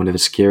one of the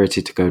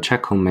security to go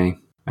check on me.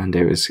 And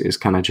it was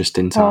kind of just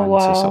in time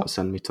to sort of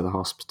send me to the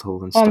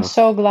hospital and stuff. I'm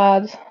so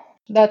glad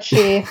that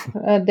she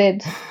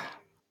did.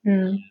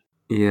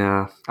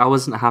 Yeah, I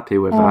wasn't happy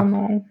with her,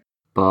 no.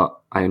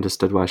 but I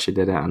understood why she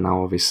did it, and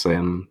now obviously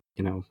I'm,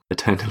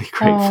 eternally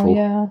grateful.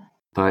 Yeah.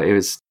 But it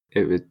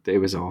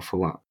was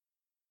awful.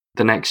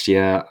 The next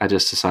year, I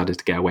just decided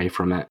to get away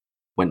from it.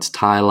 Went to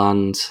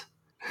Thailand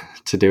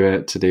to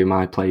do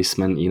my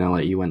placement.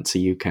 Like you went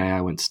to UK,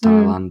 I went to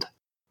Thailand.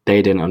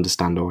 They didn't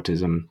understand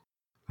autism.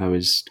 I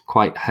was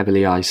quite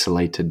heavily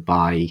isolated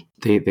by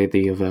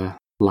the other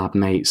lab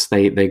mates.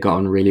 They got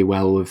on really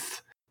well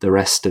with the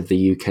rest of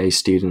the UK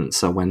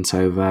students I went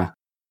over,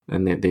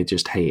 and they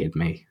just hated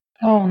me.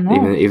 Oh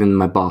no! Even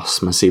my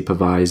boss, my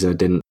supervisor,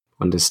 didn't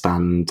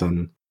understand,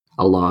 and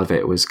a lot of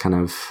it was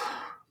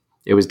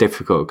it was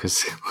difficult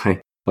because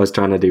I was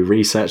trying to do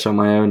research on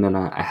my own, and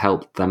I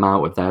helped them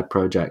out with their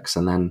projects,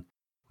 and then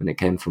when it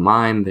came for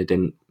mine, they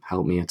didn't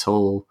help me at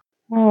all.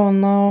 Oh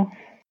no!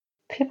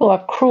 People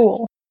are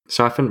cruel.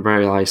 So I felt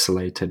very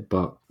isolated,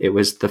 but it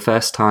was the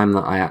first time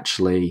that I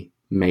actually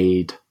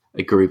made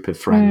a group of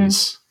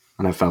friends,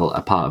 and I felt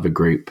a part of a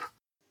group.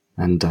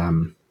 And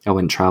I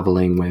went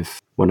travelling with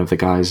one of the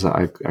guys that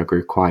I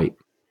grew quite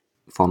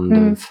fond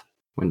of.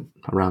 Went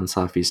around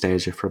Southeast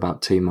Asia for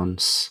about 2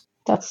 months.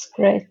 That's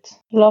great.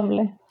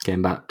 Lovely.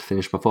 Came back to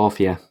finish my 4th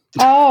year.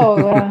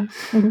 Oh,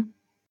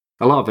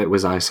 A lot of it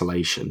was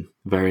isolation,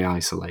 very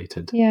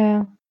isolated.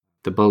 Yeah.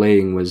 The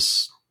bullying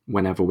was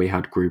whenever we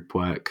had group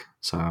work,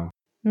 so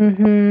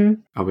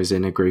I was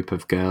in a group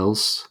of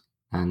girls,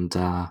 and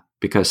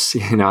because,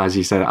 as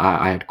you said,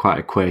 I had quite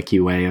a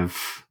quirky way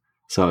of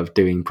sort of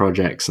doing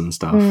projects and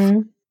stuff.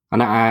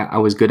 And I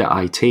was good at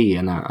IT,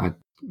 and I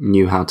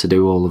knew how to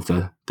do all of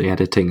the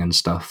editing and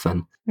stuff.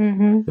 And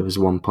there was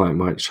one point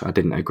which I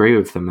didn't agree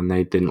with them, and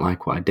they didn't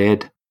like what I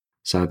did,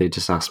 so they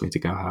just asked me to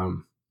go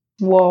home.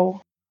 Whoa.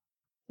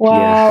 Wow.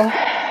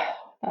 Yeah.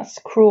 That's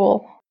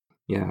cruel.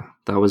 Yeah,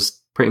 that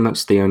was pretty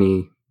much the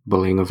only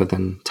bullying other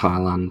than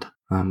Thailand.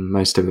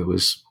 Most of it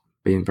was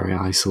being very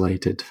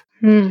isolated.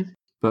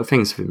 But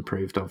things have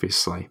improved,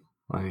 obviously,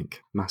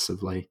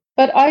 massively.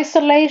 But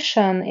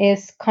isolation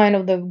is kind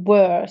of the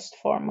worst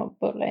form of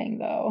bullying,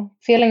 though.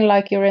 Feeling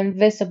like you're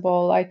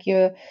invisible,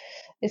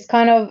 it's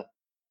kind of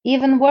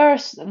even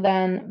worse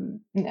than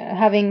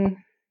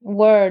having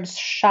words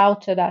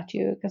shouted at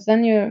you, because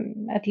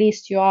then at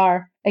least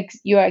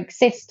you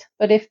exist.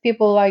 But if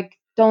people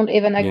don't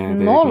even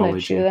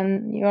acknowledge you,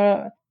 then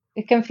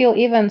it can feel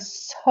even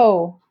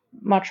so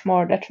much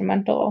more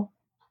detrimental.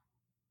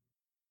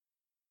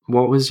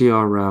 What was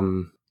your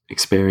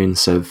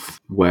experience of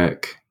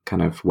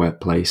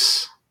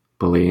workplace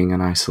bullying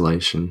and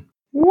isolation?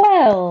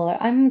 Well,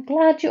 I'm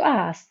glad you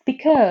asked,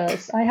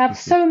 because I have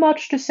so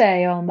much to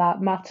say on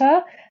that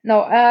matter.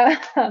 No,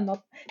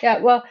 not. Yeah,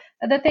 well,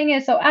 the thing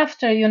is, so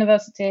after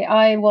university,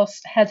 I was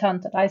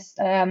headhunted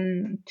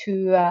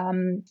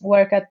to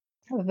work at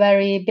a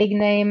very big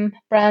name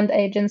brand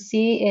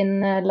agency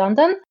in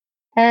London.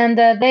 And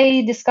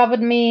they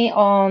discovered me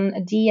on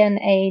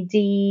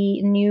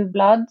DNAD New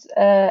Blood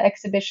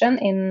exhibition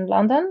in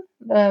London,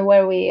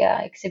 where we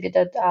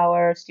exhibited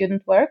our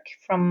student work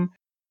from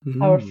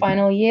our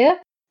final year.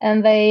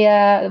 And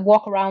they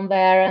walk around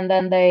there, and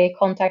then they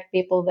contact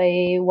people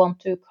they want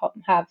to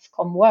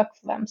come work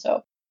for them.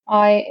 So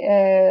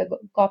I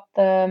got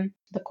the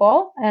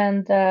call,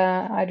 and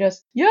I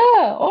just,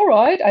 all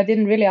right. I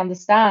didn't really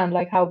understand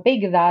how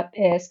big that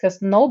is,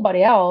 because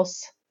nobody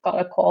else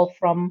got a call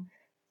from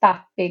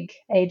that big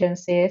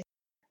agency.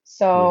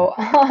 So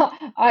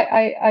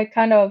I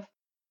kind of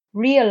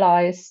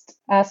realized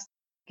as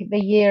the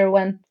year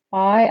went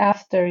by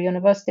after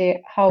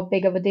university how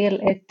big of a deal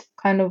it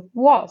kind of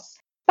was.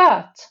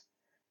 But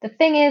the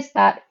thing is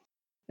that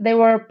there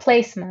were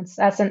placements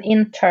as an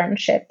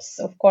internships,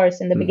 of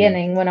course, in the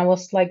beginning when I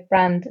was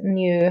brand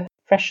new,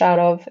 fresh out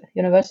of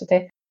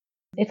university.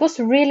 It was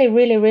really,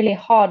 really, really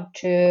hard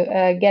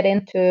to get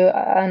into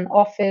an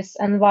office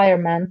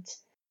environment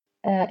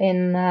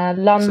in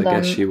London. So I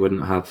guess you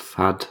wouldn't have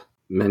had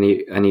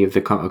any of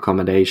the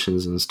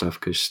accommodations and stuff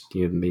because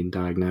you hadn't been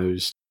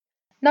diagnosed.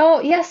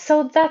 No, yes.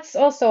 So that's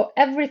also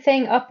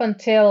everything up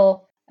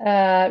until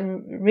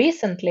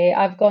recently.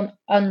 I've gone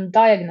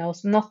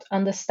undiagnosed, not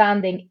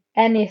understanding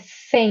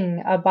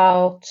anything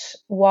about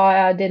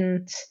why I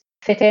didn't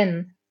fit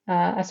in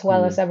as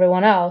well as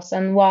everyone else,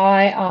 and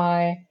why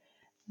I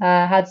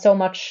had so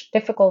much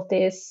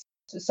difficulties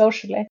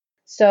socially.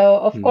 So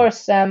of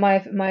course,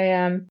 my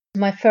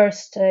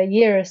first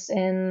years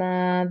in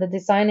the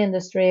design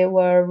industry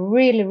were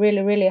really,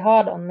 really, really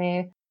hard on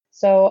me.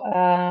 So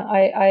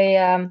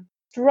I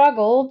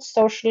struggled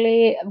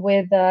socially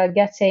with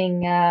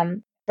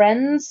getting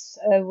friends,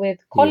 with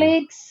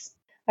colleagues.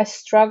 I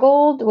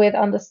struggled with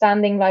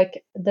understanding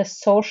like the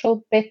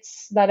social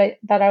bits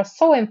that are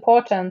so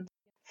important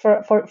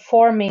for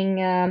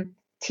forming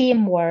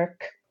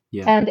teamwork.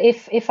 Yeah. And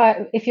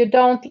if you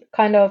don't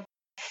kind of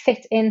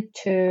fit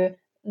into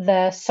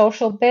the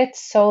social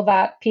bits so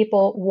that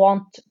people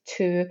want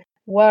to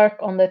work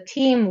on the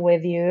team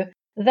with you,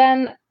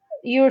 then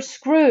you're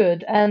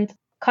screwed, and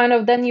kind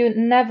of then you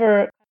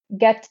never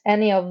get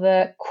any of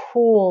the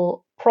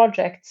cool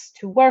projects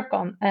to work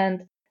on,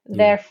 and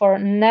therefore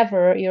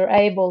never you're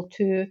able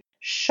to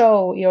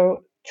show your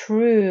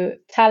true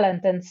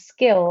talent and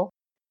skill.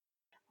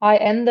 I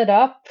ended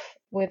up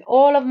with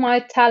all of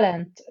my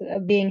talent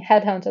being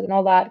headhunted and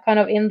all that kind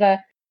of in the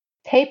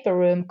paper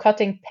room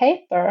cutting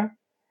paper.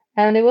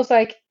 And it was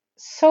like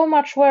so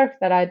much work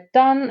that I'd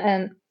done,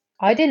 and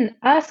I didn't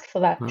ask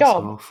for that That's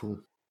job. awful.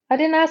 I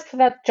didn't ask for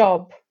that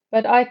job,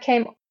 but I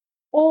came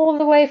all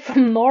the way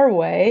from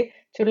Norway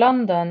to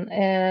London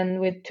and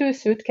with 2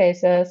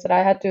 suitcases that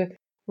I had to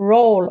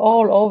roll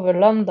all over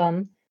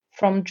London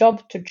from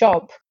job to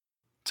job.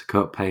 To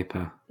cut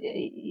paper.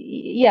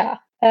 Yeah.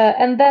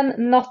 And then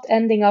not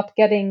ending up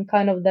getting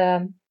kind of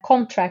the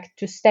contract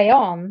to stay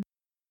on.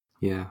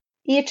 Yeah.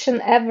 Each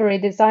and every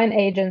design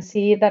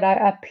agency that I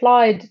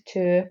applied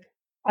to,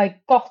 I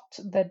got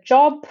the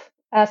job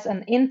as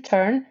an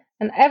intern.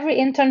 And every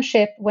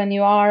internship, when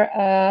you are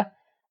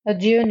a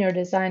junior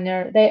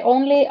designer, they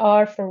only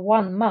are for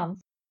 1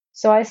 month.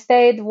 So I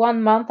stayed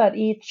 1 month at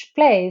each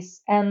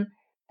place, and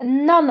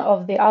none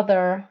of the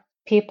other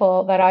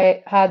people that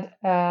I had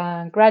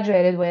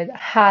graduated with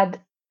had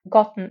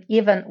gotten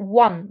even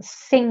one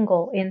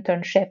single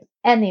internship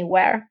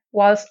anywhere,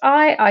 whilst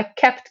I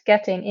kept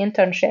getting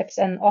internships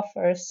and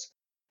offers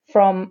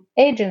from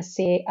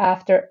agency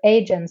after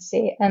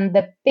agency and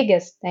the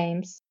biggest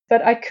names.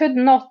 But I could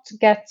not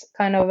get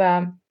kind of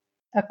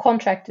a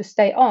contract to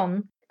stay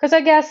on, because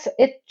I guess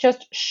it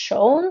just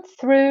shone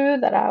through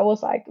that I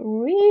was like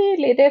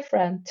really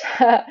different.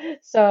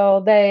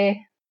 So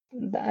they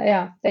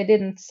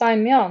didn't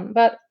sign me on.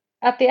 But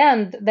at the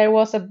end, there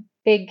was a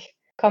big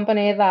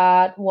company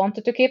that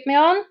wanted to keep me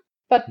on.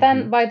 But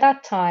then by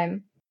that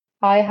time,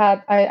 I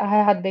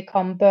had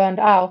become burned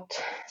out,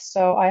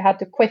 so I had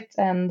to quit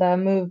and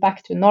move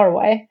back to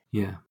Norway.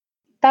 Yeah.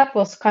 That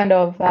was kind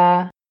of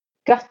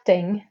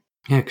gutting.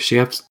 Yeah,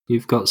 because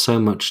you've got so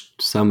much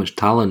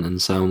talent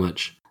and so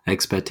much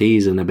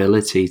expertise and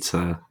ability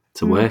to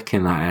work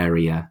in that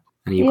area,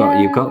 and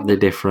you've got the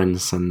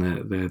difference and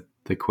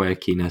the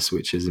quirkiness,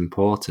 which is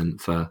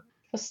important for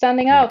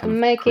standing out and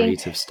making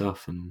creative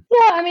stuff. And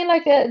I mean,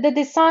 like the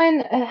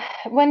design,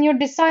 when you're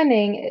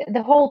designing,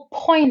 the whole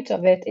point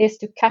of it is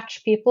to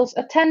catch people's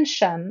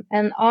attention.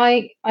 And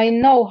I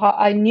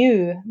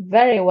knew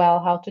very well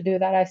how to do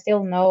that. I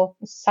still know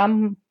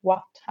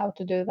somewhat how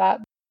to do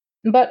that.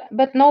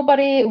 But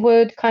nobody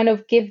would kind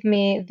of give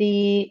me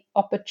the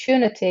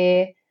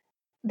opportunity.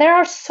 There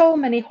are so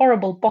many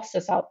horrible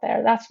bosses out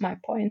there. That's my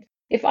point.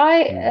 If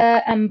I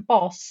am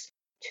boss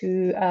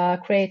to a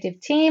creative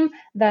team,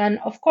 then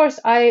of course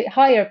I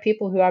hire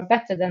people who are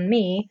better than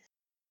me.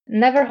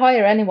 Never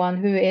hire anyone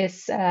who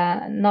is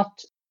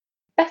not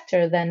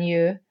better than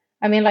you.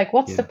 I mean, like,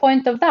 what's the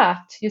point of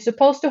that? You're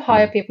supposed to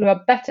hire people who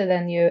are better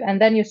than you, and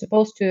then you're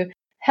supposed to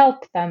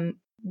help them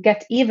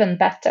get even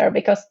better,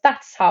 because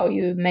that's how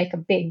you make a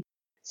big,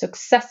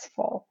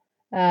 successful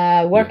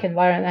work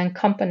environment and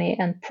company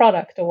and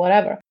product or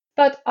whatever.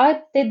 But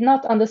I did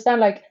not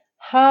understand like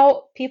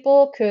how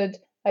people could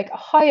like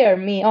hire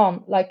me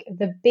on like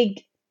the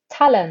big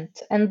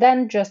talent and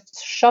then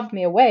just shove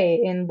me away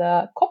in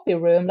the copy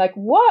room. Like,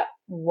 what?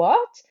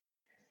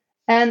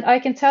 And I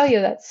can tell you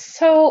that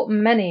so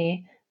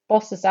many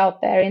bosses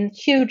out there in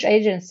huge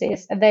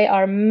agencies, they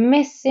are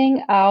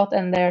missing out,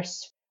 and they're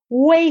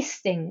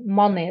wasting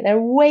money. They're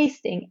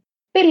wasting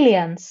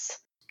billions.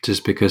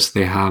 Just because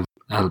they have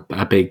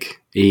a big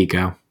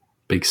ego,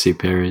 big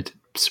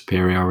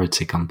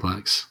superiority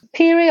complex.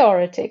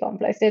 Superiority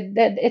complex.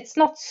 It's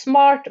not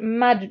smart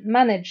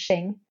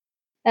managing.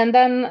 And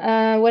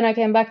then when I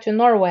came back to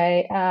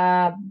Norway,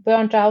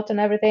 burnt out and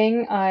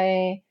everything,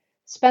 I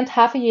spent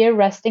half a year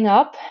resting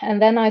up,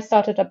 and then I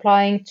started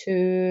applying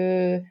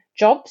to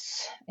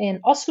jobs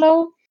in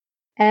Oslo,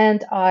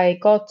 and I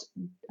got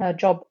a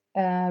job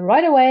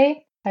right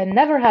away. I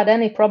never had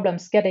any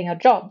problems getting a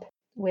job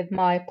with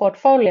my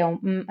portfolio,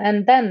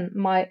 and then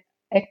my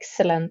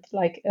excellent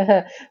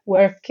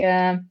work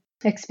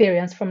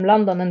experience from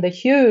London and the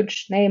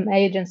huge name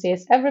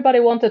agencies.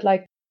 Everybody wanted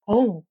like,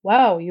 oh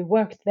wow, you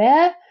worked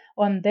there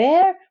on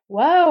there,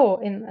 wow,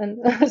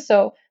 and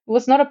so it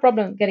was not a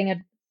problem getting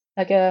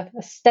a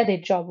steady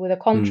job with a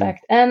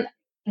contract and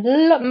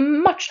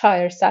much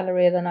higher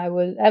salary than I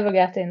would ever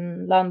get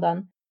in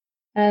London.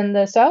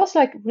 And so I was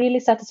like really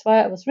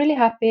satisfied. I was really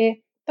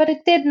happy. But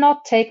it did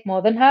not take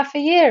more than half a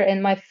year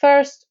in my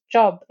first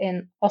job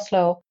in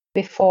Oslo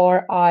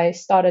before I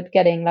started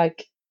getting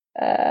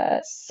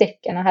sick,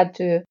 and I had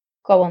to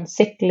go on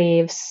sick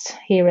leaves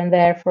here and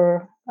there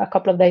for a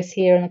couple of days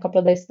here and a couple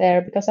of days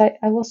there because I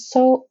was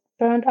so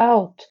burned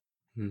out.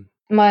 Mm.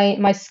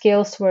 My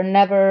skills were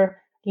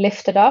never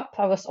lifted up.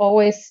 I was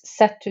always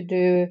set to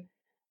do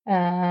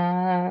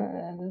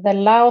the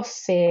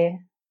lousy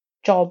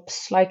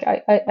jobs. Like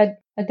I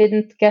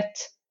didn't get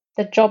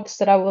the jobs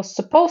that I was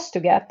supposed to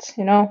get,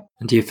 you know.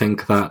 And do you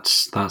think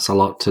that's a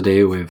lot to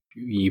do with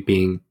you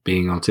being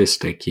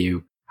autistic,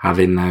 you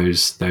having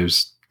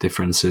those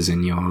differences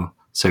in your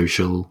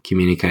social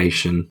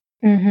communication?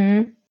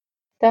 Mm-hmm.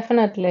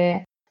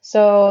 Definitely.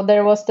 So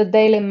there was the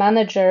daily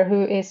manager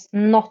who is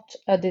not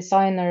a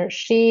designer.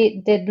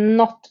 She did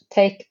not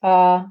take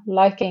a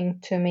liking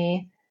to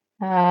me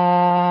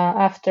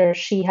after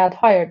she had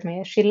hired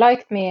me. She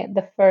liked me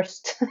the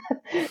first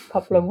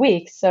couple of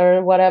weeks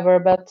or whatever,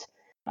 but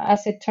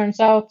as it turns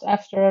out,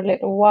 after a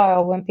little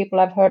while, when people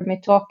have heard me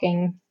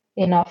talking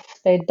enough,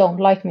 they don't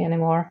like me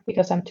anymore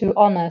because I'm too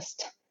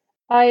honest.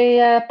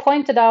 I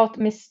pointed out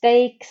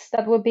mistakes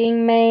that were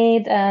being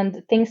made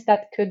and things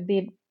that could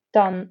be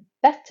done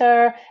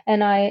better,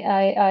 and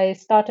I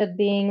started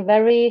being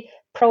very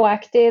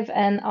proactive,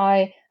 and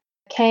I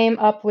came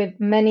up with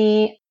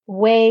many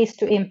ways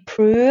to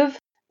improve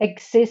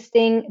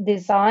existing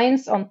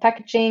designs on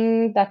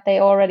packaging that they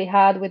already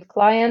had with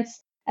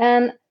clients.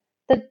 And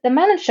the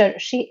manager,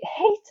 she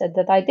hated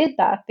that I did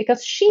that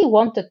because she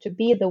wanted to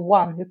be the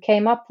one who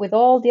came up with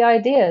all the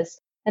ideas.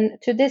 And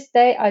to this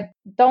day, I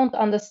don't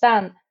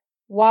understand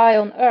why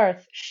on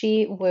earth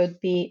she would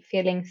be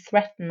feeling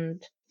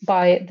threatened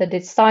by the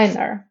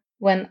designer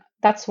when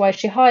that's why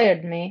she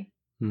hired me.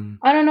 Mm.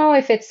 I don't know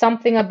if it's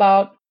something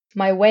about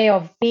my way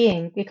of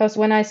being, because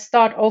when I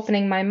start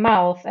opening my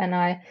mouth and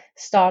I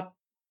start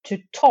to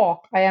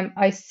talk,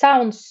 I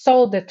sound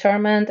so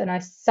determined and I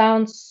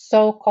sound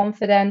so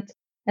confident,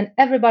 and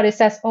everybody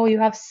says, "Oh, you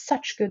have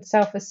such good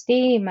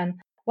self-esteem,"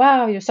 and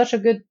 "Wow, you're such a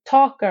good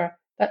talker."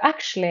 But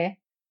actually,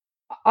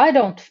 I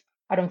don't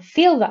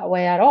feel that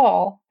way at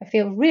all. I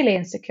feel really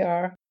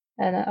insecure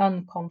and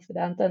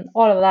unconfident and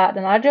all of that,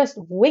 and I just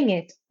wing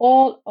it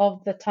all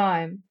of the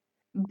time.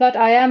 But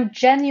I am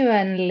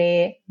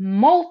genuinely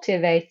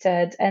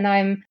motivated and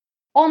I'm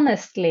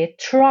honestly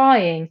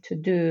trying to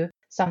do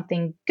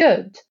something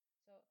good.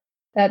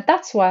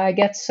 That's why I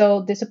get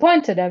so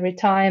disappointed every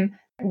time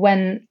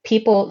when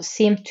people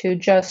seem to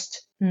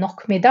just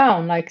knock me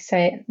down, like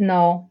say,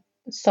 "No,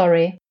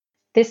 sorry,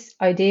 this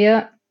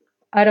idea,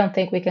 I don't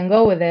think we can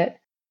go with it."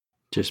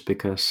 Just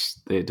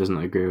because it doesn't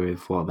agree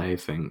with what they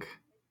think.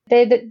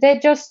 They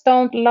just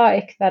don't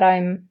like that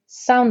I'm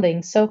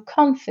sounding so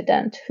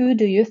confident. Who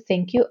do you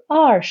think you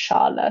are,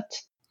 Charlotte?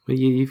 Well,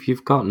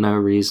 you've got no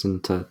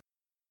reason to.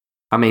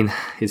 I mean,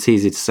 it's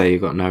easy to say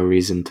you've got no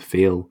reason to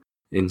feel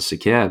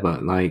insecure,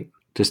 but like,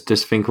 just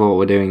think of what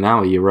we're doing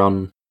now. You're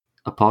on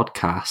a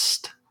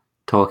podcast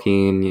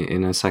talking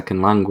in a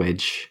second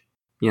language,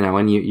 you know,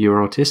 and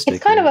you're autistic.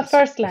 It's kind of a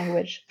first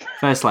language.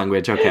 First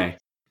language, okay.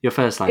 Your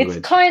first language.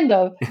 It's kind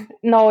of.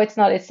 No, it's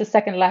not. It's the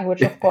second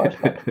language, of course.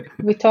 But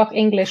we talk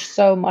English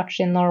so much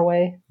in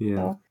Norway. Yeah.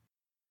 So.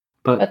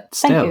 But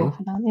thank still, you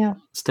for that, yeah.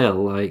 Still,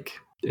 like,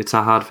 it's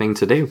a hard thing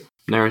to do.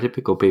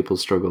 Neurotypical people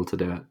struggle to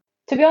do it.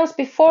 To be honest,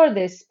 before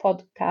this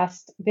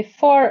podcast,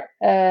 before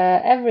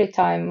every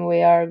time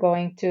we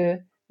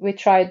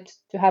tried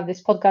to have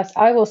this podcast,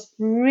 I was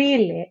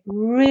really,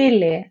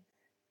 really,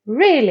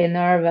 really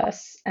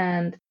nervous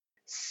and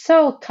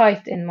so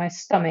tight in my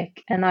stomach,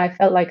 and I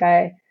felt like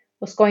I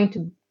was going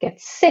to get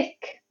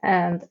sick.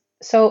 And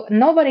so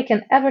nobody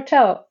can ever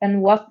tell.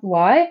 And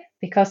why?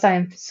 Because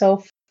I'm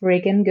so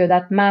friggin' good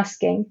at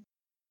masking.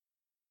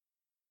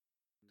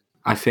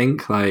 I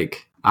think,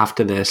 like,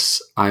 after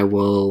this, I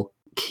will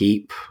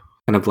keep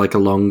kind of like a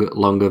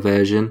longer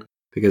version,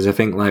 because I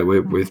think, like,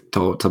 we've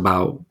talked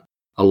about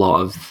a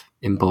lot of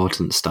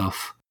important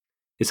stuff.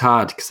 It's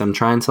hard because I'm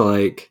trying to,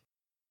 like,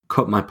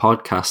 cut my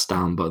podcast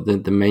down, but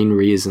the main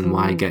reason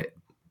why I get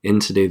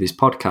into do this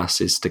podcast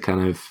is to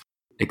kind of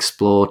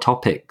explore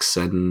topics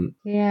and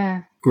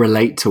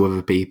relate to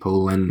other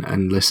people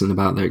and listen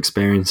about their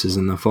experiences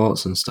and their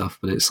thoughts and stuff.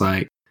 But it's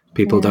like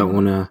people don't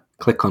want to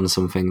click on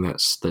something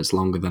that's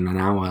longer than an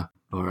hour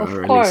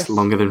or at least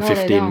longer than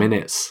 15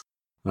 minutes.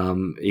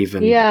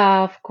 Even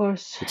of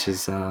course, which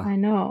is I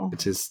know,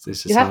 which is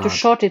you have to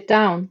short it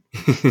down.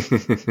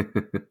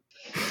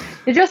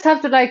 You just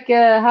have to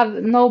have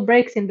no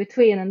breaks in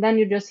between, and then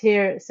you just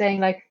hear saying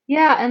like,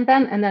 yeah, and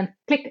then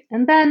click,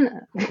 and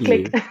then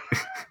click.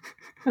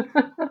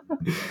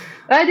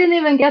 I didn't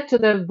even get to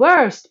the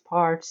worst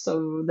parts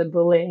of the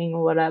bullying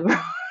or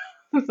whatever.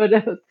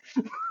 But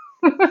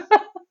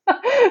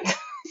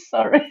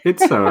sorry.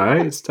 It's all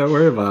right. Don't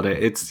worry about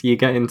it. It's you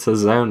get into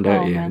zone,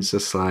 don't you? Man. It's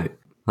just like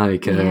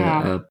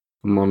a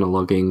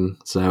monologuing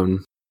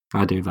zone.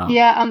 I do that.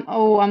 Yeah.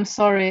 I'm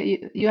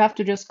sorry. You have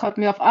to just cut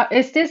me off.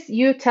 Is this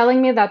you telling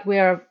me that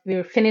we're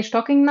finished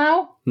talking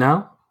now?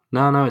 No,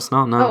 it's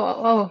not. No.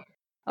 Oh.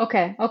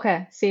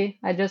 Okay. See,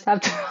 I just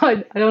have to.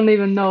 I don't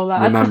even know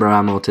that. Remember,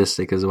 I'm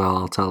autistic as well,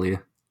 I'll tell you.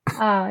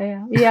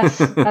 Yeah. Yes,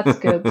 that's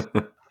good.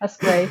 That's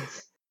great.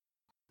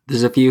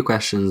 There's a few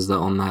questions that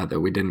on there that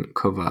we didn't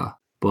cover,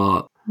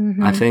 but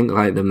I think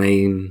like the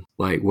main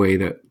like way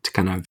that to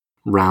kind of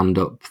round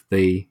up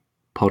the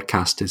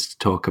podcast is to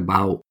talk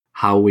about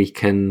how we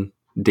can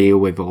deal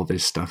with all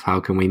this stuff. How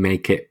can we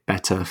make it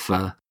better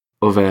for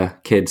other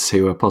kids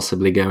who are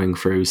possibly going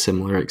through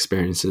similar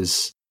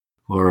experiences,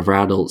 or other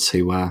adults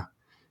who are,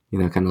 you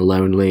know, kind of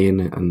lonely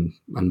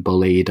and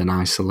bullied and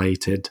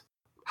isolated?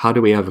 How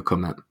do we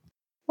overcome it?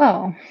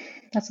 Well,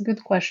 that's a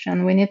good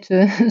question. We need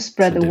to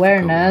spread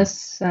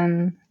awareness,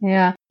 and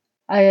yeah,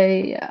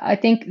 I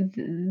think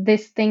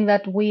this thing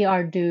that we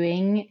are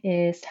doing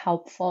is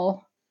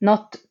helpful.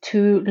 Not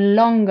too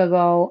long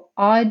ago,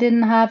 I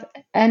didn't have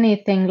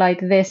anything like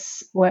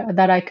this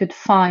that I could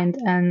find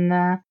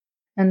and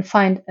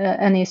find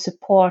any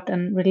support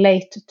and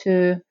relate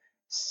to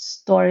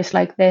stories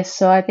like this.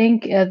 So I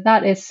think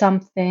that is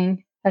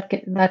something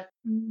that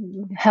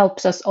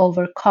helps us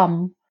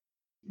overcome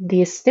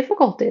these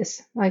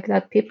difficulties, like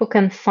that people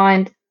can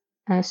find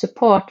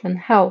support and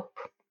help.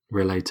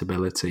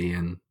 Relatability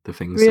and the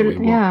things that we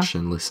watch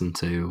and listen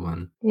to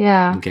and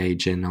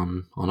engage in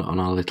on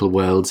our little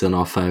worlds and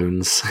our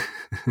phones.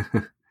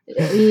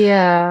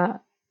 Yeah.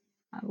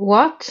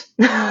 What?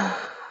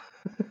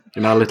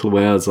 In our little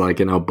worlds, like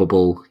in our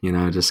bubble, you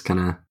know, just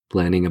kind of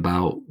learning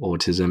about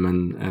autism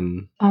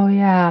and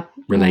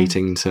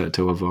relating to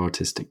other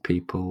autistic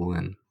people.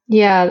 And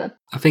I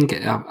think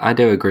I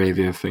do agree with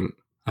you.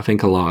 I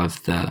think a lot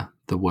of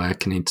the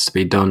work needs to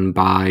be done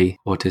by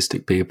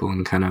autistic people,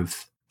 and kind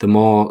of the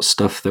more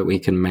stuff that we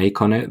can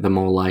make on it, the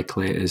more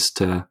likely it is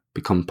to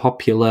become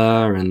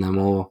popular, and the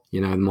more, you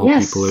know, the more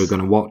people who are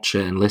going to watch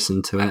it and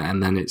listen to it,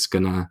 and then it's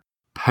going to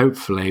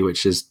hopefully,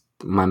 which is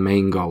my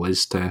main goal,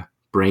 is to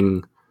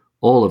bring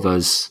all of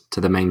us to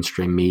the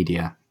mainstream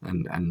media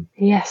and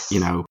you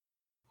know,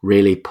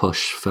 really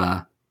push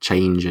for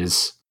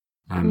changes,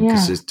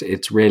 because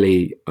it's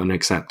really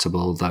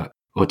unacceptable that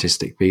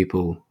autistic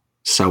people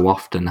so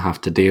often have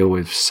to deal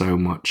with so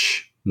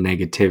much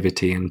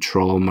negativity and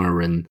trauma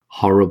and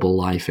horrible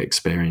life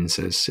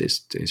experiences.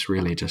 It's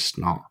really just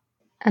not.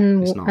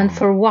 And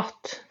for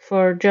what?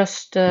 For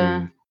just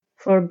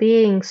for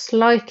being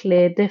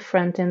slightly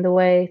different in the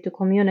way to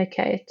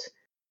communicate.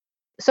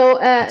 So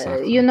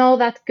exactly. You know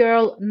that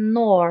girl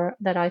Noor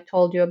that I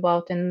told you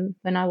about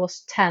when I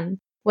was 10.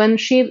 When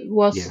she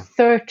was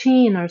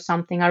 13 or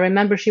something, I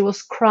remember she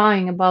was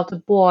crying about a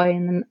boy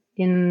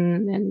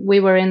in we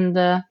were in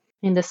the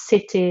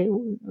city.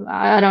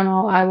 I don't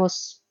know. I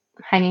was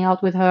hanging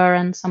out with her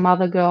and some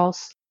other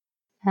girls,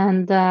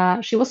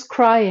 and she was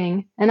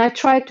crying, and I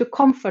tried to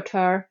comfort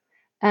her.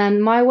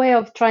 And my way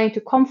of trying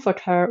to comfort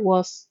her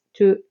was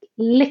to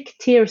lick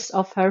tears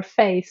off her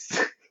face.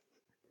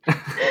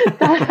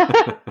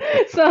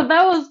 So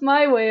that was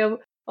my way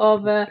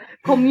of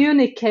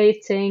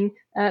communicating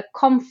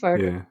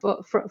comfort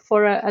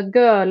for a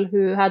girl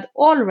who had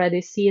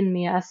already seen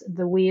me as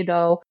the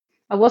weirdo.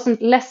 I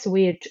wasn't less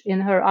weird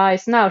in her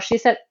eyes now. She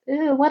said,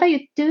 "What are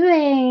you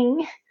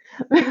doing?"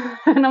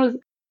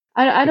 And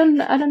I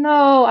don't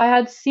know. I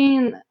had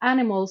seen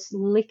animals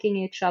licking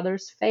each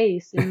other's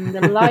face in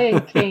The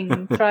Lion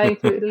King, trying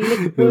to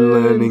lick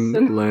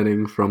wounds.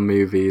 Learning from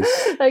movies.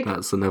 Like,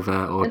 that's another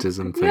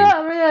autism thing. Yeah,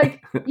 I mean,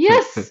 like,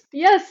 yes.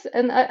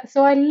 And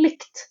so I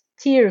licked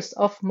tears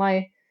off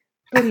my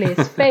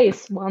bully's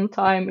face one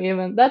time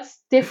even.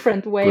 That's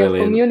different way of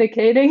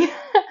communicating.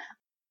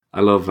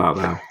 I love that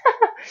now.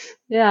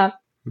 Yeah.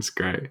 It's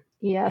great.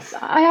 Yes,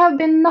 I have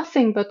been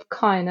nothing but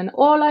kind, and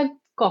all I've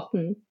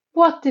gotten,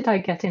 what did I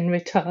get in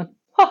return?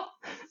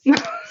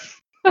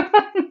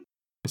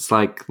 It's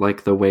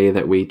like the way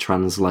that we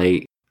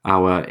translate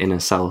our inner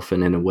self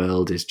and inner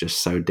world is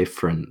just so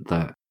different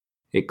that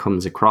it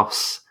comes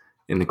across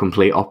in the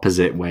complete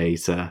opposite way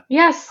to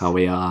how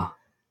we are.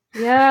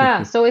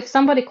 Yeah, so if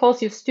somebody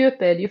calls you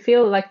stupid, you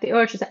feel like the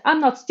urge to say, "I'm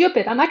not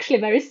stupid, I'm actually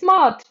very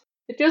smart."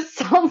 It just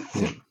sounds...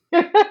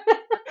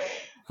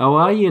 How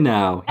are you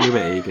now? You're a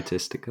bit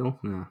egotistical.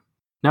 No,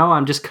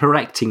 I'm just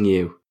correcting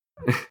you.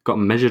 Got a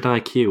measured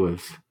IQ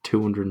of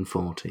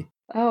 240.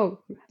 Oh,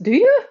 do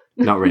you?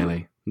 Not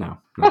really. No.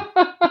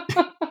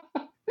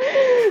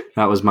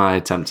 That was my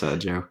attempt at a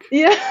joke.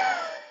 Yeah.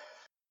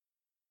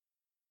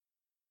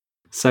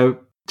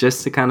 So,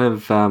 just to kind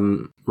of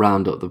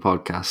round up the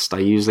podcast, I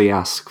usually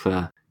ask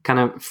for kind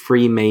of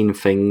 3 main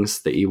things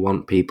that you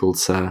want people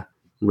to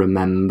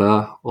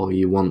remember or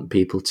you want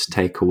people to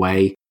take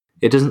away.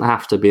 It doesn't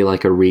have to be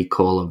like a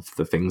recall of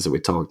the things that we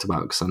talked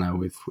about, because I know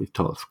we've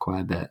talked for quite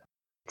a bit.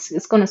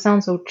 It's going to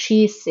sound so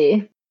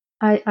cheesy.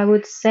 I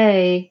would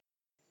say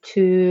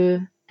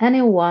to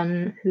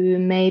anyone who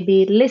may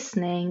be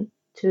listening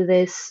to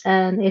this,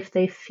 and if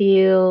they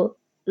feel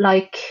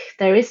like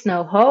there is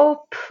no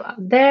hope,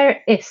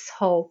 there is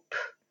hope.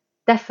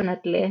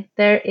 Definitely,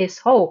 there is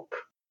hope.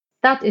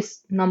 That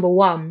is number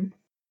 1.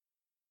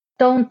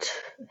 Don't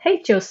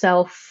hate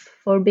yourself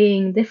for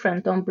being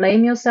different. Don't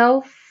blame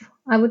yourself.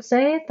 I would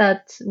say,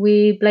 that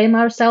we blame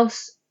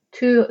ourselves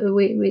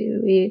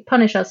we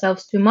punish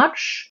ourselves too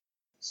much.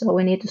 So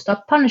we need to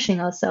stop punishing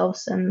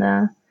ourselves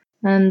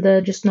and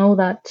just know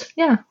that,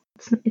 yeah,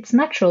 it's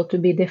natural to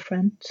be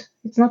different.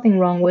 It's nothing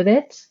wrong with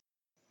it.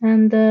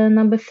 And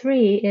number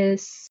 3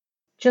 is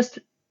just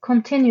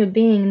continue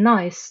being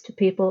nice to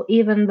people,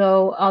 even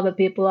though other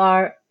people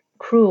are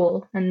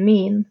cruel and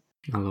mean.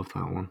 I love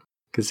that one,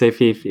 because if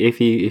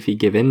you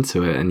give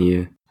into it and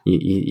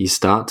you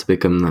start to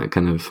become that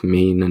kind of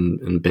mean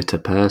and bitter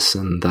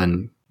person,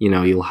 then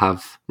you'll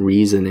have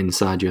reason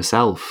inside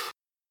yourself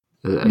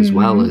as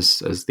well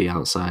as the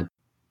outside,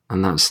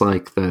 and that's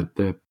like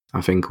the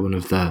I think one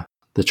of the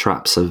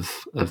traps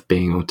of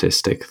being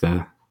autistic,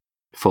 the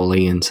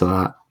falling into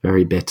that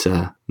very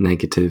bitter,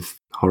 negative,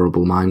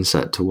 horrible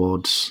mindset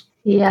towards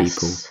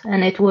people.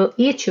 And it will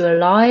eat you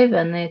alive,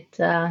 and it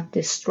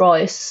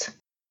destroys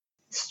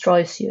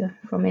you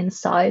from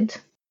inside.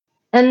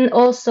 And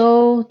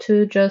also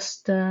to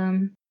just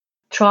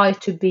try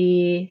to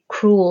be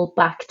cruel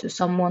back to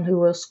someone who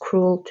was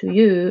cruel to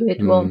you.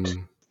 It won't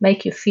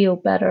make you feel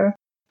better.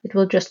 It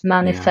will just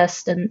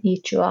manifest and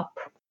eat you up.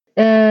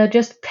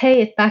 Just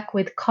pay it back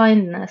with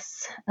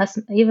kindness.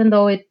 Even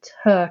though it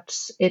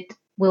hurts, it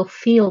will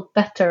feel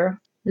better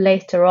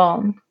later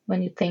on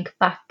when you think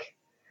back.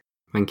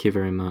 Thank you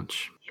very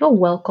much. You're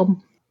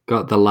welcome.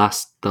 Got the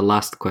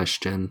last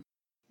question,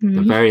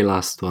 the very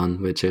last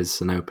one, which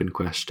is an open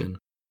question.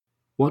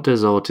 What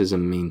does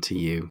autism mean to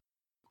you,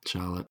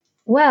 Charlotte?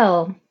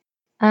 Well,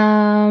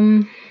 that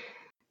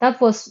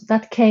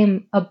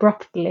came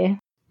abruptly.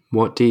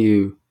 What do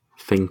you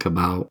think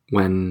about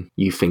when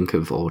you think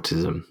of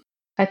autism?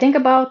 I think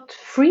about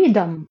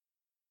freedom.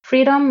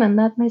 Freedom, and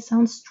that may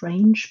sound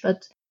strange,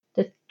 but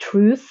the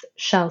truth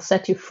shall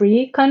set you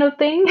free kind of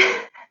thing.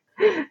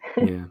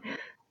 Yeah.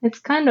 It's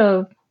kind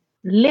of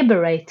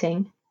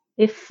liberating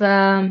if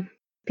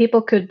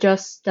people could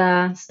just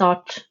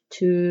start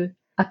to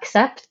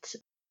accept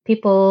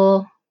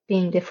people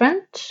being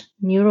different,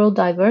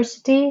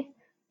 neurodiversity,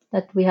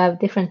 that we have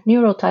different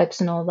neurotypes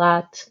and all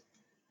that.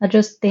 I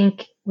just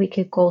think we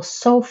could go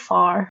so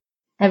far,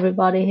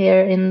 everybody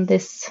here in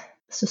this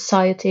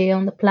society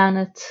on the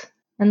planet.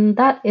 And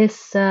that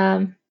is,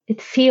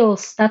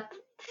 that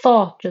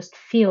thought just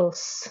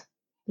feels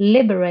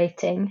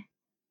liberating.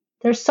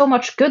 There's so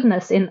much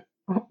goodness in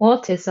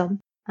autism,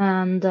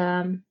 and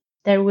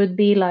there would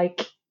be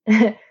like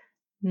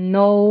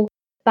no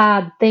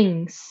bad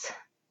things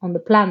on the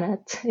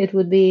planet. It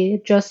would be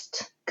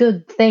just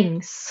good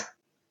things,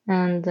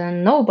 and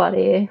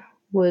nobody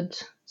would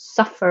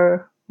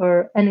suffer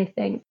or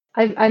anything.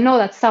 I know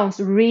that sounds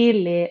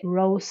really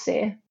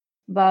rosy,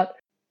 but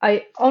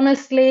I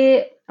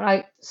honestly,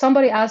 like,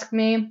 somebody asked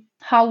me,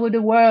 how would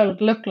the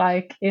world look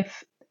like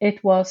if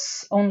it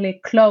was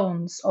only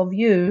clones of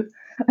you?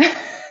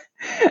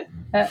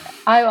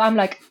 I'm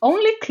like,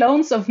 only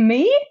clones of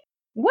me?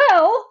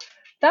 Well,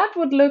 that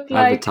would look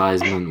like...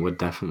 Advertisement would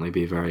definitely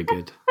be very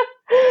good.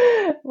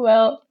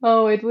 Well,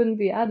 it wouldn't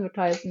be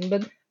advertising,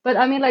 but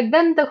I mean, like,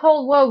 then the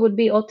whole world would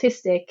be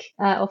autistic,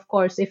 of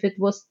course. If it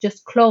was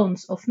just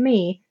clones of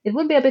me, it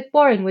would be a bit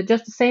boring with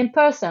just the same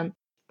person.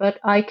 But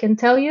I can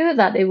tell you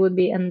that it would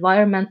be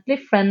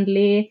environmentally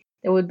friendly.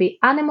 There would be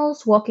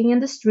animals walking in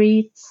the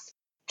streets,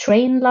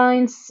 train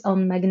lines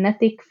on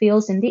magnetic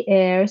fields in the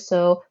air.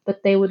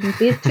 But they wouldn't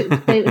be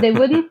they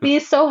wouldn't be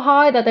so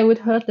high that they would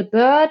hurt the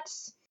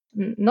birds.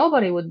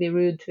 Nobody would be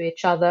rude to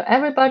each other.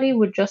 Everybody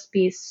would just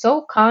be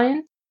so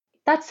kind.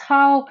 That's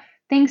how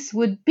things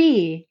would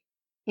be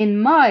in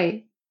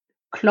my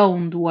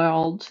cloned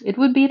world. It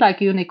would be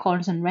like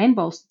unicorns and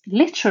rainbows,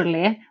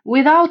 literally,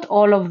 without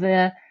all of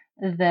the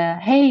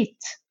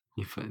hate.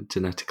 You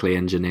genetically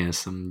engineer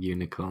some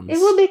unicorns. It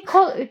would be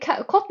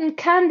cotton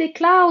candy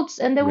clouds,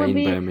 and there would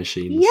be rainbow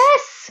machines.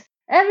 Yes,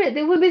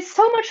 there would be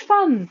so much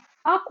fun.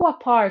 Aqua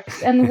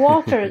parks and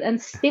water and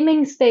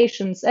stimming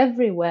stations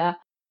everywhere.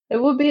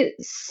 It would be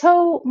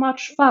so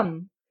much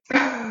fun.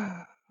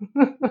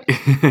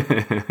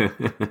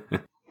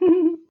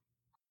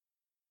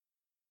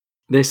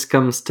 This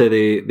comes to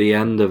the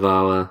end of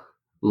our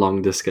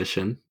long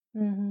discussion.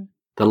 Mm-hmm.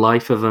 The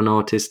life of an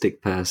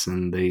autistic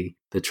person, the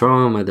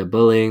trauma, the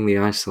bullying, the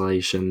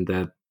isolation,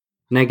 the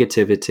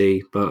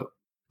negativity, but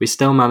we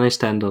still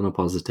managed to end on a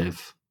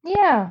positive.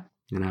 Yeah.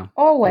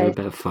 Always. A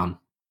bit of fun.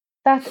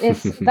 That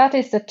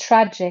is the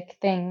tragic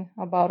thing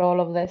about all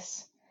of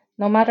this.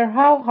 No matter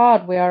how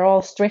hard we are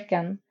all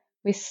stricken,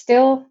 we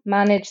still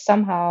manage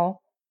somehow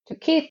to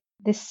keep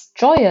this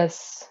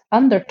joyous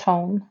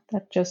undertone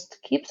that just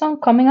keeps on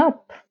coming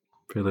up.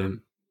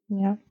 Brilliant.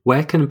 Yeah.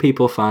 Where can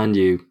people find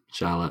you,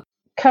 Charlotte?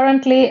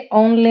 Currently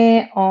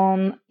only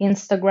on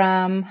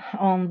Instagram,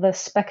 on the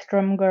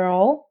Spectrum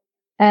Girl.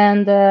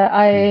 And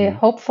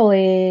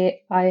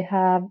hopefully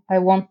I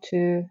want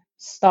to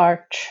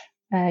start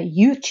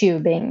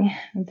YouTubing,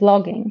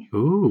 vlogging.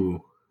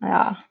 Ooh.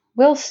 Yeah,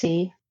 we'll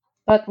see.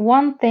 But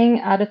one thing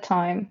at a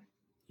time.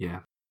 Yeah.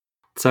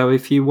 So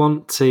if you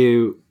want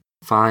to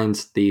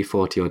find the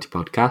 40/40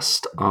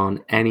 podcast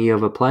on any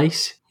other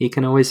place, you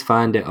can always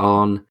find it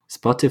on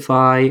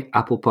Spotify,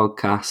 Apple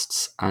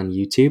Podcasts, and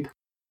YouTube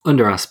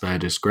under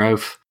Asperger's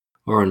Growth,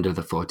 or under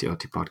the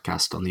 40/40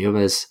 podcast on the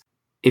others.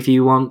 If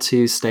you want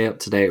to stay up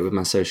to date with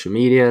my social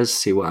medias,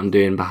 see what I'm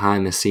doing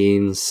behind the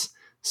scenes,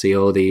 see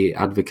all the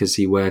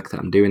advocacy work that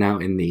I'm doing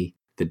out in the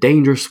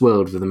dangerous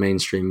world of the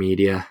mainstream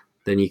media,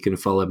 then you can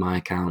follow my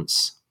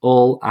accounts,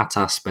 all at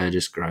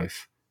Asperger's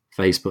Growth,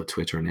 Facebook,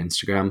 Twitter, and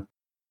Instagram.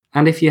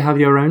 And if you have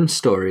your own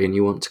story and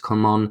you want to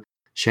come on,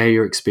 share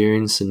your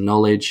experience and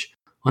knowledge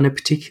on a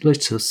particular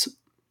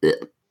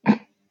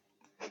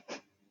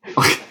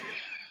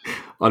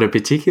on a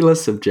particular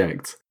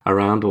subject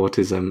around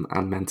autism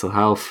and mental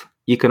health,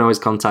 you can always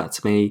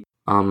contact me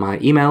on my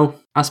email,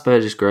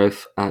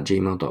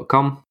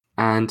 aspergersgrowth@gmail.com,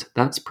 and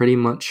that's pretty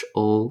much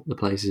all the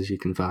places you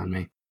can find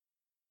me.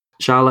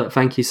 Charlotte,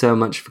 thank you so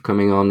much for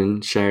coming on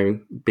and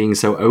sharing, being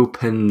so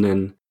open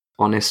and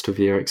honest with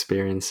your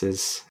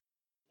experiences.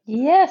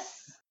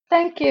 Yes,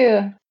 thank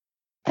you.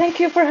 Thank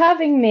you for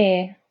having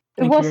me.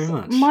 It Thank you was very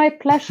much. my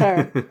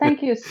pleasure.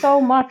 Thank you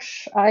so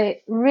much. I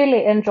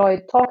really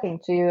enjoyed talking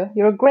to you.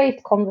 You're a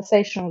great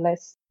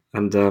conversationalist.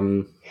 And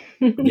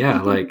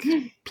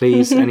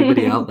please,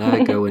 anybody out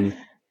there, go and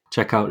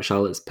check out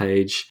Charlotte's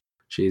page.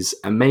 She's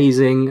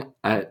amazing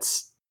at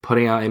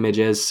putting out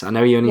images. I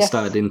know you only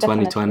started in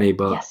 2020,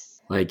 but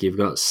you've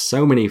got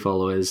so many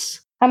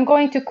followers. I'm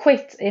going to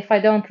quit if I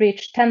don't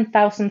reach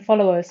 10,000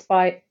 followers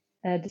by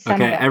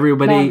December. Okay,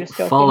 everybody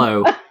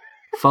follow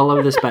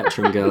the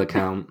Spectrum Girl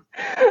account.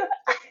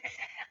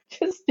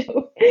 Just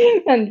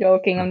joking. I'm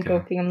joking. I'm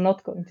joking. I'm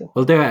not going to.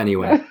 We'll do it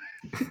anyway.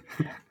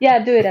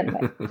 Yeah, do it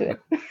anyway. Do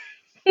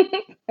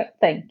it.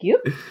 Thank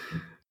you.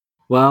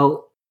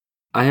 Well,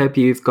 I hope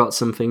you've got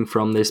something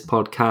from this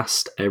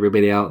podcast,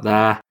 everybody out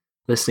there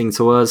listening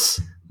to us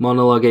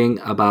monologuing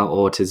about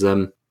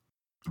autism.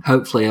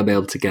 Hopefully I'll be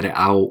able to get it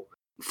out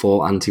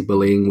for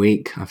Anti-Bullying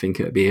Week. I think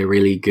it would be a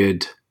really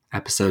good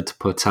episode to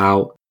put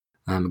out,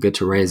 good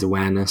to raise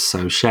awareness.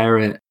 So share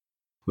it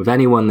with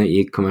anyone that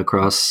you come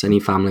across, any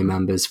family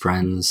members,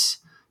 friends,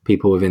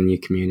 people within your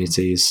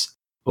communities.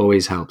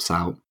 Always helps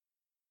out.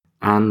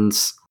 And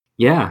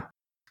yeah,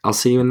 I'll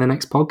see you in the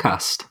next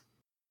podcast.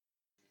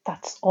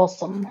 That's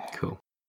awesome. Cool.